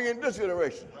talking about me in this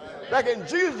generation. Back in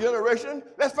Jesus' generation,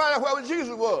 let's find out where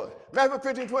Jesus was. Matthew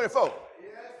 15:24.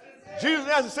 Jesus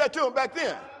answered said to him back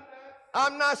then,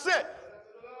 I'm not sent,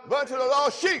 but to the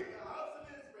lost sheep.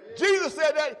 Jesus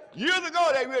said that years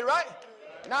ago, they read, right?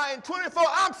 Now in 24,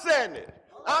 I'm saying it.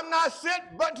 I'm not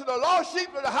sent, but to the lost sheep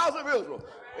of the house of Israel.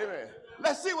 Amen.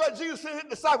 Let's see what Jesus sent his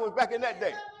disciples back in that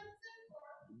day.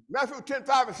 Matthew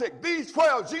 10:5-6. These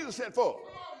 12 Jesus sent forth.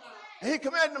 And he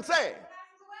commanded them, saying,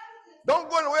 don't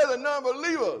go in the way of the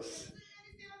non-believers.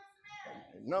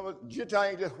 Gentile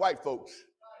ain't just white folks.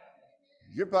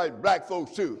 Gentile black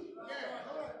folks too.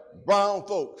 Brown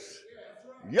folks.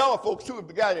 Yellow folks too, if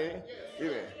you got any.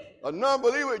 Amen. A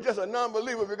non-believer is just a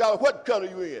non-believer regardless of what color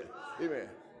you in. Amen.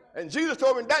 And Jesus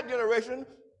told them in that generation,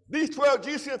 these 12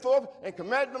 Jesus sent forth and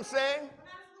commanded them, saying,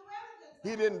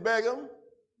 he didn't beg them.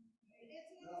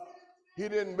 He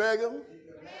didn't beg them.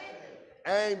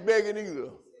 I ain't begging either.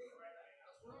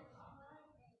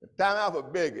 Time out for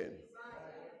begging.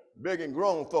 Begging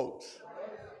grown folks.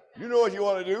 You know what you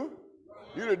want to do.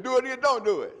 You either do it or you don't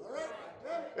do it.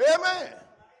 Amen.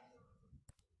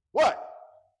 What?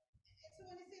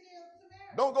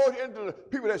 Don't go into the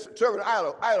people that serve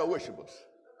idol worshippers.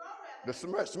 The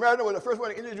Samaritan was the first one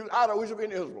to introduce idol worship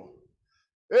in Israel.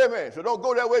 Amen. So don't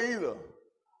go that way either.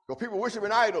 Because people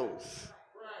worshiping idols.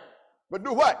 But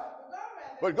do what?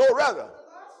 But go rather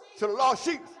to the lost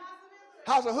sheep.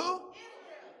 House of who?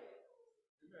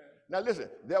 Now listen,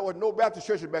 there was no Baptist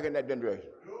churches back in that generation.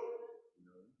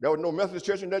 There was no Methodist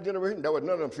church in that generation. There was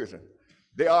none of them churches.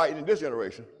 They are in this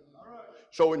generation.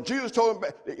 So when Jesus told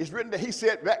him, it's written that he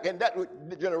said back in that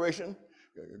generation,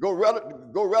 go not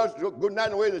in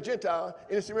the way of the Gentile,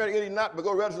 any Samaritan, any not, but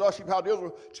go rather to the lost sheep house of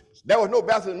Israel. There was no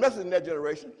Baptist and Methodist in that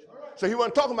generation. So he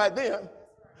wasn't talking about them.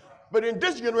 But in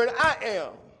this generation, I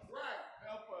am.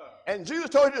 And Jesus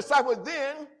told his disciples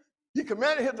then, he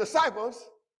commanded his disciples,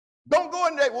 don't go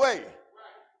in that way.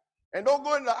 And don't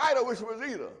go into the idol worshippers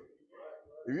either.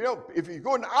 You know, if you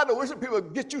go into idol worship, people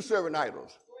get you serving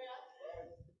idols.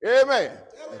 Amen.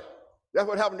 That's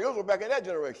what happened to Israel back in that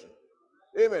generation.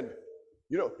 Amen.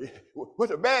 You know,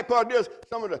 what's the bad part is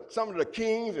some of the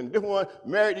kings and different ones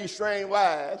married these strange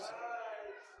wives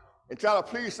and try to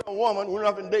please some woman who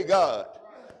nothing they God.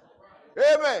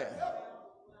 Amen.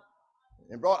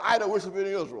 And brought idol worship in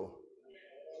Israel.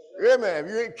 Amen.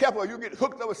 If you ain't careful, you get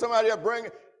hooked up with somebody else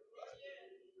bringing.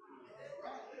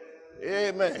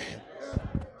 Amen.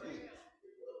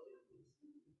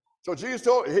 So Jesus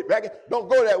told back, don't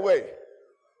go that way.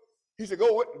 He said,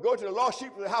 go to the lost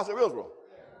sheep of the house of Israel.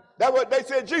 That's what they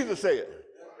said Jesus said.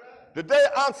 Today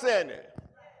I'm saying that.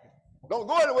 Don't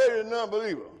go the way to the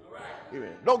non-believer.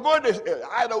 Amen. Don't go to this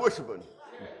idol worshiping,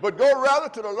 but go rather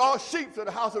to the lost sheep of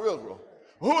the house of Israel.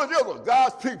 Who is Israel?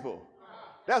 God's people.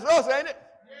 That's us, ain't it?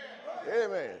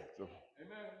 Amen. So,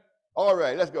 all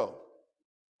right, let's go.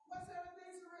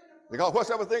 Because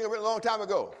whatsoever thing written a long time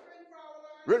ago,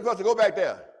 written for us to go back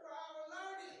there.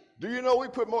 Do you know we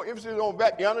put more emphasis on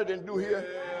back yonder than do here?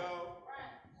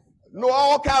 Know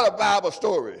all kind of Bible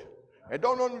story, and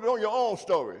don't know your own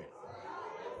story.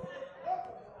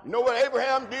 You know what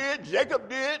Abraham did, Jacob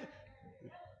did,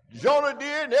 Jonah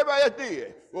did, and everybody else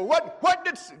did. Well, what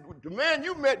did the man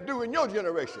you met do in your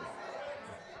generation?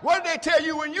 What did they tell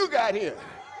you when you got here?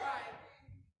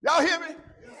 Y'all hear me?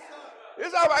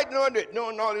 It's all right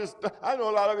knowing all this stuff. I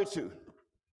know a lot of it too.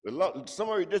 But some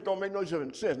of it just don't make no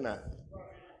sense now.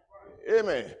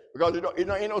 Amen. Because it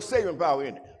ain't no saving power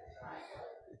in it.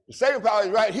 The saving power is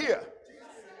right here.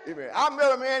 Amen. I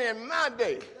met a man in my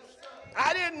day.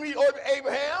 I didn't meet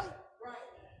Abraham.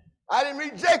 I didn't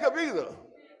meet Jacob either.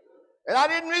 And I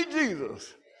didn't meet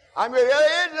Jesus. I met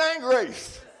everything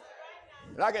grace.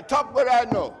 And I can talk what I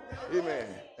know. Amen.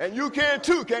 And you can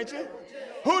too, can't you?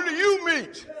 Who do you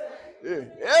meet?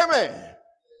 Yeah. Amen.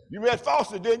 You met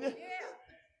Foster, didn't you?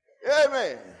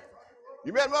 Amen.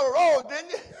 You met Mother Rose,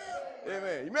 didn't you?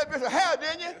 Amen. You met Mr. Hare,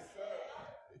 didn't you?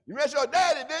 You met your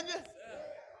daddy, didn't you?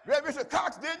 You met Mr.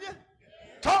 Cox, didn't you?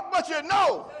 Talk what you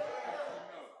know.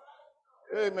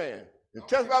 Amen. And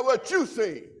testify what you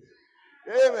seen.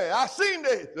 Amen. I seen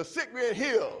the sick being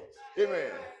healed.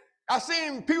 Amen. I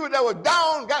seen people that were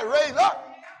down got raised up.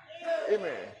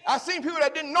 Amen. I seen people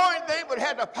that didn't know anything but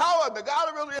had the power of the God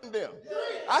of Israel in them.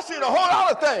 I seen a whole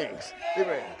lot of things.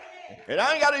 Amen. And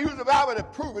I ain't got to use the Bible to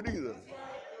prove it either.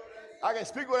 I can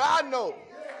speak what I know.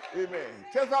 Amen.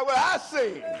 Testify what I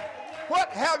seen. What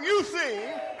have you seen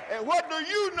and what do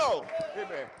you know?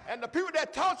 Amen. And the people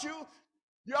that taught you,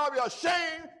 you ought to be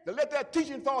ashamed to let that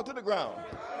teaching fall to the ground.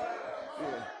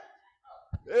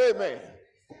 Yeah. Amen.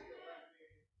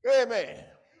 Amen.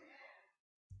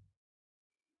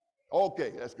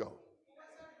 Okay, let's go.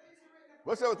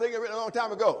 What's that thing written a long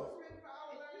time ago?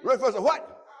 Written for us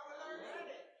what?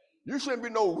 You shouldn't be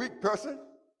no weak person.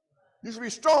 You should be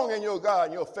strong in your God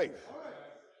and your faith.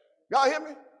 Y'all hear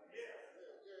me?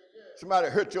 Somebody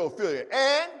hurt your feelings.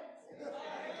 And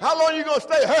how long you gonna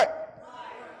stay hurt?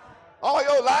 All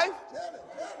your life?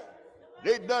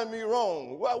 They done me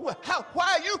wrong. Well,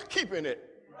 why are you keeping it?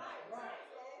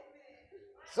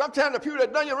 Sometimes the people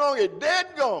that done you wrong is dead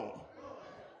gone.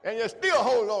 And you still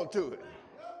hold on to it.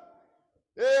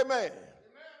 Amen.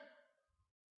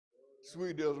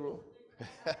 Sweet Israel.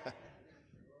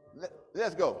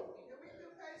 Let's go.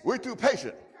 We're too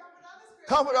patient.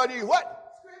 Comfort are these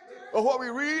what? Of what we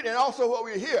read and also what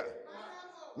we hear.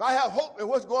 Might have hope in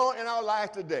what's going on in our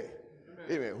lives today.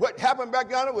 Amen. What happened back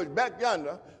yonder was back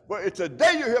yonder, but it's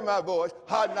today you hear my voice,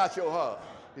 harden not your heart.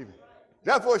 Amen.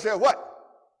 Therefore it said what?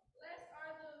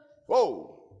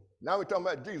 Whoa. Now we're talking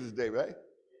about Jesus' day, right?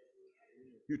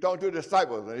 He talking to the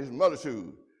disciples and his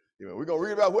multitude. Amen. We're going to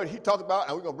read about what he talked about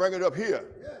and we're going to bring it up here.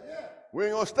 We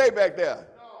ain't going to stay back there.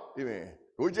 Amen.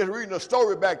 We're just reading a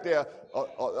story back there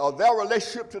of their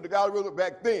relationship to the God of Israel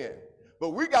back then. But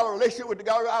we got a relationship with the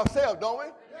God of Israel ourselves, don't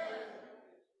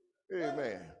we?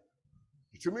 Amen.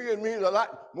 To me, it means a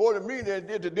lot more to me than it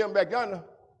did to them back yonder.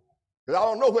 Because I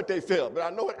don't know what they felt, but I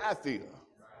know what I feel.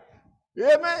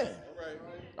 Amen.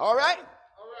 All right?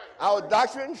 Our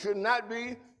doctrine should not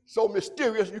be so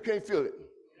mysterious you can't feel it.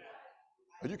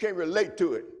 But you can't relate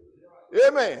to it.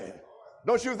 Amen.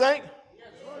 Don't you think?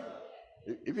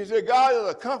 If you say God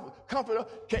is a comforter,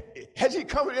 has he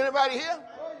comforted anybody here?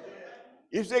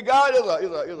 If you say God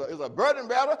is a burden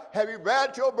bearer, have you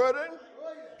bared your burden?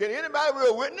 Can anybody be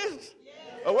a witness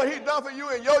of what he's done for you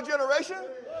in your generation?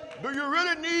 Do you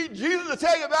really need Jesus to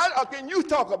tell you about it, or can you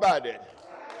talk about it?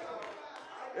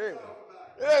 Amen.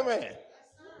 Amen.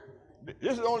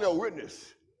 This is only a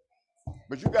witness,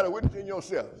 but you got a witness in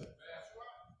yourself.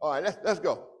 All right, let's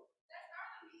go.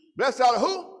 Blessed are the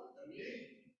who?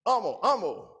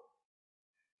 Amo.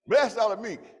 Blessed are the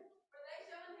meek.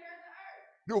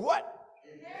 Do what?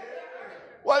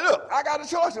 Well, look, I got a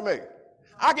choice to make.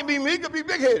 I can be meek or be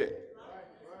big-headed.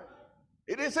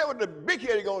 It didn't say what the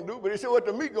big-headed going to do, but it said what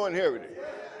the meek going to inherit.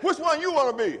 Which one you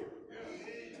want to be?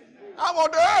 I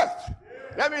want the earth.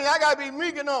 That means I got to be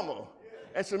meek and humble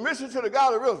and submission to the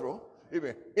God of Israel,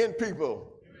 even in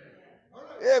people.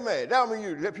 Amen. That don't mean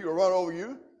you let people run over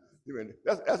you. Amen.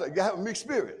 You have a meek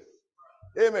spirit.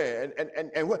 Amen.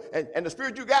 And the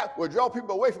spirit you got will draw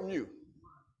people away from you.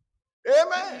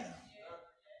 Amen.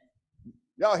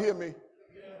 Y'all hear me?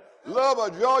 Love will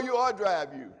draw you or drive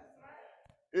you.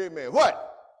 Amen.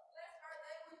 What?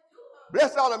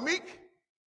 Blessed are the meek,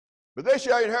 but they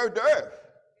shall inherit the earth.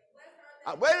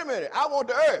 Wait a minute. I want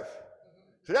the earth.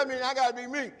 So that means I got to be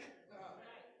meek.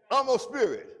 Humble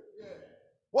spirit.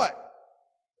 What?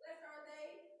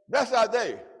 Blessed are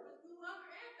they.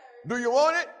 Do you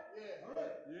want it?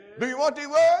 Do you want these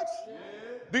words?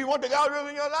 Do you want the God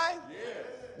in your life?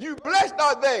 You blessed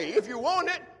are they, if you want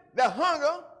it, that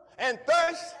hunger and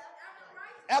thirst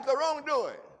after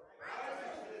wrongdoing.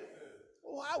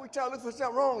 Why are we trying to look for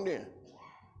something wrong then?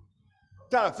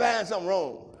 Trying to find something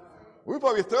wrong. We're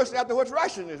probably thirsting after what's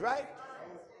righteousness, right?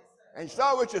 And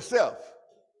start with yourself.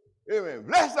 Amen.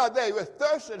 Blessed are they with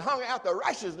thirst and hunger after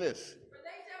righteousness.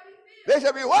 They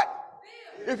shall be what?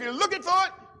 If you're looking for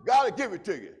it, God will give it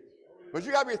to you. But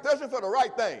you got to be thirsting for the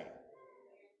right thing.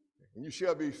 And you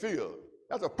shall be filled.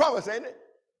 That's a promise, ain't it?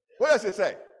 What else it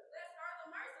say?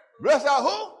 Blessed are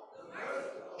who?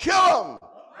 Kill them.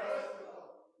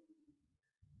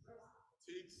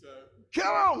 Kill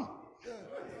them.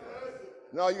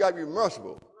 No, you got to be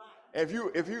merciful. And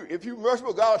if you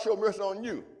merciful, God will show mercy on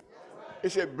you.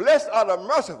 It said, blessed are the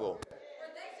merciful.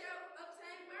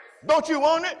 Don't you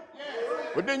want it?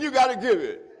 But then you got to give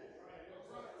it.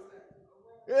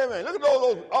 Yeah, man. Look at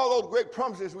all those great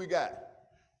promises we got.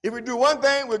 If we do one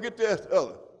thing, we'll get the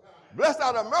other. Blessed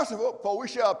are the merciful, for we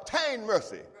shall obtain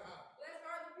mercy.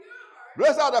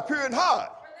 Blessed are the pure in heart.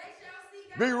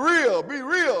 Be real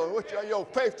with your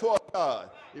faith toward God.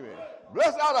 Amen.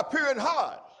 Blessed are the pure in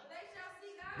heart.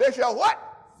 They shall what?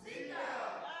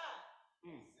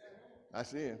 I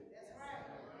see him.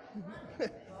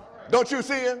 Don't you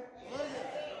see him?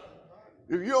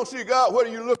 If you don't see God, what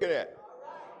are you looking at?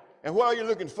 And what are you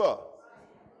looking for?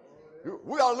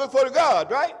 We ought to look for the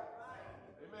God, right?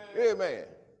 Amen.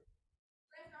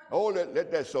 Oh,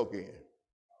 let that soak in.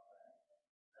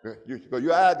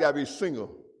 Your eyes got to be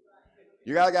single.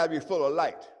 Your eyes got to be full of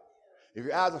light. If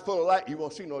your eyes are full of light, you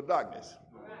won't see no darkness.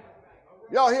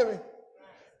 Y'all hear me?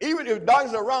 Even if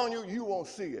darkness is around you, you won't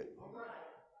see it.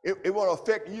 It won't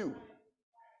affect you.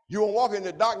 You won't walk in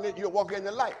the darkness, you'll walk in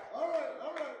the light.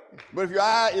 But if your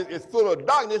eye is full of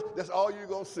darkness, that's all you're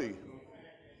going to see.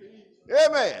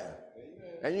 Amen.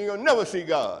 And you're going to never see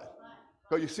God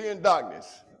because you're seeing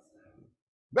darkness.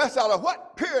 Blessed are the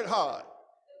what? Pure in heart.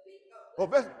 Well,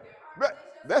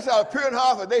 blessed are the pure in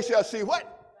heart, for they shall see what?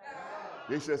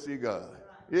 They shall see God.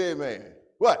 Amen.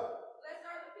 What?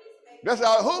 Blessed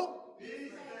are the who?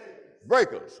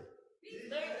 Breakers.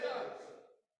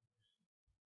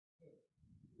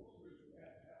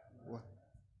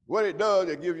 What it does,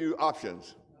 it gives you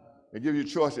options. It gives you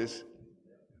choices.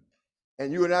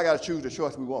 And you and I got to choose the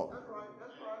choice we want.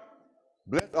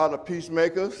 Blessed are the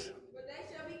peacemakers. But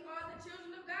they shall be called the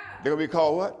children of God. They're going to be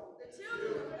called what? The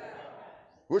children of God.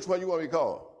 Which one you want to be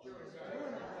called?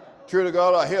 Children of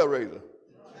God or Hellraiser?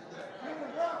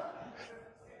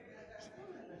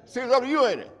 See, it's up to you,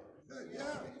 ain't it?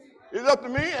 It's up to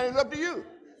me and it's up to you.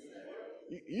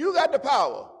 You got the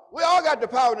power. We all got the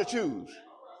power to choose.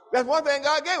 That's one thing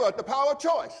God gave us, the power of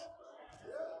choice.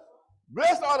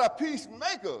 Blessed are the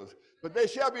peacemakers, but they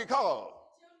shall be called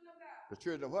the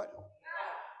children of what?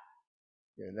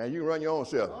 Yeah, now you run your own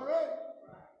self.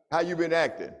 How you been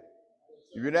acting?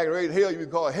 You've been acting raised hell, you been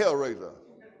called Hellraiser.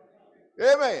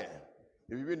 Amen.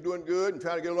 If you've been doing good and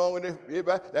trying to get along with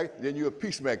everybody, then you're a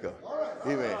peacemaker.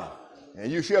 Amen. And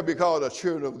you shall be called the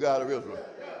children of God of Israel.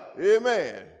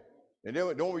 Amen. And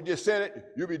then don't we just say it,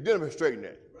 you'll be demonstrating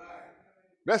it.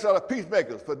 Blessed are the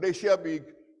peacemakers, for they shall be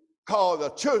called the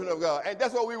children of God. And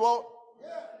that's what we want.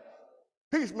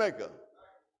 Peacemaker.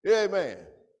 Amen.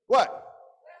 What?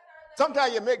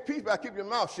 Sometimes you make peace by keeping your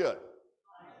mouth shut.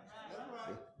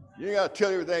 You ain't got to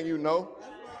tell everything you know.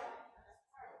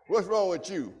 What's wrong with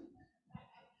you?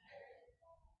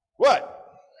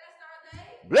 What?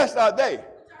 Blessed are they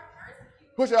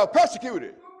which are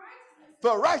persecuted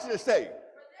for righteousness' sake.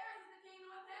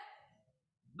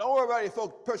 Don't worry about it if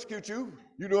folks persecute you.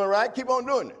 You're doing right. Keep on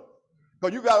doing it.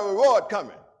 Because you got a reward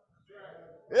coming.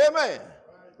 Amen.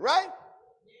 Right?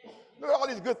 Look at all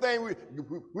these good things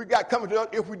we got coming to us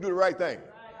if we do the right thing.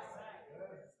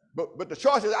 But the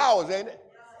choice is ours, ain't it?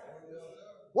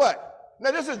 What?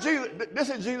 Now this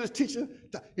is Jesus teaching.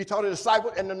 He taught the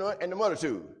disciples and the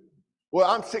multitude. Well,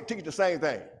 I'm teaching the same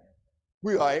thing.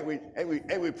 We are,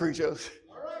 ain't we preachers?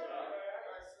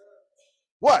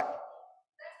 What?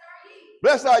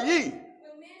 Blessed are ye.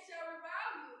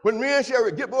 When men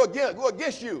shall go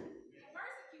against you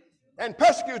and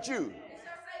persecute you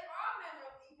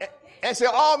and say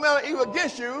all manner of evil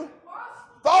against you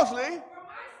falsely.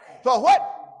 For what?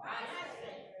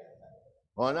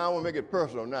 Well, now I want to make it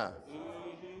personal now.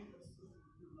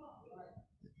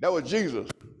 That was Jesus.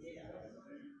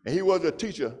 And he was a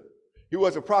teacher. He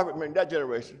was a prophet in that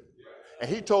generation. And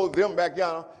he told them back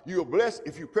down, you are blessed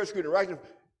if you persecute the righteous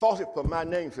falsely for my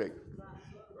name's sake.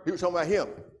 He was talking about him.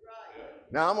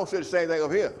 Now I'm going to say the same thing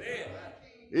over here.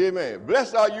 Amen.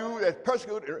 Blessed are you that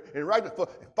persecute and righteous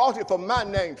falsely for my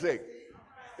name's sake.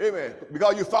 Amen.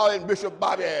 Because you following Bishop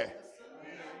Bobby.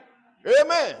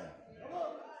 Amen.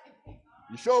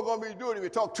 You sure going to be doing it if you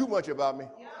talk too much about me.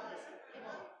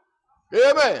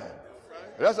 Amen.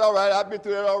 That's all right. I've been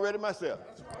through that already myself.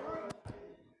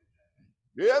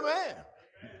 Amen.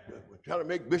 Trying to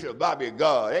make Bishop Bobby a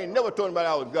God. I ain't never told anybody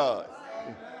I was God.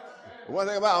 But one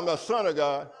thing about it, I'm a son of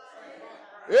God.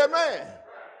 Amen.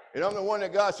 And I'm the one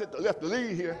that God left to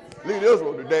lead here, lead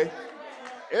Israel today.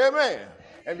 Amen.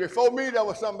 And before me, there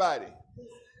was somebody.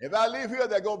 If I leave here,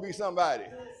 there's going to be somebody.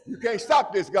 You can't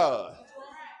stop this God.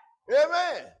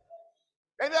 Amen.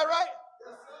 Ain't that right?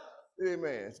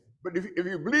 Amen. But if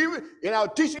you believe it in our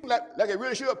teaching, like it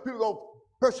really should, people are going to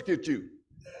persecute you.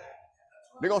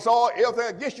 They're going to say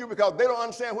everything against you because they don't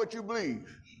understand what you believe.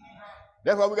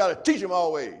 That's why we got to teach them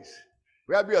always.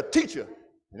 We got to be a teacher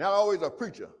and not always a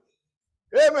preacher.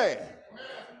 Amen.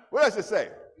 What else it say?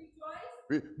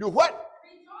 Do what?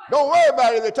 Don't worry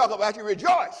about it if they talk about you.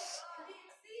 Rejoice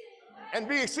and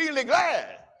be exceedingly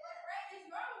glad.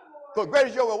 For great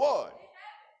is your reward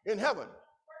in heaven.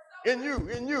 In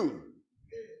you.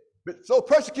 But so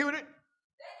persecuted,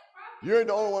 you ain't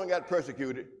the only one that got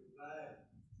persecuted.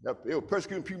 They were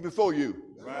persecuting people before you.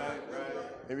 Right.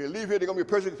 If you leave here, they're going to be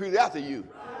persecuted after you.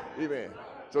 Amen.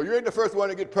 So you ain't the first one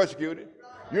to get persecuted.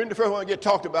 You ain't the first one to get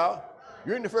talked about.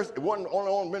 You ain't the first one,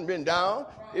 only one been down.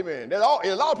 Amen. A lot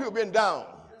of people been down.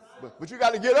 But you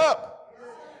got to get up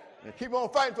and keep on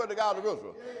fighting for the God of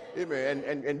Israel. Amen.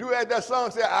 And do as that song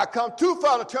said, I come too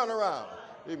far to turn around.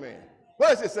 Amen. What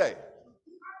does it say?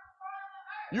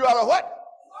 You are the what?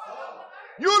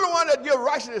 You're the one that gives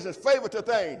righteousness and favor to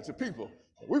things, to people.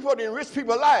 We're supposed to enrich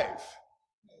people's lives.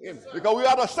 Because we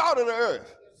are the salt of the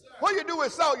earth. What you do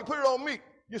with salt, you put it on meat.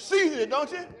 You season it,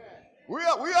 don't you? We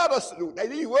are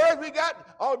these words we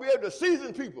got ought to be able to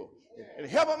season people and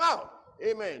help them out.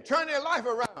 Amen. Turn their life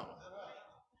around.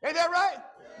 Ain't that right?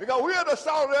 Because we are the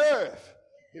salt of the earth.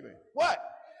 Amen. What?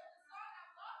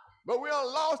 But we done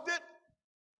lost it.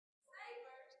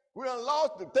 We done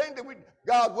lost the thing that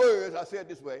God's words, I said it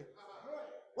this way.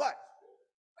 What?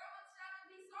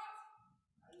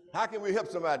 How can we help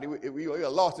somebody if we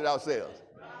lost it ourselves?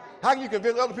 How can you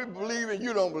convince other people to believe and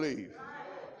you don't believe?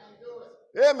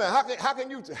 Amen. How can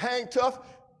you hang tough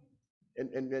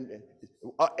and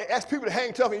ask people to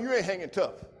hang tough and you ain't hanging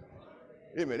tough?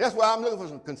 Amen. That's why I'm looking for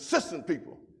some consistent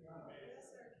people.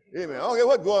 Amen. I don't care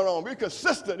what's going on. Be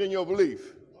consistent in your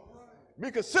belief.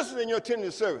 Be consistent in your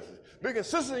attendance services. Be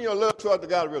consistent in your love toward the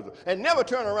God of Israel. And never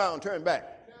turn around and turn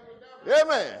back.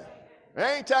 Amen.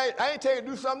 I ain't tell you to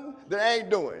do something that I ain't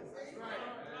doing.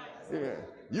 Yeah.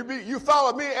 You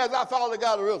follow me as I follow the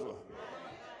God of Israel.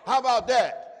 How about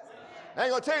that? I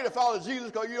ain't gonna tell you to follow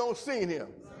Jesus because you don't see him.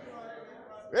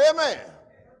 Amen.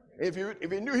 If you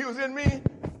knew he was in me,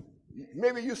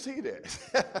 maybe you see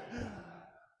that.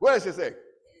 What does it say?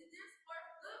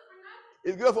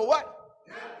 It's good for what?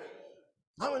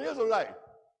 I'm an Israelite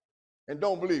and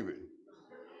don't believe it.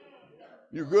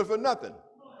 You're good for nothing.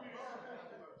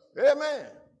 Amen.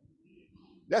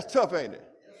 That's tough, ain't it?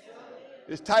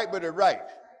 It's tight, but it's right.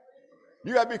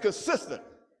 You got to be consistent.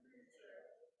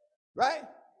 Right?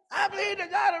 I believe the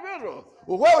God of Israel.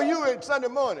 Well, where were you in Sunday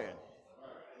morning?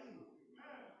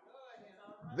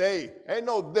 They. Ain't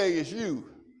no they, it's you.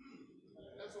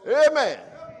 Amen.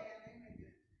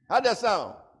 How'd that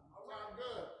sound?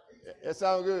 That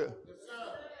sound good?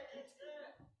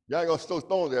 Y'all ain't going to throw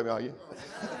stones at me, are you?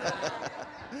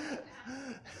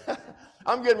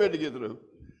 I'm getting ready to get through.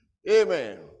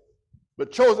 Amen.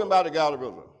 But chosen by the God of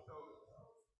Israel.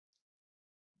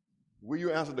 Will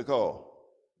you answer the call?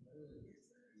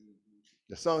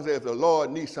 The song says, if the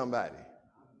Lord needs somebody,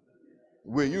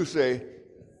 will you say,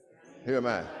 here am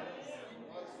I?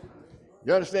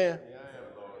 You understand?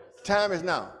 The time is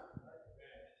now.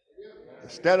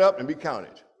 Stand up and be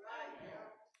counted.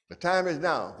 The time is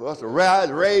now for us to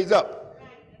raise up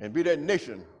and be that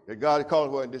nation that God has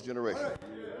called for in this generation.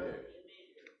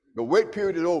 The wait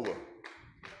period is over.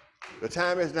 The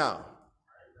time is now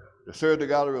to serve the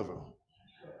God of Israel.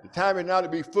 The time is now to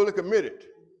be fully committed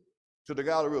to the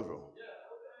God of Israel.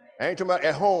 I ain't talking about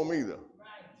at home either.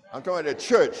 I'm talking about at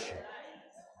church.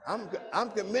 I'm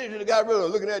committed to the God of Israel,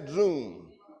 looking at Zoom.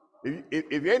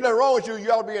 If ain't nothing wrong with you,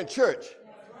 you ought to be in church.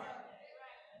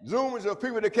 Zoom is for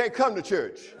people that can't come to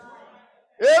church.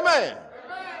 Amen.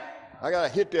 I got to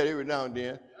hit that every now and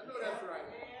then.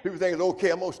 People think it's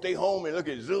okay, I'm going to stay home and look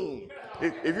at Zoom.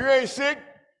 If you ain't sick,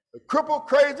 crippled,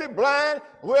 crazy, blind,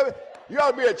 whatever, you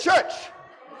ought to be at church.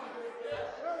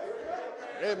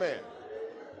 Amen.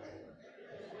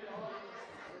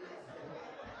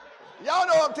 Y'all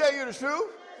know I'm telling you the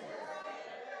truth.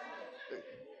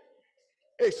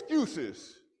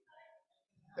 Excuses.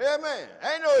 Amen.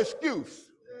 Ain't no excuse.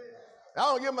 I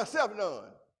don't give myself none.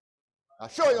 I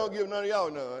sure ain't gonna give none of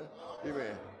y'all none.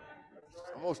 Amen.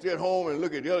 I'm gonna stay at home and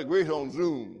look at Elder Grace on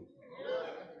Zoom.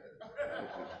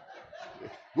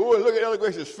 Go and look at Elder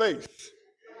Grace's face.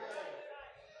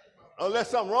 Unless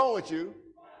something's wrong with you.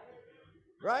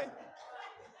 Right?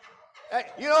 Hey,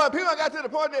 you know, people got to the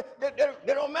point that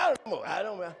they don't matter anymore. I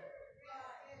don't matter.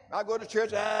 I go to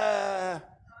church,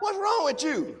 what's wrong with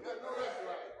you?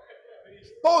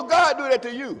 Oh, God do that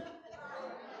to you.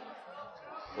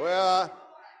 Well,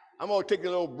 I'm going to take a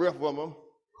little breath from them.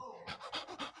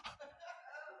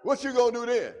 What you going to do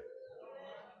then?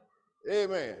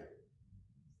 Amen.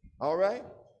 All right?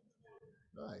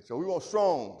 All right, so we want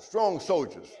strong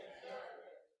soldiers.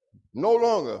 No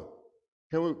longer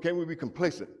can we be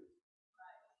complacent.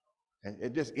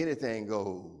 And just anything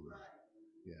goes.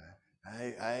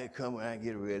 Yeah, I come when I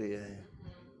get ready.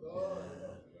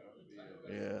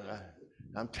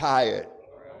 I'm tired.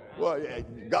 Well,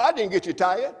 God didn't get you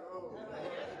tired.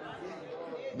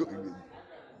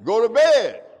 Go to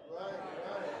bed.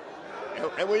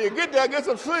 And when you get there, get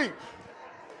some sleep.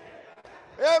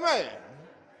 Amen.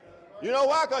 You know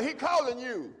why? Because He's calling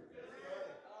you.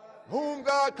 Whom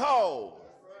God called.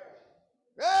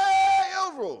 Hey,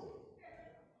 Israel.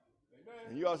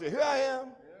 And you all say, here I am.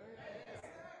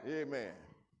 Amen.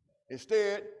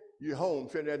 Instead, you're home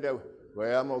sitting there,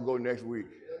 well, I'm going to go next week.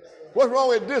 What's wrong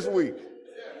with this week?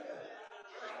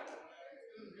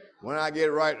 When I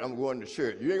get right, I'm going to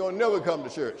church. You ain't going to never come to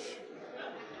church.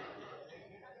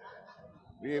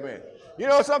 Amen. You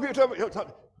know, some people tell me,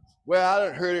 well, I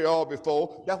done heard it all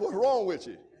before. That's what's wrong with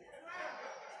you.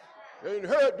 You didn't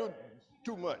hear it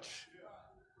too much.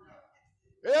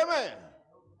 Amen.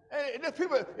 And it's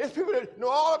people that know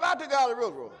all about the God of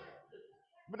Israel.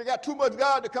 But they got too much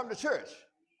God to come to church.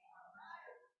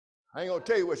 I ain't going to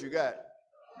tell you what you got.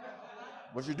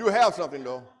 But you do have something,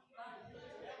 though.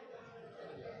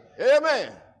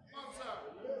 Amen.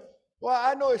 Well,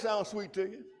 I know it sounds sweet to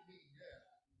you.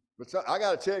 But I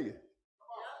got to tell you.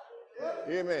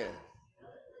 Amen.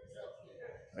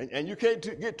 And you can't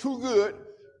get too good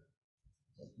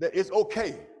that it's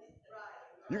okay.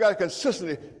 You got to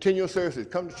consistently attend your services,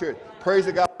 come to church, praise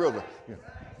the God of Israel.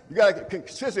 You got to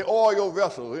consistently oil your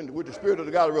vessel with the Spirit of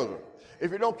the God of Israel.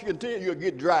 If you don't continue, you'll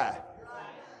get dry.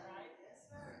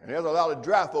 And there's a lot of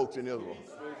dry folks in Israel.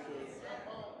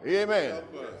 Amen.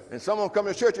 And some of them come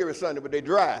to church every Sunday, but they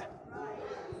dry.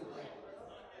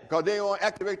 Because they don't want to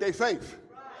activate their faith.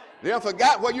 They don't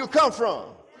forgot where you come from.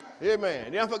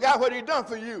 Amen. They don't forgot what He done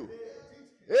for you.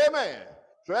 Amen.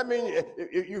 So that means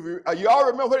if you all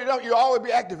remember what He done, you'll always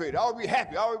be activated, always be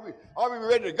happy, always be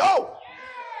ready to go.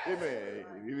 Amen.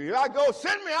 If I go,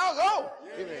 send me, I'll go.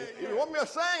 Amen. If you want me to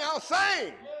sing, I'll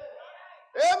sing.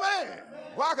 Amen.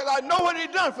 Why? Because I know what He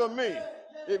done for me.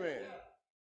 Amen.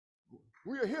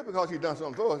 We are here because He done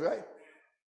something for us, right?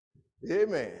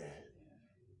 Amen.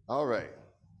 All right.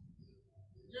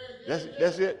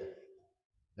 That's it.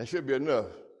 That should be enough.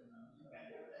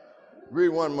 Read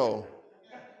one more.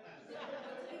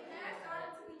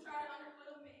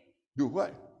 Do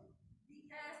what?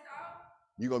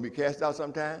 You're going to be cast out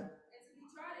sometime?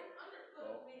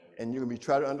 And you're going to be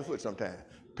tried underfoot sometime.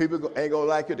 People ain't going to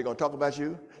like you. They're going to talk about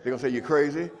you. They're going to say you're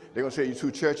crazy. They're going to say you're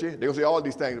too churchy. They're going to say all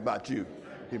these things about you.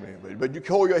 Amen. But you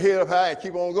hold your head up high and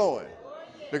keep on going.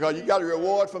 Because you got a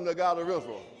reward from the God of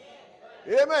Israel.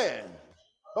 Amen.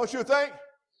 Don't you think?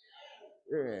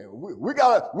 Yeah, we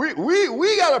gotta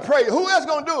pray. Who else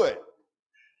gonna do it?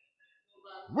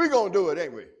 We gonna do it,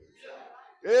 ain't we?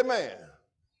 Amen.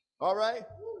 All right.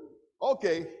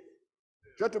 Okay.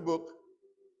 Shut the book.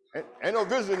 Ain't no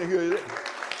visiting here, is it?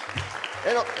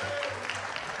 Ain't no.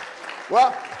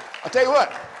 Well, I tell you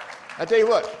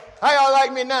what. How y'all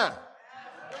like me now?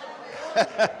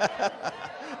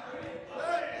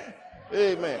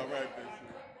 Amen.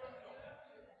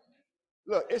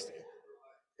 Look,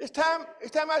 it's time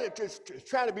out to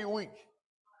trying to be weak.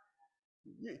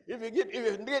 If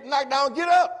you get knocked down, get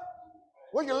up.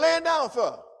 What you laying down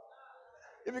for?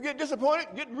 If you get disappointed,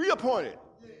 get reappointed.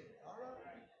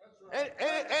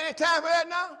 Ain't time for that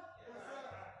now?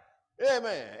 Yeah,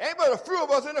 man. Ain't but a few of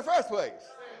us in the first place.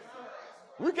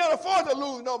 We can't afford to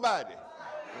lose nobody.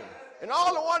 And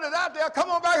all the ones that's out there,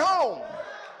 come on back home.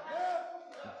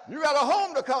 You got a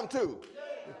home to come to.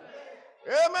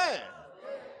 Amen.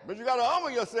 But you got to humble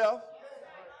yourself.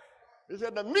 It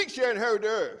said the meek shall inherit the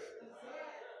earth.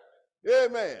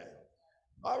 Amen.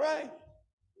 All right.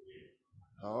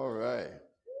 All right.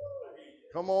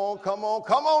 Come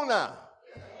on now.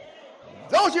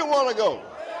 Don't you want to go?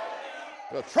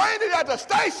 The train is at the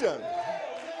station.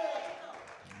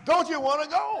 Don't you want to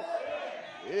go?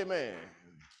 Amen.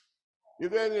 Is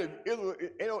there any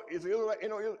it's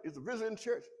a visiting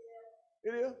church?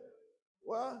 It is?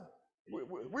 Well,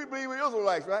 we believe we're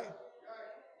Israelites, right?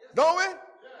 Don't we?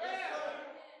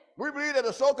 We believe that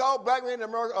the so-called black men in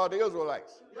America are the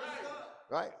Israelites.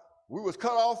 Right? We was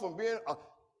cut off from being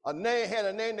a name, had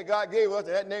a name that God gave us,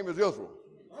 and that name is Israel.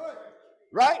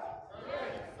 Right?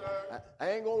 I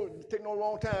ain't going to take no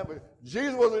long time, but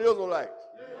Jesus was an Israelite.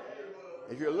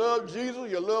 If you love Jesus,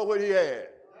 you love what he had.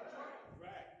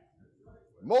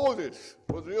 Moses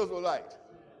was an Israelite.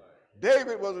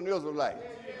 David was an Israelite.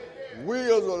 We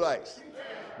Israelites.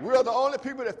 We are the only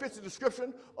people that fits the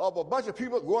description of a bunch of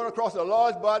people going across a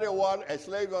large body of water as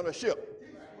slaves on a ship.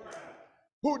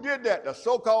 Who did that? The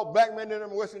so-called black men in the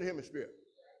Western Hemisphere.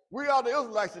 We are the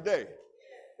Israelites today.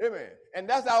 Amen. And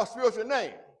that's our spiritual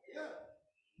name.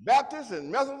 Baptists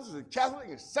and Methodists and Catholics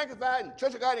and Sanctified and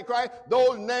Church of God in Christ,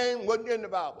 those names wasn't in the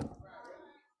Bible.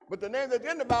 But the name that's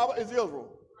in the Bible is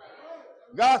Israel.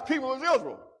 God's people is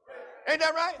Israel. Ain't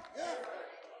that right?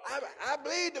 I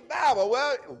believe the Bible.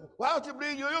 Well, why don't you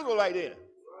believe you're Israelite then?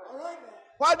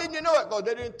 Why didn't you know it? Because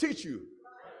they didn't teach you.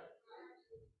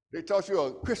 They taught you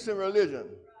a Christian religion.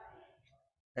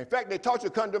 In fact, they taught you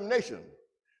condemnation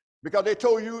because they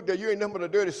told you that you ain't nothing but a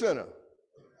dirty sinner.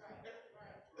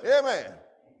 Amen.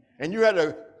 And you had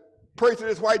to pray to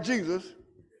this white Jesus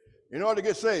in order to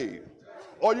get saved.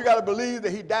 Or you got to believe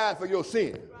that he died for your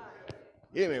sin.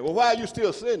 Amen. Well, why are you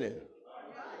still sinning?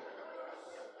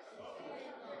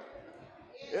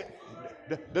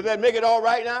 Does that make it all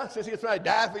right now, since he's trying to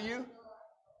die for you?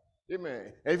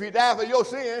 Amen. And if he died for your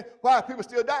sin, why are people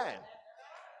still dying?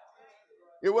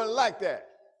 It wasn't like that.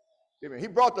 Amen. He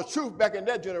brought the truth back in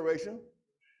that generation.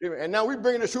 Amen. And now we're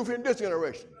bringing the truth in this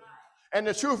generation. And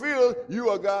the truth is, you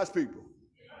are God's people.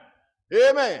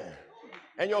 Amen.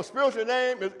 And your spiritual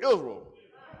name is Israel.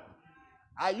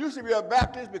 I used to be a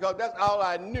Baptist because that's all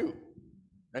I knew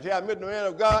until I met the man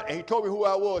of God and he told me who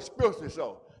I was spiritually.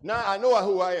 So now I know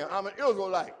who I am. I'm an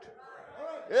Israelite.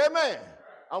 Amen.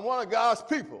 I'm one of God's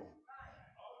people.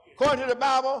 According to the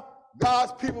Bible,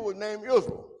 God's people was named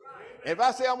Israel. And if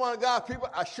I say I'm one of God's people,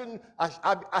 I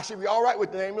should be all right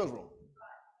with the name Israel.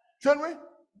 Shouldn't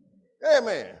we?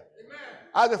 Amen.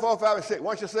 Isaiah 4:5-6.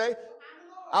 Once you say,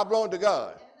 I belong to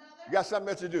God, you got something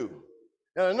else to do.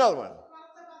 And another one,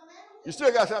 you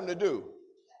still got something to do.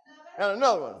 And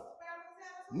another one,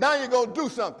 now you're going to do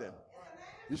something.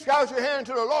 You scout your hand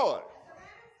to the Lord.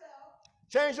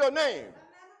 Change your name.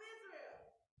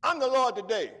 I'm the Lord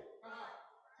today.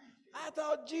 I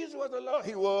thought Jesus was the Lord.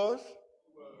 He was.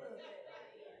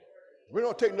 We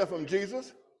don't take nothing from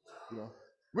Jesus.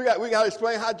 We got to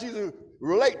explain how Jesus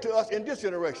relate to us in this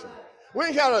generation. We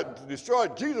ain't trying to destroy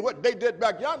Jesus, what they did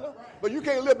back yonder, but you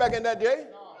can't live back in that day.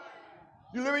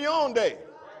 You live in your own day.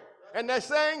 And that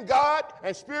same God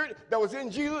and Spirit that was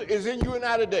in Jesus is in you and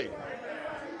I today.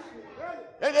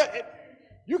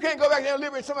 You can't go back there and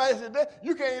live in somebody else's day.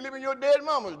 You can't even live in your dead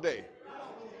mama's day.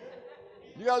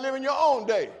 You got to live in your own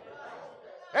day.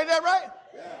 Ain't that right?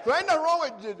 So ain't nothing wrong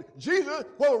with Jesus.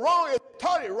 What was wrong is they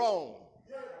taught it wrong.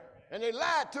 And they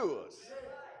lied to us.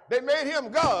 They made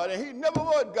him God, and he never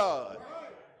was God.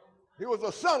 He was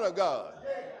the Son of God.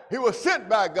 He was sent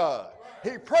by God.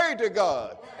 He prayed to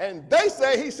God. And they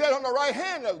say he sat on the right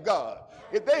hand of God.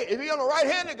 If he's on the right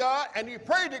hand of God and he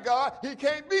prayed to God, he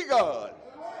can't be God.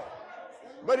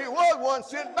 But he was one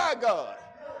sent by God.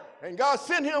 And God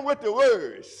sent him with the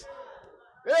words.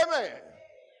 Amen.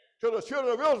 To the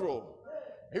children of Israel.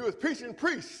 He was preaching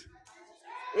priests.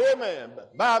 Amen.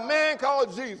 By a man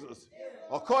called Jesus.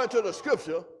 According to the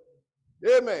scripture.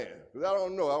 Amen. Because I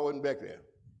don't know. I wasn't back there.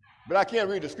 But I can't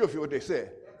read the scripture what they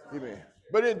said. Amen.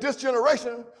 But in this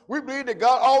generation, we believe that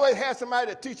God always has somebody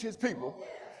to teach his people.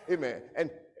 Amen. And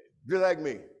just like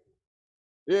me.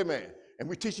 Amen. And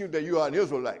we teach you that you are an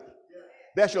Israelite.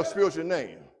 That's your spiritual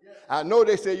name. I know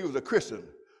they say you was a Christian,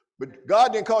 but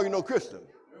God didn't call you no Christian.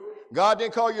 God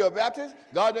didn't call you a Baptist.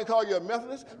 God didn't call you a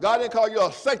Methodist. God didn't call you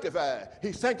a sanctified.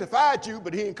 He sanctified you,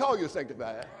 but he didn't call you a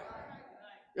sanctified.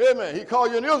 Amen. He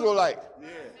called you an Israelite.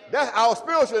 That's our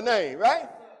spiritual name, right?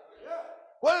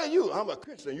 What are you? I'm a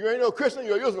Christian. You ain't no Christian,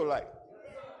 you're an Israelite.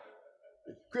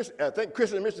 I think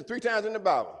Christian mentioned 3 times in the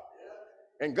Bible.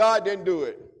 And God didn't do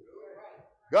it.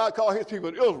 God called his people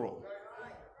Israel.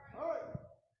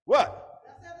 What?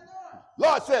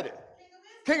 Lord said it.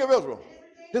 King of Israel.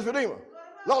 His Redeemer.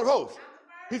 Lord of hosts.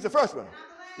 He's the first one.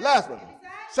 Last one.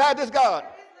 Beside this God.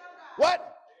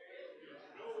 What?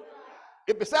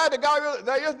 If beside the God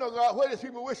there is no God, what is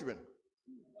people worshiping?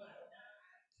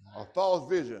 A false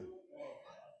vision.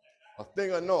 A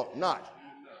thing or not.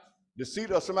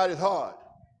 Deceit of somebody's heart.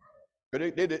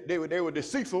 But they were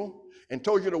deceitful and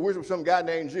told you to worship some guy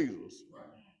named Jesus.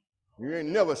 You ain't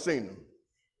never seen him.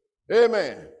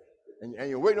 Amen. And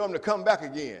you're waiting on him to come back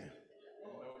again.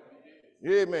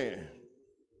 Amen.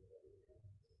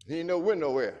 He ain't went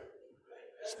nowhere.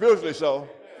 Spiritually so.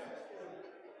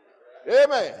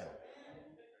 Amen.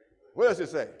 What does it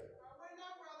say?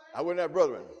 I would not,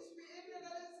 brethren.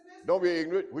 Don't be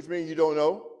ignorant, which means you don't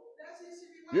know.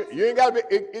 You ain't got to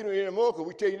be ignorant anymore because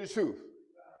we tell you the truth.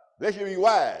 Let you be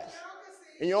wise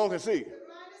in your own conceit.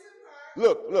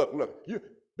 Look. You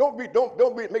don't make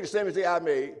the same mistake I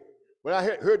made. When I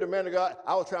heard the man of God,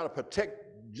 I was trying to protect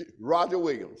Roger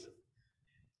Williams.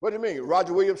 What do you mean?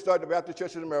 Roger Williams started the Baptist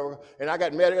Church in America, and I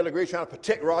got mad at the great trying to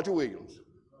protect Roger Williams.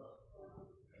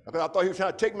 Because I thought he was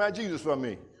trying to take my Jesus from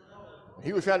me.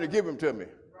 He was trying to give him to me.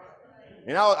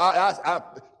 And I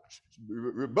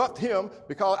rebuffed him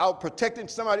because I was protecting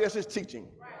somebody else's teaching.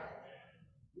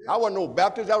 I wasn't no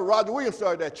Baptist. That was Roger Williams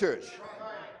started that church.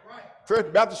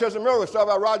 First Baptist Church in America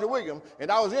started by Roger Williams,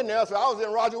 and I was in there, so I was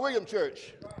in Roger Williams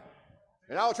Church.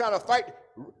 And I was trying to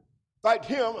fight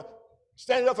him,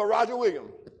 standing up for Roger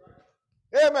Williams.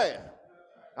 Amen.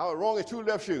 I was wrong in 2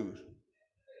 left shoes.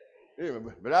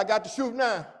 Amen. But I got the truth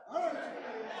now.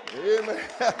 Amen.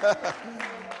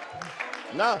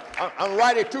 Now I'm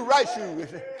right at 2 right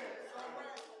shoes.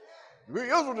 We're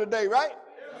Israel today, right?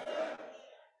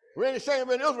 We ain't ashamed of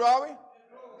being Israel, are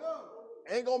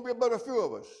we? Ain't gonna be but a few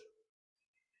of us.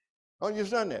 Don't you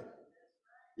understand that?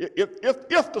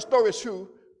 If the story is true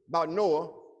about Noah,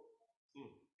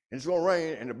 and it's gonna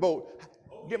rain in the boat,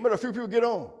 get but a few people get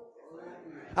on.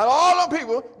 Out of all them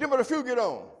people, get but a few get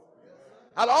on.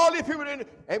 Out of all these people,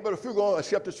 ain't but a few gonna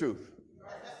accept the truth.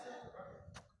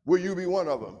 Will you be one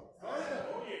of them?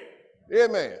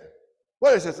 Amen.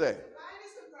 What does it say?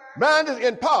 Man is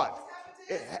in part.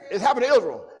 It's happened to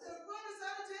Israel.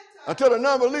 Until the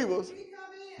non-believers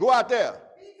go out there.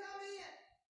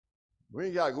 We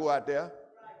ain't got to go out there.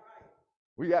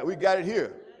 We got it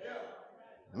here.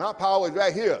 My power is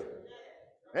right here.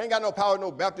 I ain't got no power in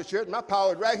no Baptist church. My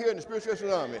power is right here in the spiritual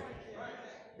church army.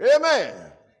 Amen.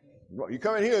 You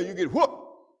come in here, you get whooped.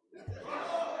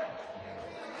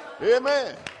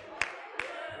 Amen.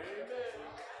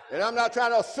 And I'm not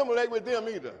trying to assimilate with them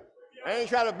either. I ain't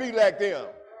trying to be like them.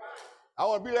 I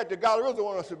want to be like the God of Israel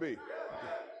wants us to be.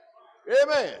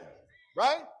 Amen.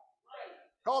 Right?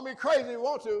 Call me crazy if you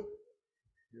want to.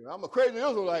 I'm a crazy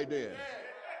Israelite then.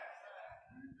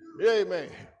 Amen.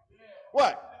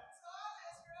 What?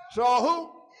 So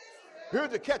who? Here's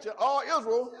the catch. All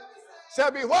Israel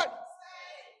shall be what?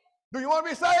 Do you want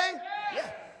to be saved?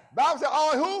 Yeah. Bible said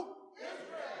all who?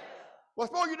 Well,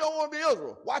 suppose you don't want to be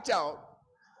Israel. Watch out.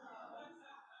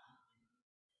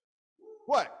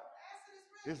 What?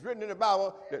 It's written in the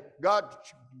Bible that God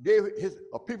gave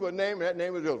a people a name, and that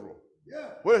name is Israel. Yeah.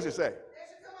 What does it say?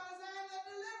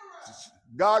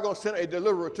 God gonna send a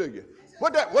deliverer to you.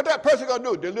 What that person gonna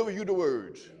do? Deliver you the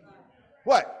words.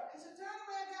 What?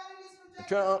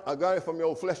 Turn I got it from your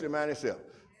old fleshly mind itself.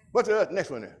 What's the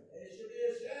next one there?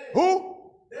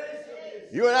 Who?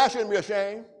 You and I shouldn't be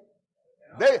ashamed.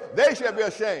 They shall be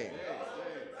ashamed.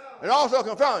 And also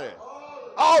confounded.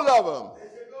 All of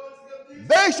them.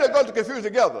 They shall go to confuse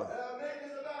together.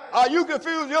 Are you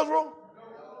confused, Israel?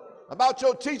 About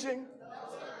your teaching?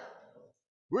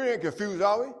 We ain't confused,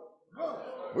 are we?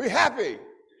 We happy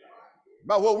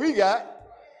about what we got.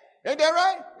 Ain't that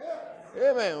right?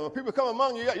 Yeah, man. When people come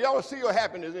among you, y'all will see your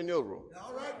happiness in Israel.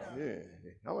 Yeah,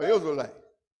 I'm an Israelite.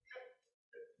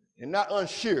 And not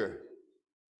unsure.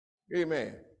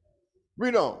 Amen.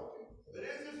 Read on.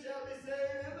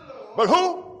 But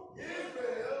who?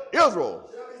 Israel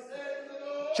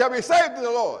shall be saved in the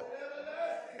Lord.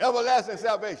 Everlasting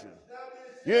salvation.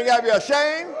 You ain't got to be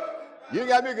ashamed. You ain't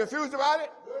got to be confused about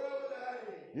it.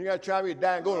 You got to try me to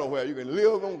die and go nowhere. You can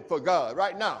live on for God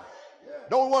right now.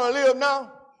 Don't we want to live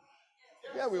now?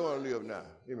 Yeah, we want to live now.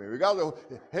 Amen. Regardless,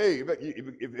 hey,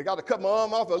 if you got to cut my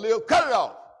arm off or live, cut it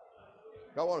off.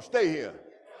 I want to stay here.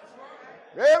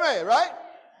 Amen, right?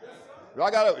 If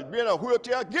I got to be in a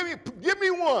wheelchair, give me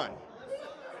one.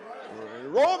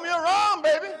 Roll me around,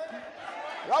 baby.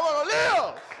 I want to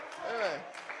live. Amen.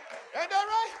 Ain't that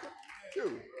right?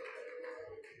 Shoot.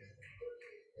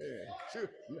 Yeah. Shoot.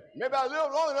 Maybe I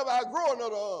live long enough, I'll grow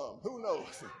another arm. Who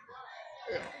knows?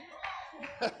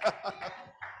 Yeah.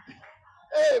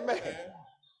 Amen.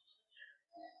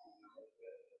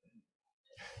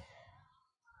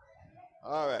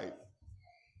 All right.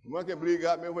 One can believe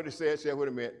God meant what he said what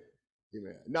it meant.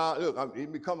 Amen. Now, look,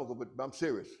 I'm be comical, but I'm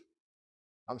serious.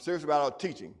 I'm serious about our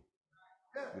teaching,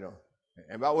 you know,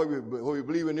 and about what we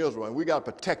believe in Israel, and we got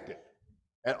to protect it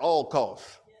at all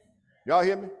costs. Y'all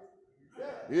hear me?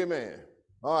 Amen.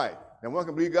 All right. And one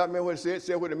can believe God meant what he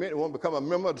said what it meant, and want to become a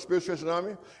member of the Spiritual Christian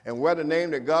Army and wear the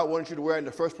name that God wanted you to wear in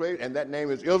the first place, and that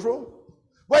name is Israel.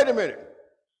 Wait a minute.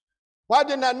 Why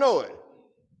didn't I know it?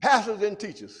 Pastors didn't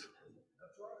teach us.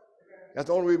 That's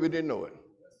the only reason we didn't know it.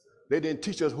 They didn't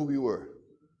teach us who we were.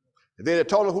 If they had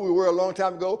taught us who we were a long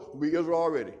time ago, we'd be Israel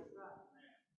already.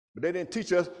 But they didn't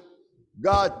teach us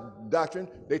God's doctrine.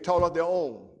 They taught us their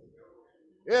own.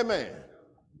 Amen.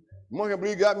 One can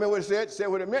believe God meant what he said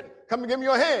what it meant. Come and give me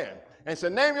your hand. And say,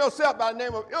 name yourself by the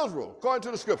name of Israel, according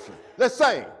to the scripture. Let's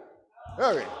sing.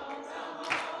 Hurry.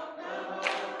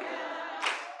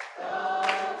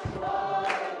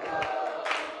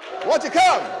 Won't you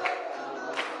come?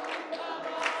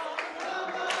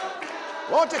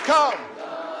 Won't you come?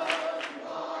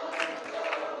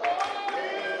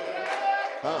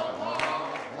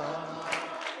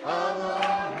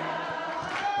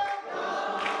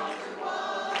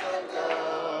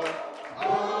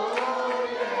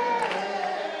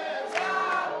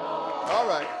 All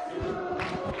right.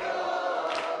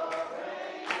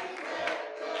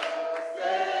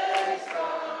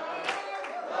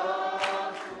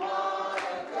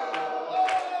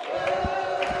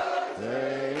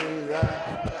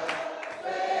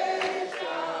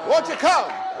 Won't you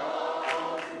come?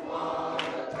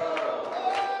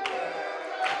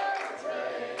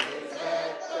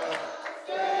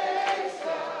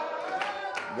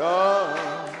 God.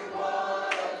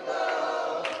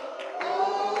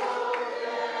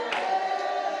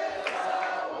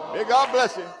 May God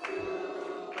bless you.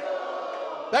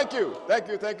 Thank you. Thank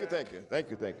you. Thank you. Thank you. Thank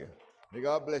you. Thank you. May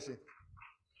God bless you.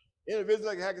 Any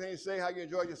visitor, how can you say how you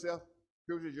enjoyed yourself?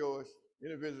 Privilege is yours.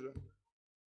 Any visitor.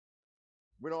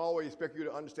 We don't always expect you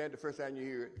to understand the first time you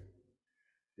hear it.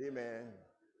 Amen.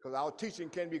 Because our teaching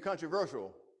can be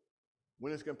controversial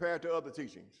when it's compared to other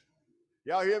teachings.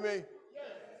 Y'all hear me? Yes.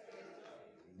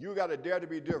 You got to dare to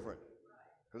be different.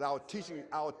 Because our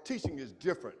teaching is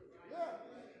different.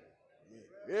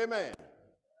 Yeah. Amen.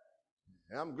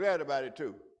 And I'm glad about it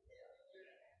too.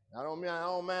 I don't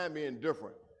mind being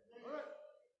different.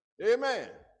 Amen.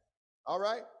 All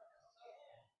right?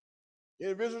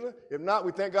 Any visitor? If not,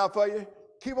 we thank God for you.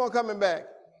 Keep on coming back.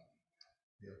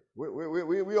 We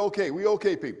okay. We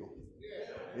okay people.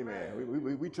 Amen.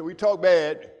 We talk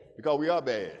bad because we are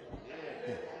bad.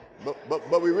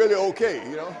 But we really okay,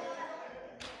 you know.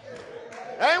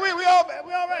 Ain't we? We all right.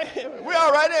 We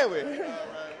all right, ain't we?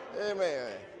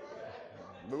 Amen.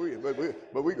 But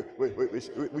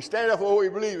we stand up for what we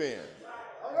believe in.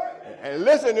 And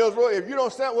listen, Israel, if you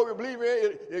don't stand what we believe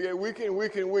in, it get weaker and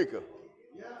weaker and weaker.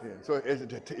 Yeah. So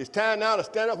it's time now to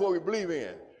stand up for what we believe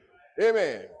in.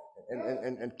 Amen.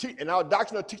 And our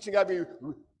doctrinal teaching got to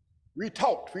be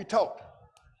retaught.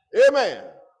 Amen.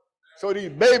 So these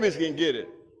babies can get it.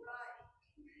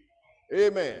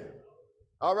 Amen.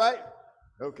 All right?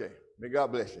 Okay. May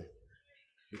God bless you.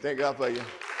 We thank God for you.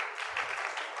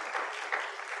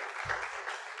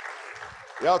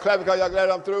 Y'all clap because y'all glad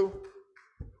I'm through?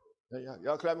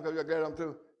 Y'all clap because y'all glad I'm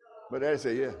through? But Daddy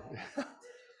said, yeah.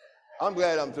 I'm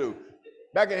glad I'm through.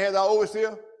 Back in the hands of our overseer,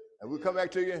 and we'll come back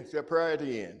to you and say a prayer at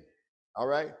the end. All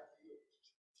right?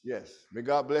 Yes. May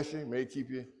God bless you. May he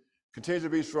keep you. Continue to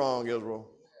be strong, Israel.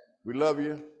 We love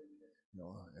you,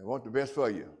 and want the best for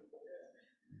you.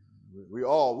 We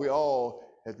all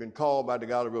has been called by the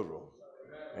God of Israel.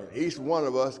 And each one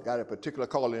of us got a particular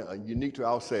calling unique to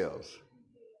ourselves.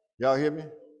 Y'all hear me?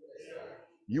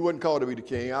 You wasn't called to be the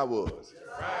king, I was.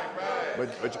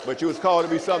 But you was called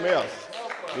to be something else.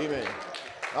 Amen.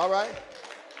 All right?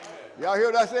 Y'all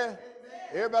hear what I said?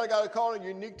 Everybody got a calling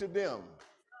unique to them.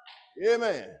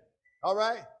 Amen. All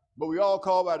right? But we all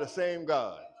called by the same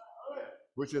God,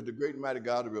 which is the great and mighty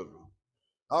God of Israel.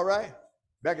 All right?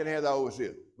 Back in the hands of our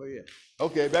overseer. Oh, yeah.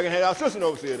 Okay, back in the hands of our assistant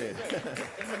overseer then.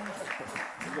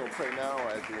 You gonna pray now or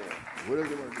at the end? Whatever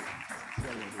you want to do.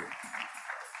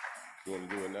 You want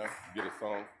to do it now? Get a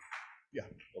song? Yeah.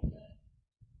 Okay.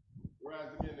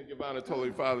 Rise again to give honor to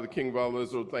Holy Father, the King of all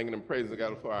Israel, thanking and praising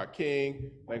God for our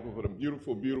King. Thankful for the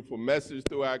beautiful, beautiful message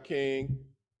through our King.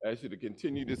 I ask you to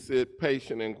continue to sit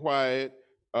patient and quiet.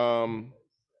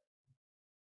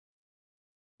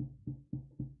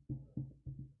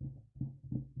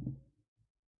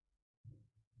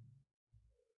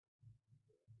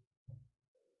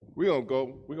 We're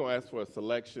gonna ask for a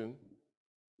selection.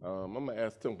 I'm gonna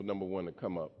ask Temple number 1 to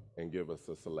come up and give us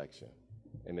a selection,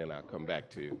 and then I'll come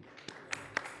back to you.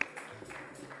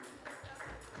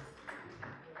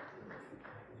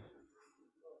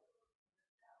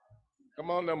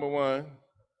 Come on, number 1.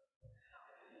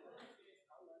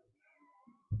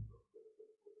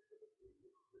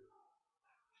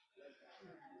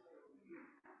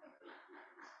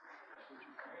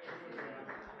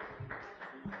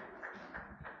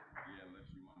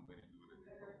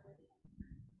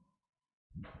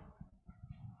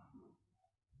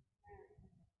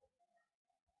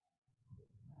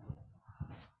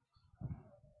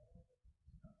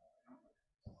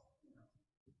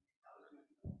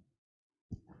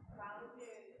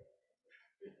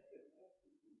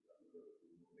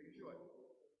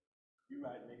 You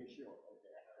might make it short.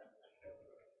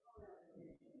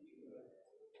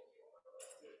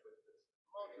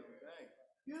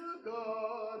 You're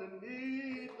gonna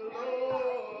need the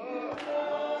Lord.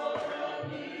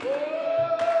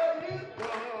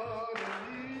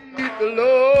 Need the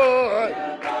Lord.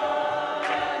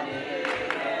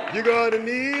 You're gonna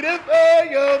need Him for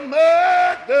your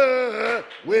mother.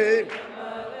 When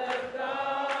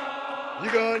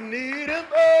you're gonna need Him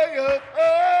for your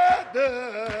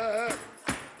father.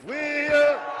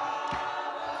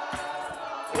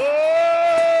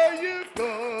 Oh, you're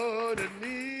gonna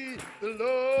need the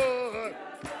Lord.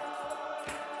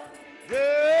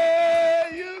 Yeah,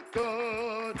 you're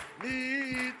gonna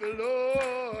need the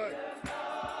Lord.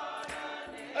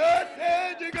 I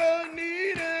said you're gonna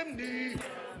need Him, need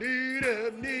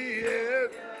Him.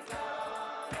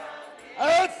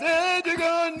 I said you're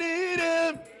gonna need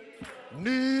Him,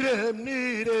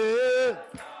 need Him.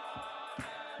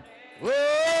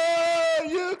 Oh,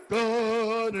 you're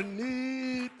gonna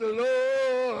need the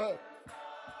Lord.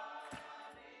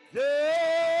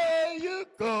 Yeah, you're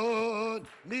gonna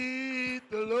need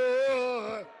the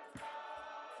Lord.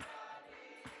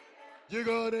 You're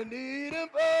gonna need Him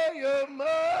for your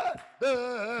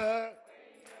mother.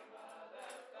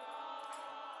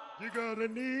 You're gonna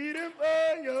need Him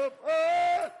for your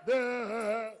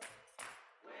father.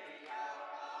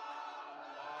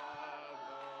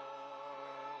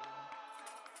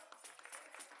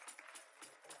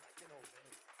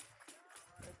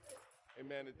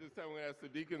 Amen. At this time, we're going to ask the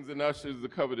deacons and ushers to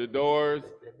cover the doors.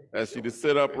 Ask you to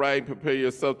sit upright, prepare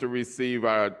yourself to receive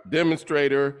our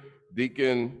demonstrator,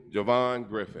 Deacon Javon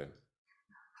Griffin.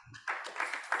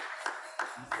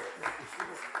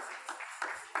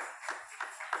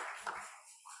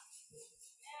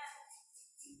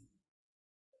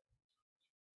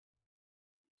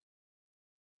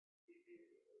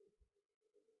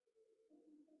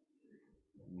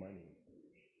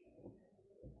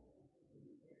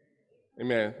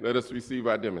 Amen. Let us receive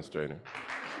our demonstrator.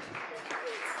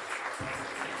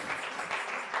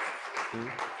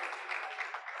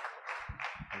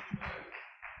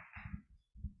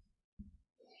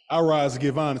 I rise to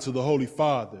give honor to the Holy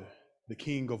Father, the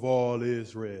King of all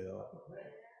Israel.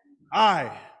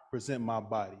 I present my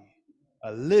body,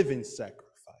 a living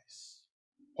sacrifice,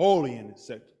 holy and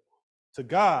acceptable to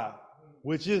God,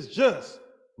 which is just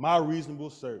my reasonable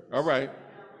service. All right.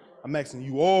 I'm asking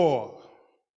you all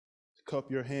to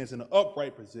cup your hands in an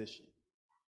upright position.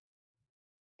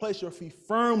 Place your feet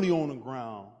firmly on the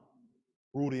ground,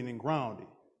 rooted and grounded.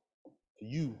 For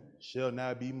you shall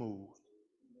not be moved.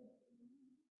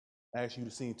 I ask you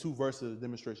to sing 2 verses of the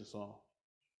demonstration song.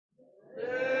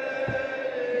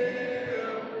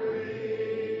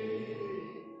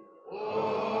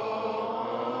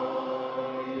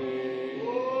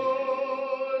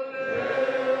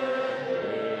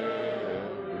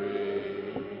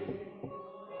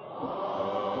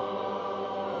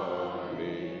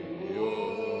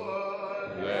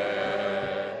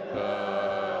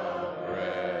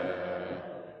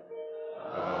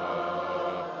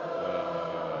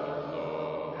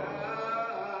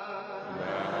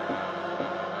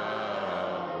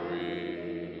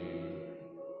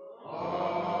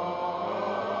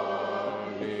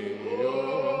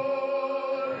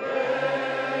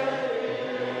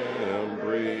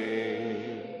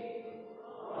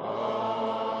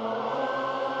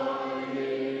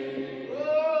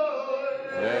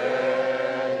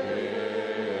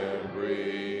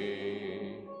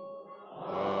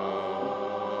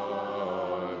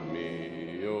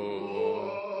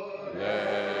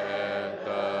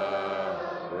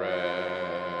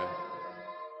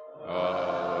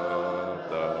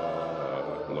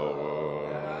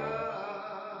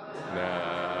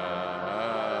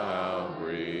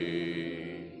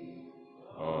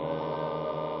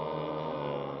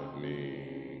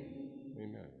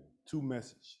 2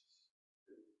 messages.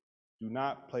 Do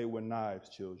not play with knives,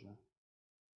 children.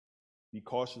 Be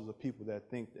cautious of people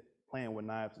that think that playing with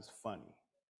knives is funny,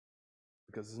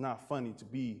 because it's not funny to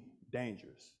be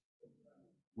dangerous.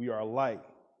 We are light.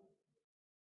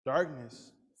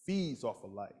 Darkness feeds off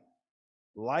of light.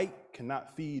 Light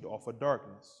cannot feed off of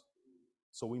darkness,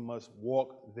 so we must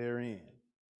walk therein.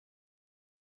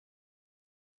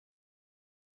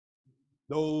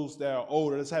 Those that are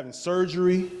older, that's having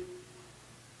surgery,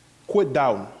 quit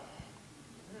doubting.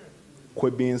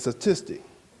 Quit being statistic.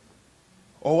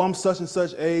 Oh, I'm such and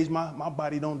such age, my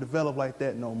body don't develop like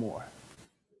that no more.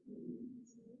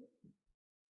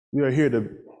 We are here to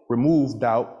remove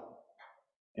doubt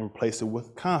and replace it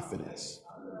with confidence.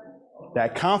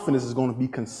 That confidence is going to be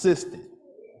consistent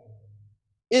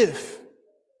if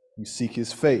you seek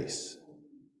his face,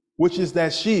 which is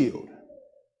that shield.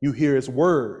 You hear his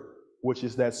word, which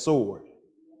is that sword.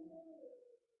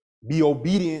 Be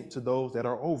obedient to those that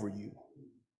are over you,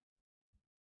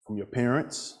 from your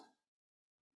parents,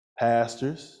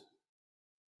 pastors,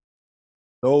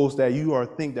 those that you are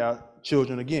think that are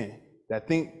children again, that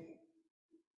think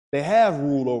they have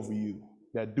rule over you,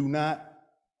 that do not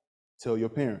tell your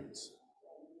parents.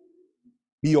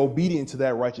 Be obedient to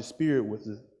that righteous spirit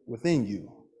within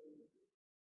you.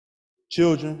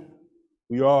 Children,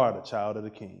 we are the child of the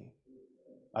King.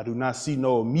 I do not see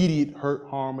no immediate hurt,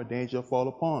 harm, or danger fall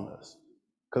upon us,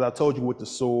 because I told you what the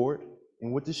sword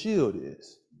and what the shield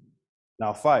is.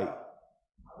 Now fight.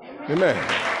 Amen.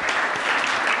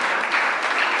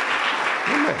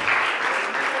 Amen.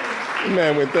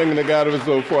 Amen. We're thanking the God of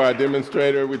Israel for our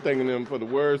demonstrator. We're thanking him for the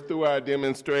words through our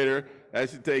demonstrator.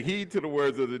 As you take heed to the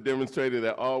words of the demonstrator,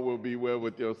 that all will be well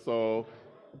with your soul.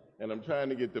 And I'm trying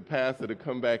to get the pastor to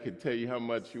come back and tell you how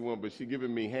much you want, but she's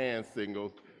giving me hand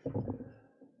signals.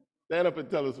 Stand up and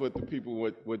tell us what the people,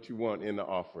 what you want in the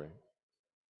offering.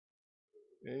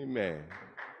 Amen.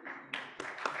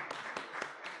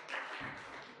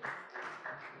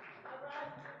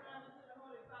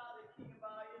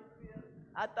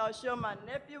 I thought sure my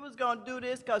nephew was gonna do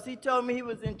this because he told me he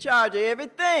was in charge of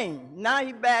everything. Now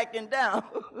he backing down.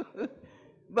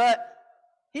 But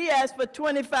he asked for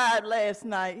 25 last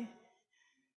night.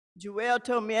 Joelle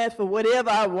told me ask for whatever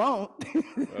I want.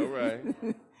 All right.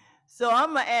 So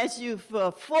I'm gonna ask you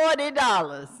for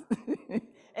 $40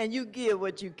 and you give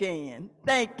what you can.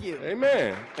 Thank you.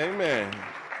 Amen. Amen.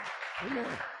 Amen.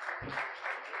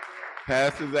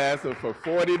 Pastor's asking for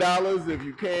 $40 if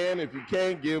you can. If you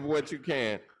can't, give what you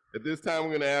can. At this time, we're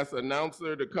going to ask the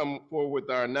announcer to come forward with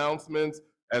our announcements,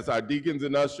 as our deacons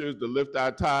and ushers to lift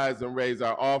our tithes and raise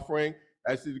our offering.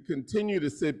 As you continue to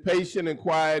sit patient and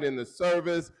quiet in the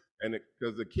service, and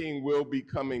because the King will be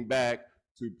coming back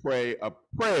to pray a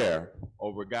prayer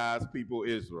over God's people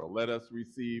Israel. Let us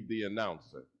receive the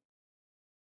announcer.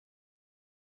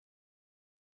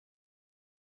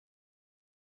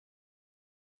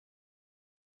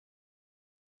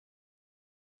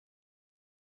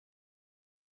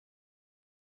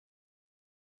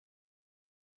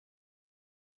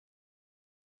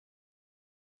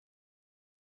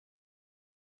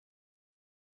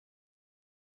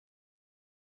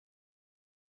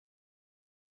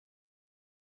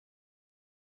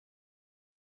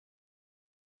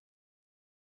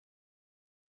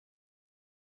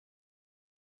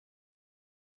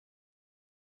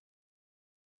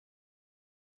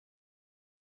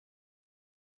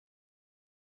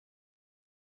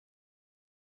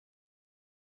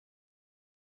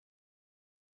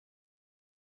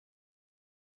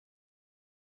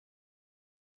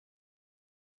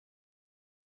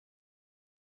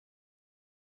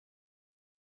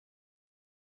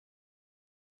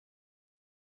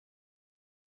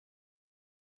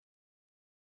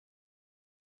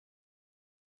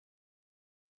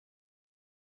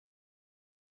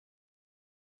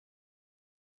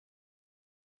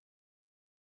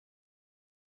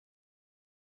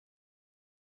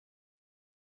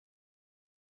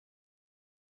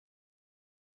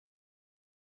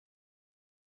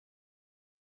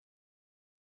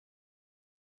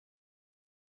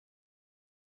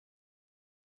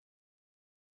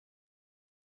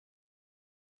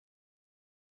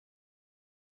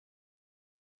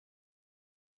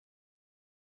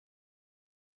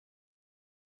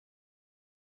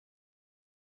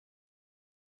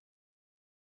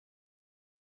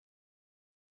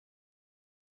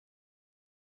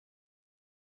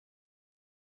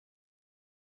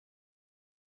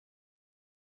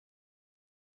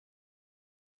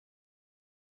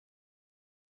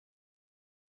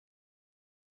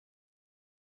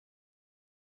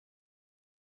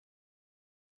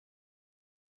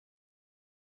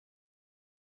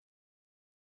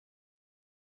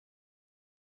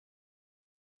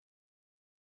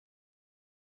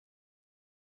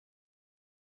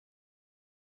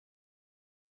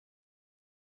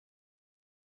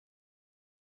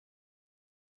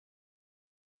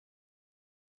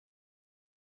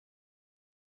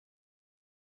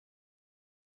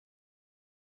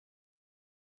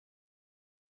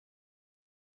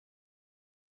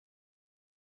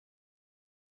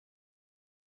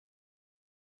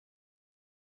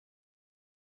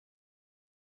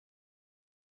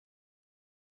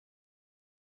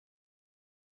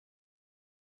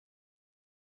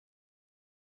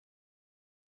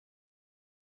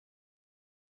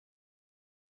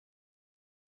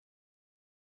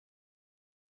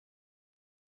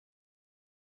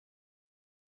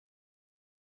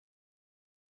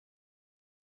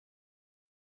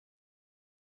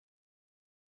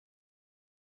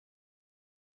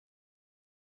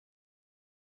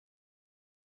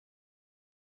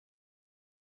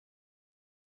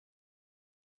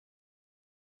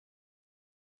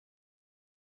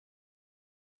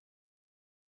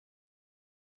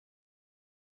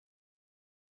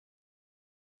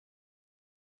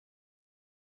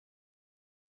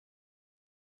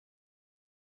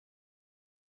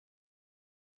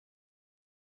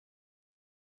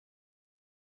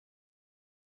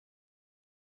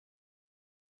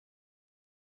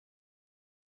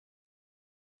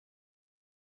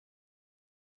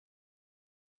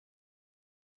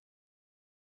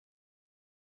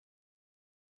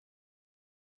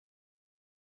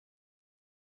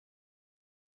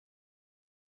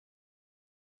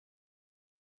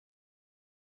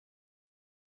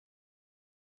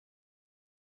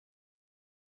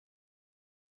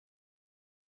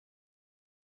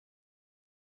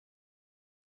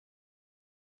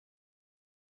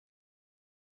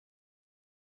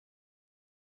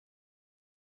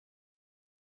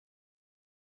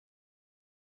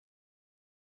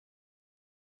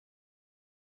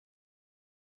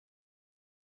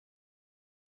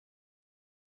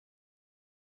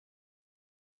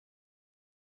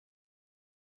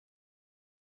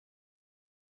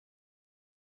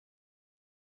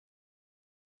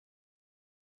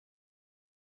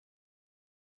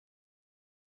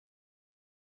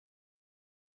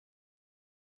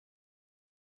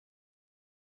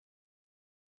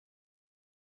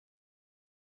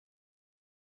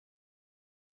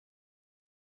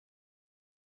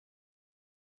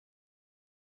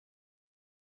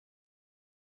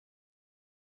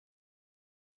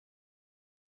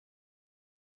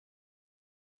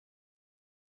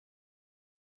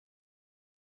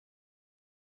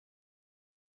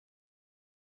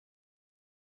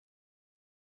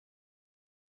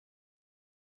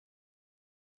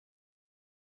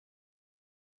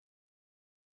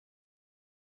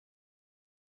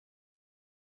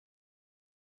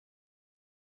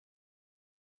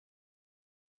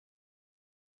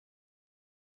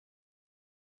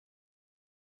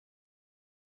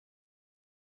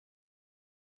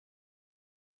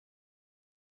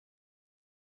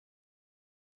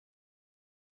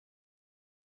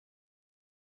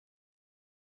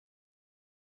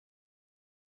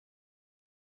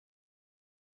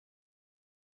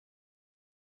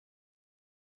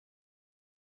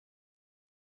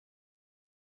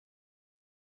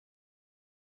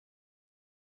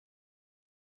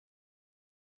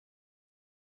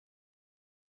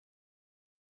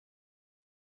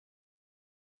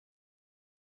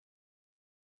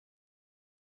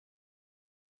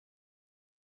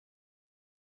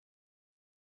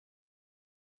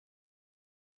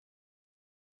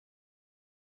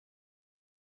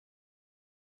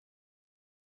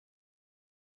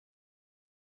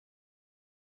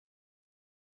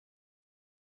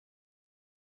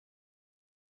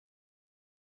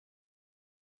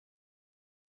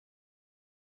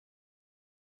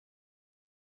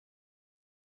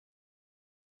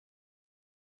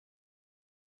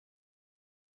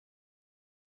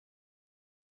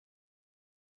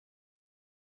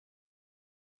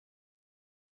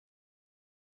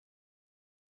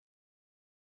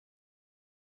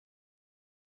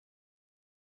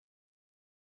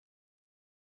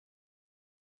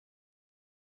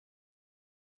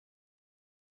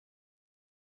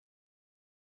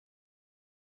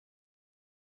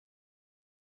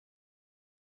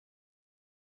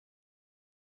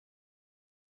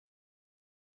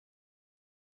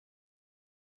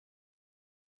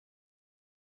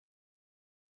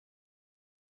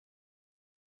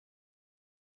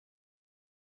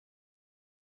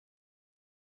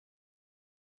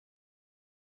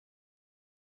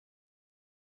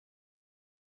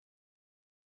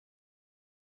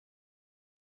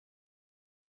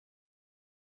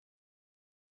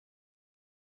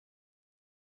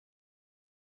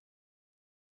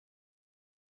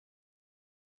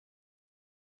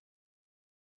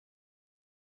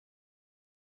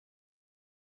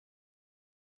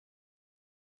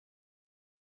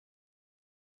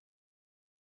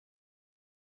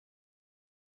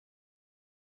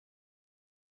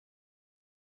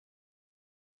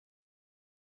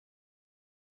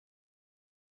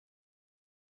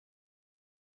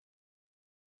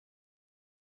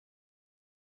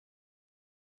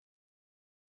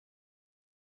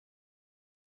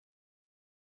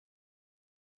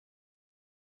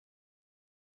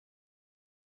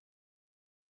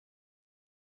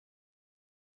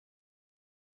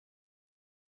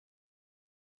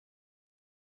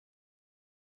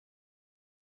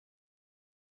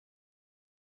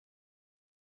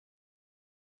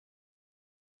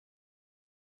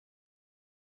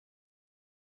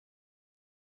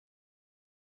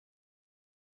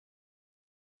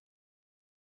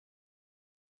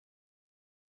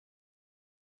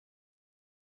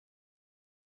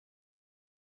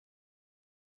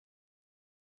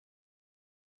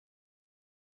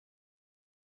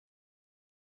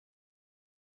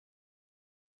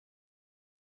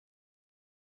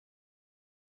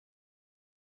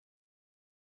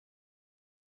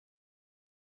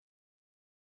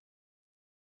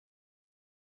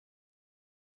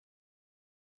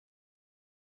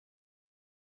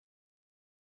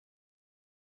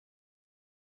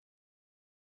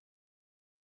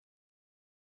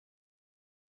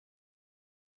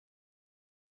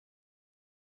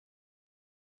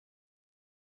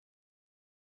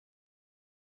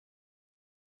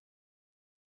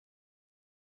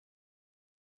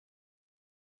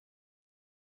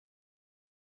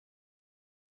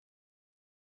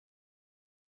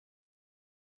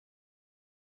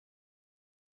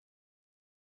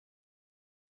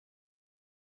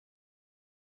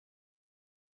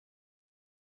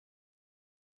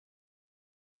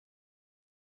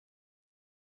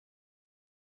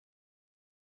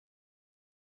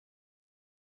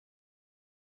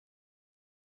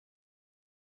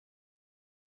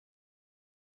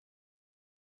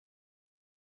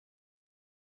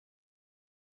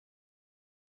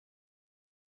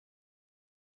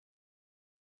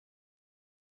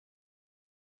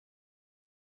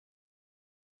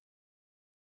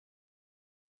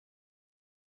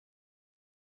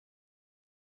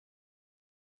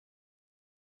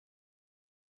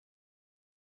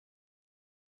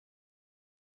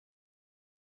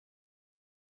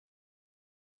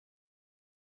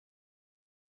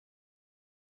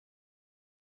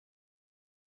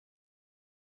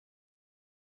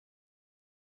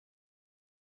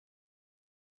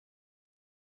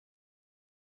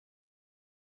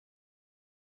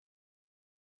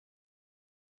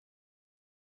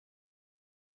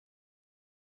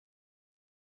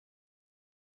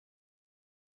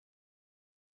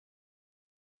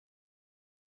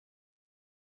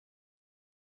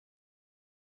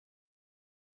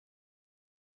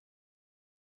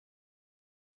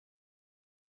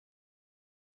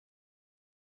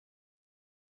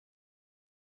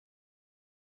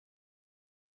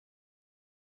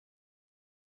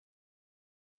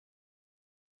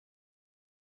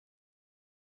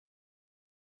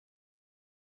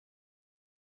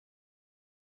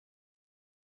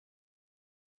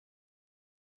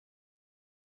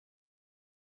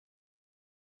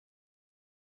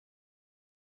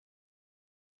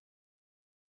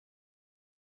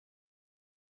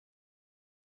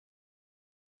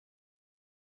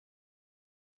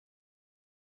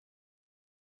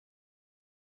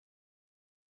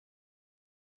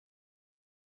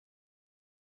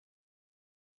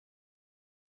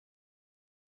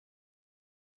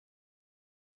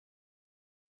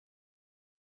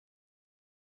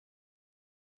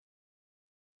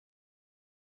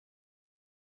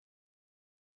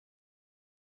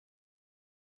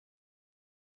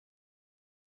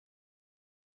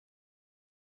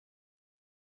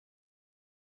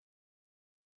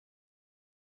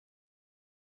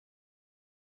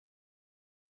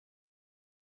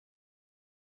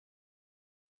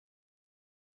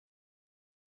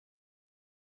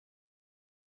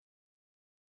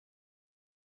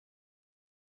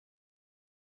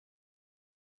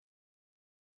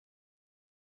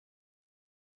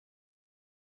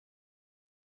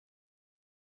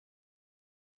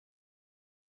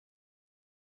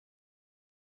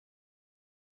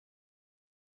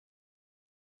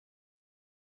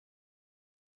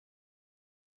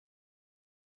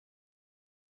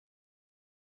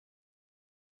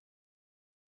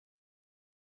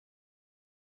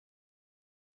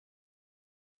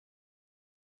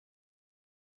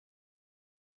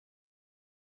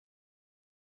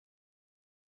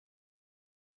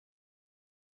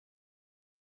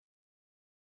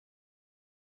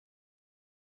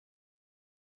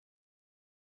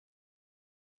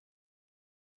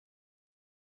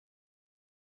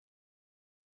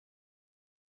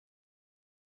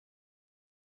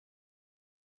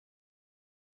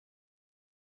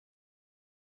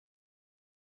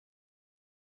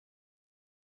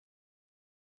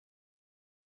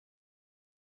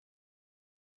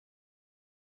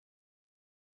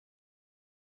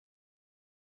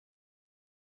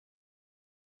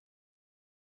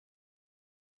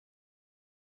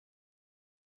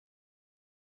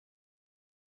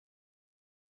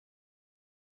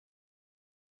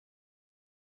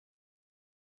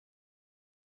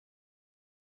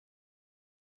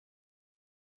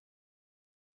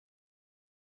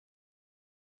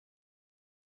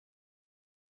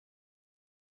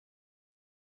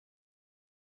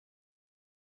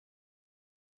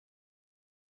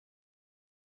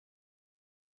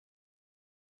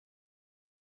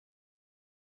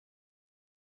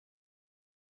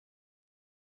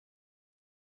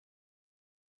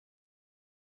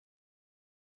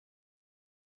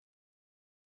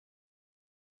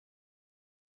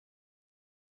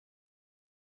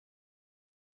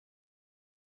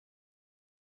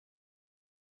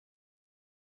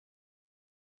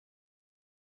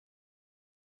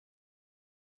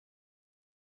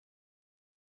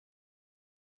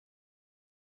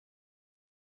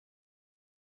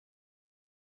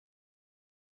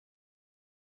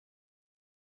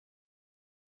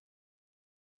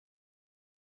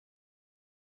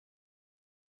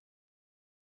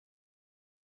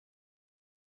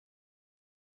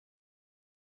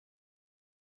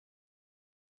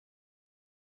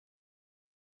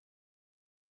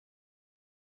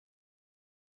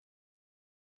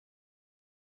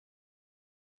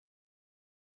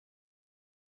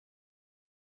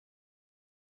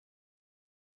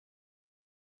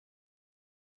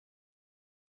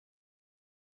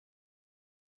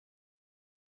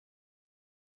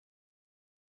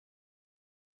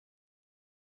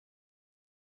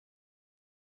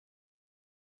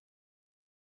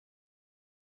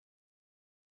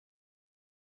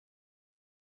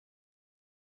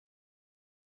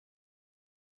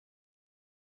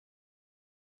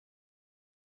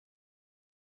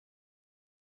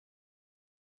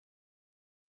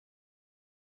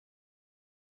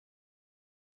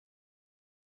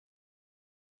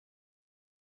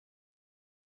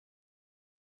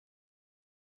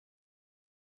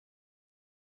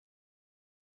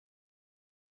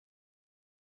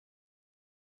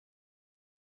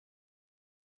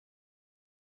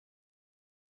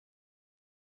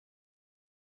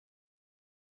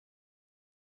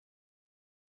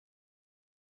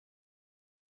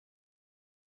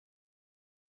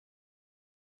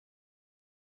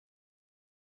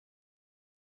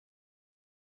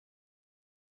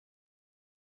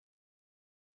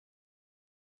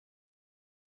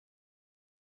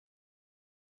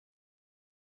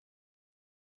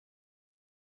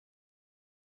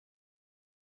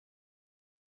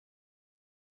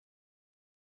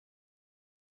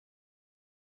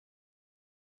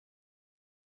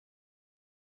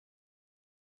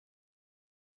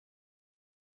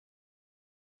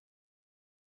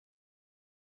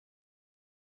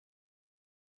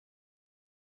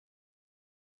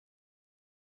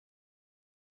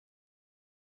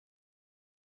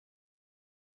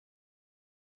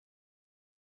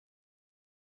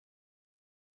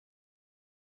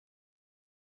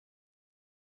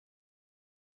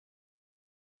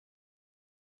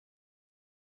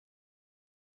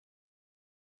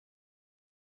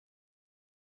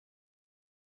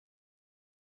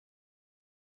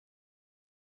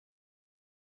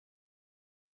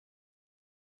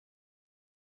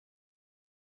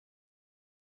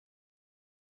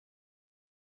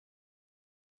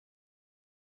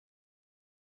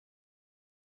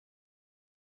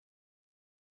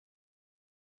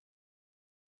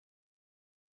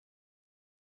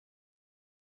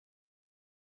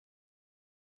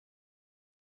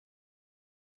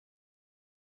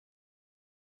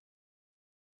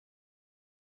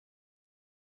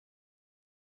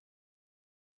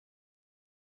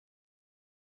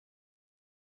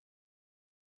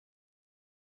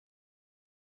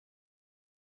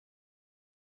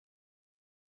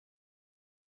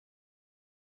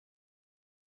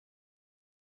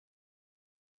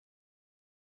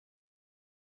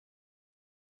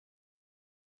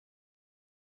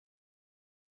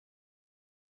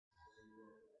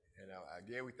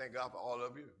 Again, we thank God for all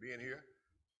of you being here.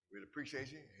 We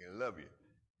appreciate you and love you.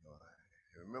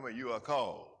 And remember, you are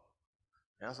called.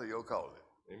 Answer your calling.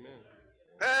 Amen.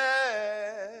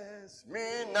 Pass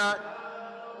me not.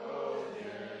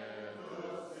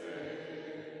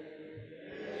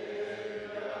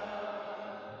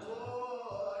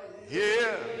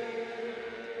 Hear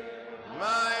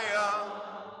my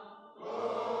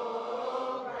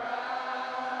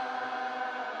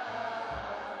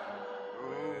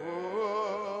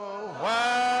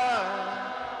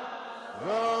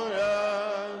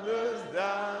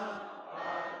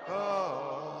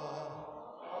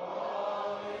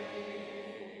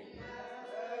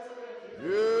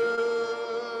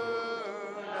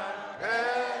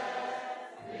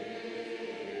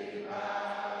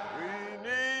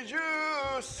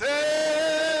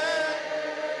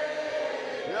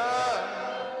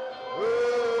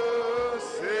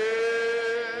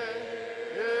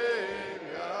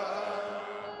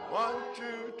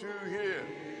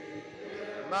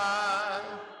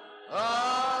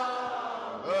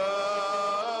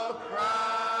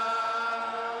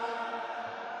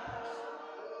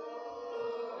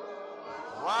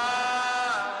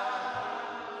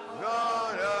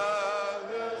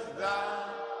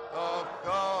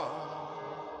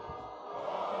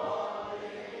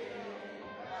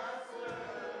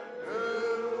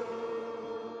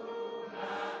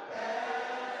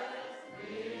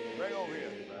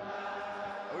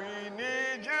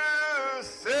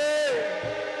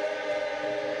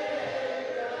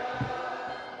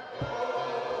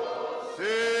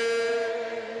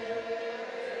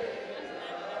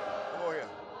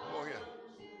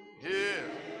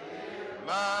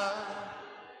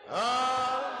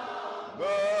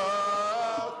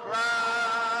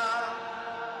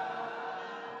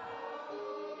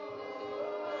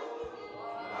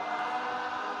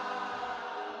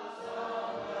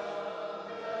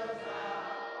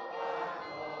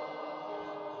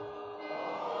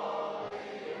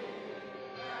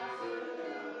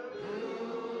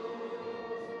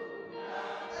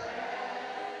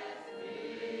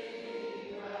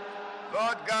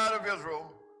Lord God of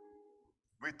Israel,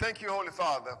 we thank you, Holy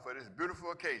Father, for this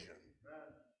beautiful occasion.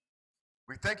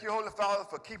 We thank you, Holy Father,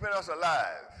 for keeping us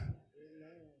alive.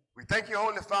 We thank you,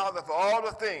 Holy Father, for all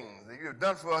the things that you have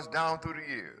done for us down through the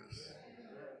years.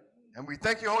 And we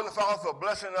thank you, Holy Father, for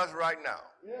blessing us right now.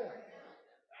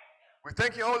 We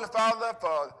thank you, Holy Father,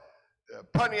 for the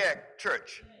Pontiac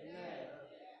Church.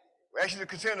 We ask you to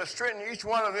continue to strengthen each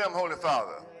one of them, Holy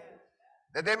Father,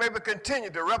 that they may continue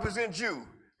to represent you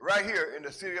right here in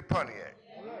the city of Pontiac.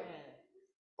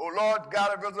 Oh Lord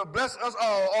God of Israel, bless us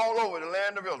all over the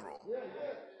land of Israel.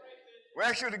 We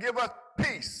ask you to give us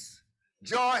peace,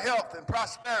 joy, health, and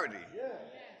prosperity.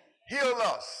 Heal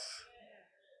us.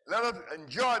 Let us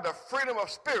enjoy the freedom of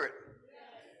spirit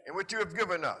in which you have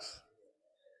given us.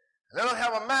 Let us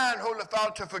have a mind, Holy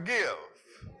Father, to forgive,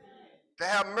 to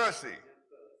have mercy,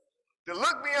 to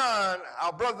look beyond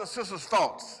our brothers and sisters'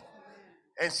 faults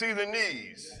and see the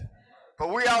needs.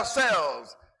 For we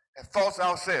ourselves have faults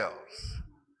ourselves.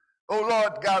 Oh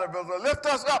Lord God of Israel, lift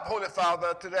us up, Holy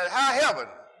Father, to that high heaven,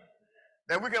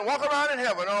 that we can walk around in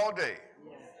heaven all day.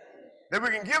 That we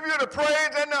can give you the praise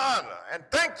and the honor. And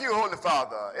thank you, Holy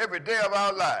Father, every day of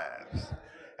our lives.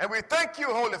 And we thank you,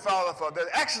 Holy Father, for the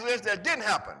accidents that didn't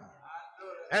happen.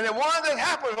 And the one that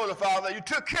happened, Holy Father, you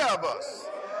took care of us.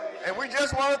 And we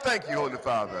just want to thank you, Holy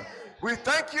Father. We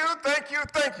thank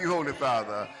you, Holy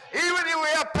Father. Even if we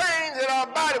have pains in our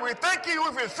body, we thank you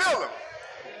if we feel them.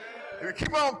 If we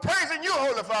keep on praising you,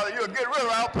 Holy Father, you'll get rid of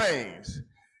our pains.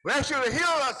 We ask you to heal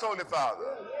us, Holy Father.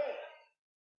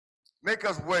 Make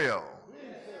us well.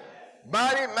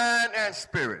 Body, mind, and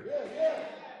spirit.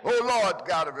 Oh Lord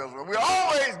God of Israel, we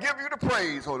always give you the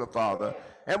praise, Holy Father.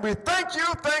 And we thank you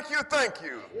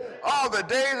all the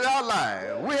days of our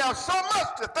lives. We have so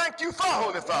much to thank you for,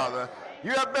 Holy Father. You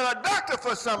have been a doctor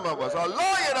for some of us, a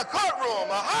lawyer in a courtroom,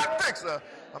 a heart fixer,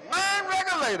 a mind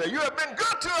regulator. You have been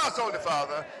good to us, Holy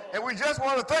Father, and we just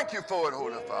want to thank you for it,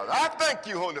 Holy Father. I thank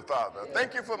you, Holy Father.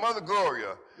 Thank you for Mother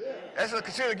Gloria. As you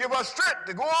continue to give us strength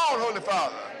to go on, Holy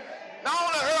Father. Not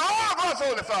only her, all of us,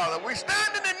 Holy Father. We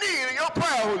stand in the need of your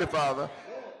prayer, Holy Father.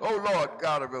 Oh, Lord,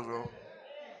 God of Israel.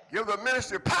 Give the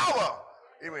ministry power,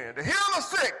 amen, to heal the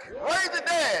sick, raise the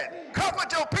dead, comfort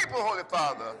your people, Holy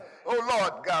Father. Oh,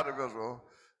 Lord, God of Israel.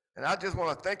 And I just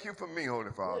want to thank you for me,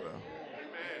 Holy Father.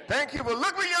 Thank you for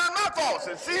looking beyond my faults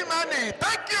and seeing my need.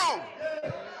 Thank you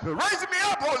for raising me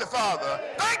up, Holy Father.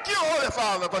 Thank you, Holy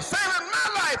Father, for saving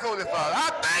my life, Holy Father.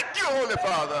 I thank you, Holy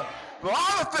Father, for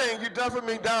all the things you've done for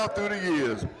me down through the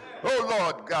years. Oh,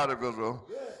 Lord, God of Israel.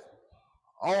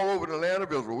 All over the land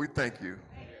of Israel, we thank you.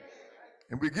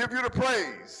 And we give you the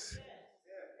praise.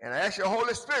 And I ask your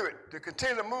Holy Spirit to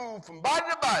continue to move from body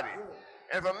to body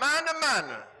and from mind to mind,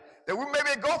 that we may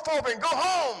go forth and go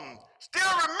home, still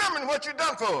remembering what you've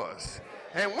done for us.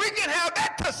 And we can have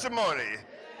that testimony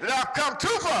that I've come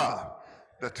too far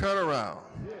to turn around.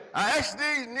 I ask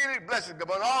these needed blessings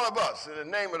upon all of us in the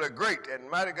name of the great and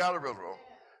mighty God of Israel.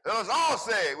 Let us all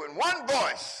say with one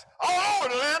voice, all over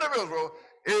the land of Israel,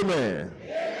 amen.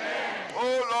 Amen. Oh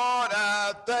Lord,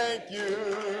 I thank you.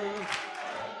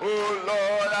 Oh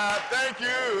Lord, I thank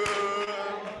you.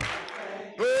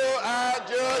 Oh, I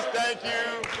just thank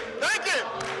you. Thank you.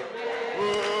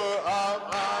 Oh, of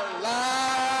my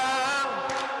life.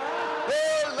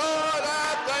 Oh Lord, I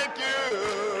thank you.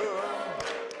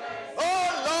 Oh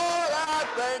Lord, I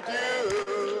thank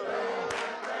you.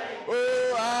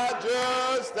 Oh, I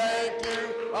just thank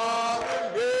you all the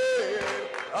days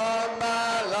of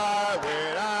my life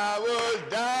when I was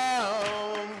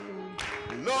down.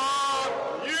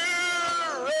 Lord, you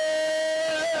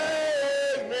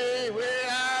raised me when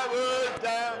I was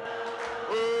down.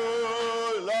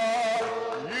 Oh,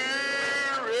 Lord,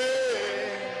 you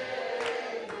raised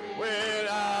when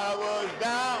I was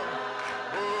down.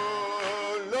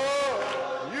 Oh,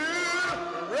 Lord, you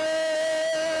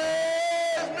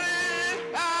raised me.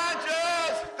 I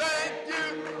just thank you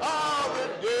all the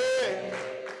days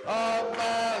of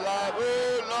my life. Oh,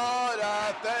 Lord,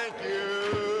 I thank you.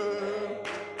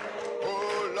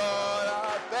 Oh, Lord,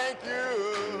 I thank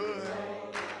you.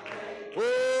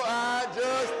 Oh, I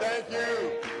just thank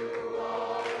you.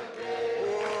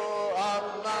 Oh, of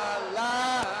my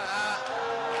life.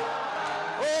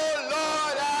 Oh,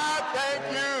 Lord, I thank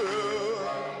you.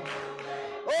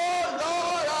 Oh,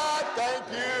 Lord, I thank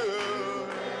you.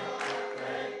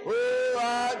 Oh, I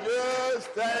just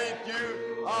thank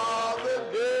you all the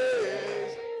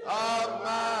days of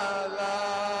my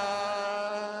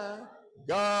life.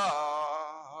 God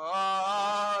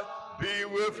be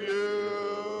with you.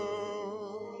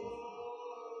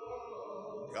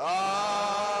 God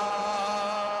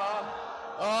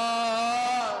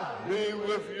be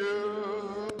with you.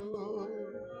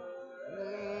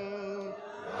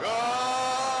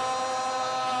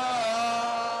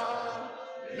 God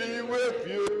be with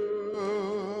you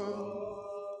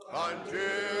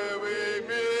until we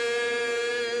meet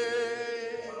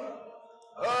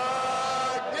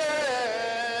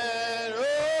again.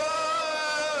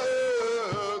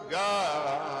 Oh,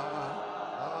 God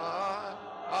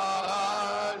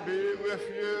be with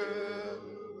you.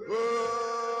 Oh,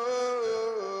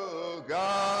 God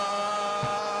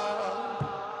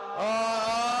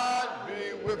be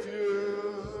with you.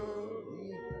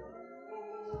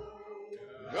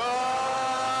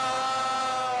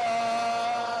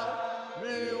 God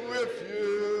be with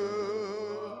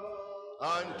you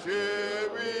until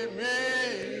we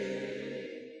meet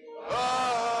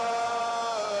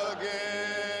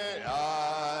again. I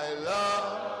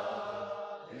love,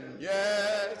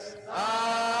 yes,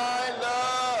 I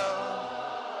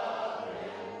love.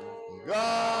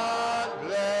 God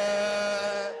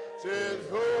bless his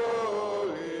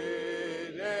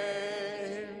holy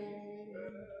name.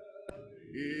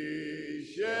 He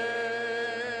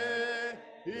shed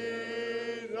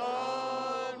his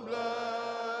own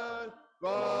blood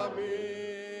for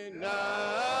me.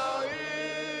 Now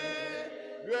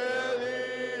Israel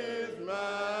is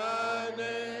my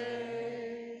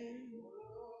name.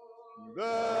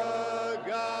 The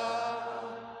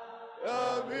God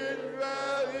of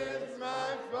Israel is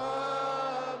my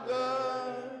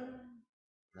Father,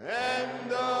 and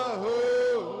the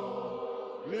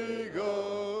Holy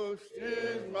Ghost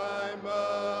is my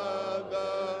mother.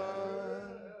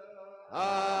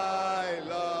 I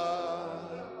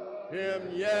love him,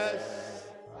 yes,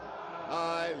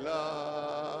 I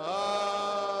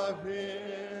love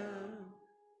him.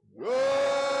 God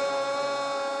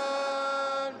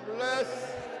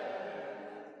bless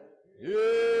his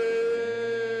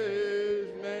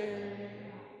name.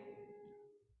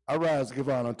 I rise to give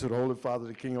honor to the Holy Father,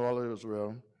 the King of all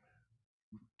Israel,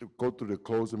 to go through the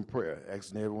closing prayer,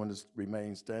 asking everyone to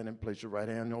remain standing, place your right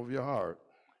hand over your heart,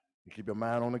 and keep your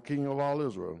mind on the King of all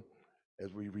Israel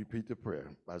as we repeat the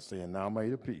prayer by saying, now may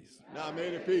the peace Now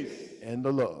may the peace and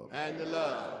the love and the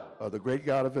love of the great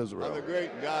God of of Israel the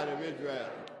great God of Israel,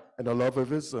 and the love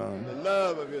of his the Son,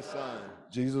 love of his Son,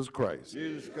 Jesus Christ,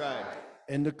 Jesus Christ,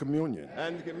 and the communion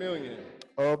and the communion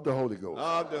of the Holy Ghost,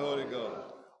 of the Holy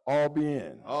Ghost, all be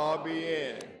in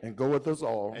and go with us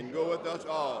all and go with us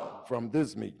all from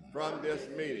this meeting. from this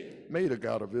meeting. May the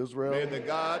God of Israel May the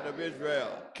God of Israel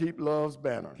keep love's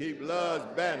banner keep love's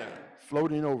banner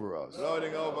floating over us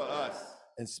floating over us,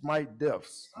 and smite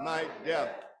death's smite death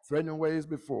threatening ways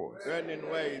before us, threatening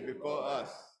ways before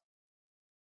us.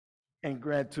 and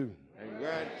grant too And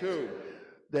grant too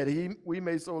that we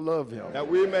may so love him, that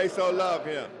we may so love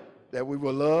him, that we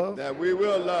will love that we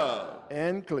will love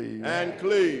and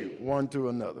cleave one to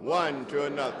another. one to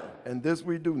another. And this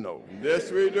we do know,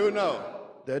 This we do know,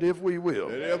 that if we will,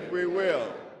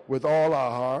 with all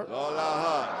our heart, all our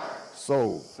hearts,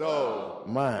 soul,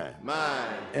 mind,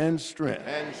 and strength,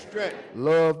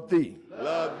 love thee,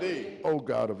 thee, O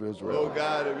God of Israel, O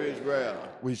God of Israel.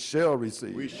 we shall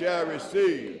receive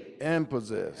and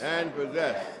possess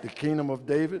the kingdom of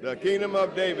David,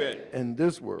 in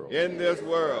this world,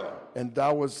 and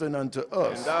thou wilt send unto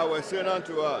us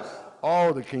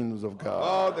all the kingdoms of God,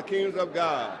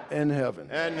 in heaven.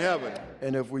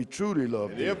 And if we truly love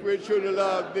thee,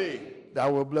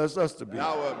 thou wilt bless us to be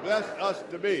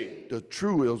the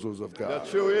true Israels of God.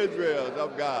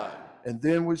 And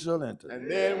then we shall enter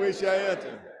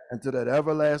into that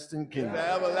everlasting kingdom,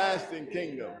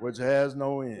 which has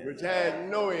no end.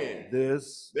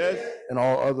 This and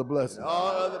all other blessings.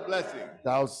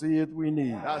 Thou seest we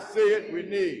need.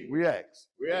 We ask.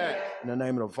 In the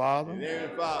name of the Father,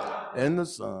 and the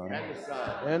Son,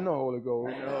 and the Holy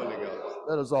Ghost.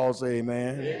 Let us all say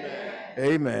amen.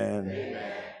 Amen.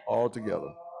 All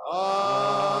together.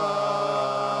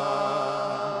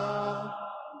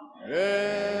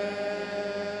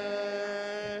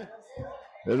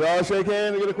 Let's all shake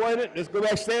hands and get acquainted. Let's go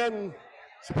back, stand, and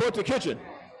support the kitchen.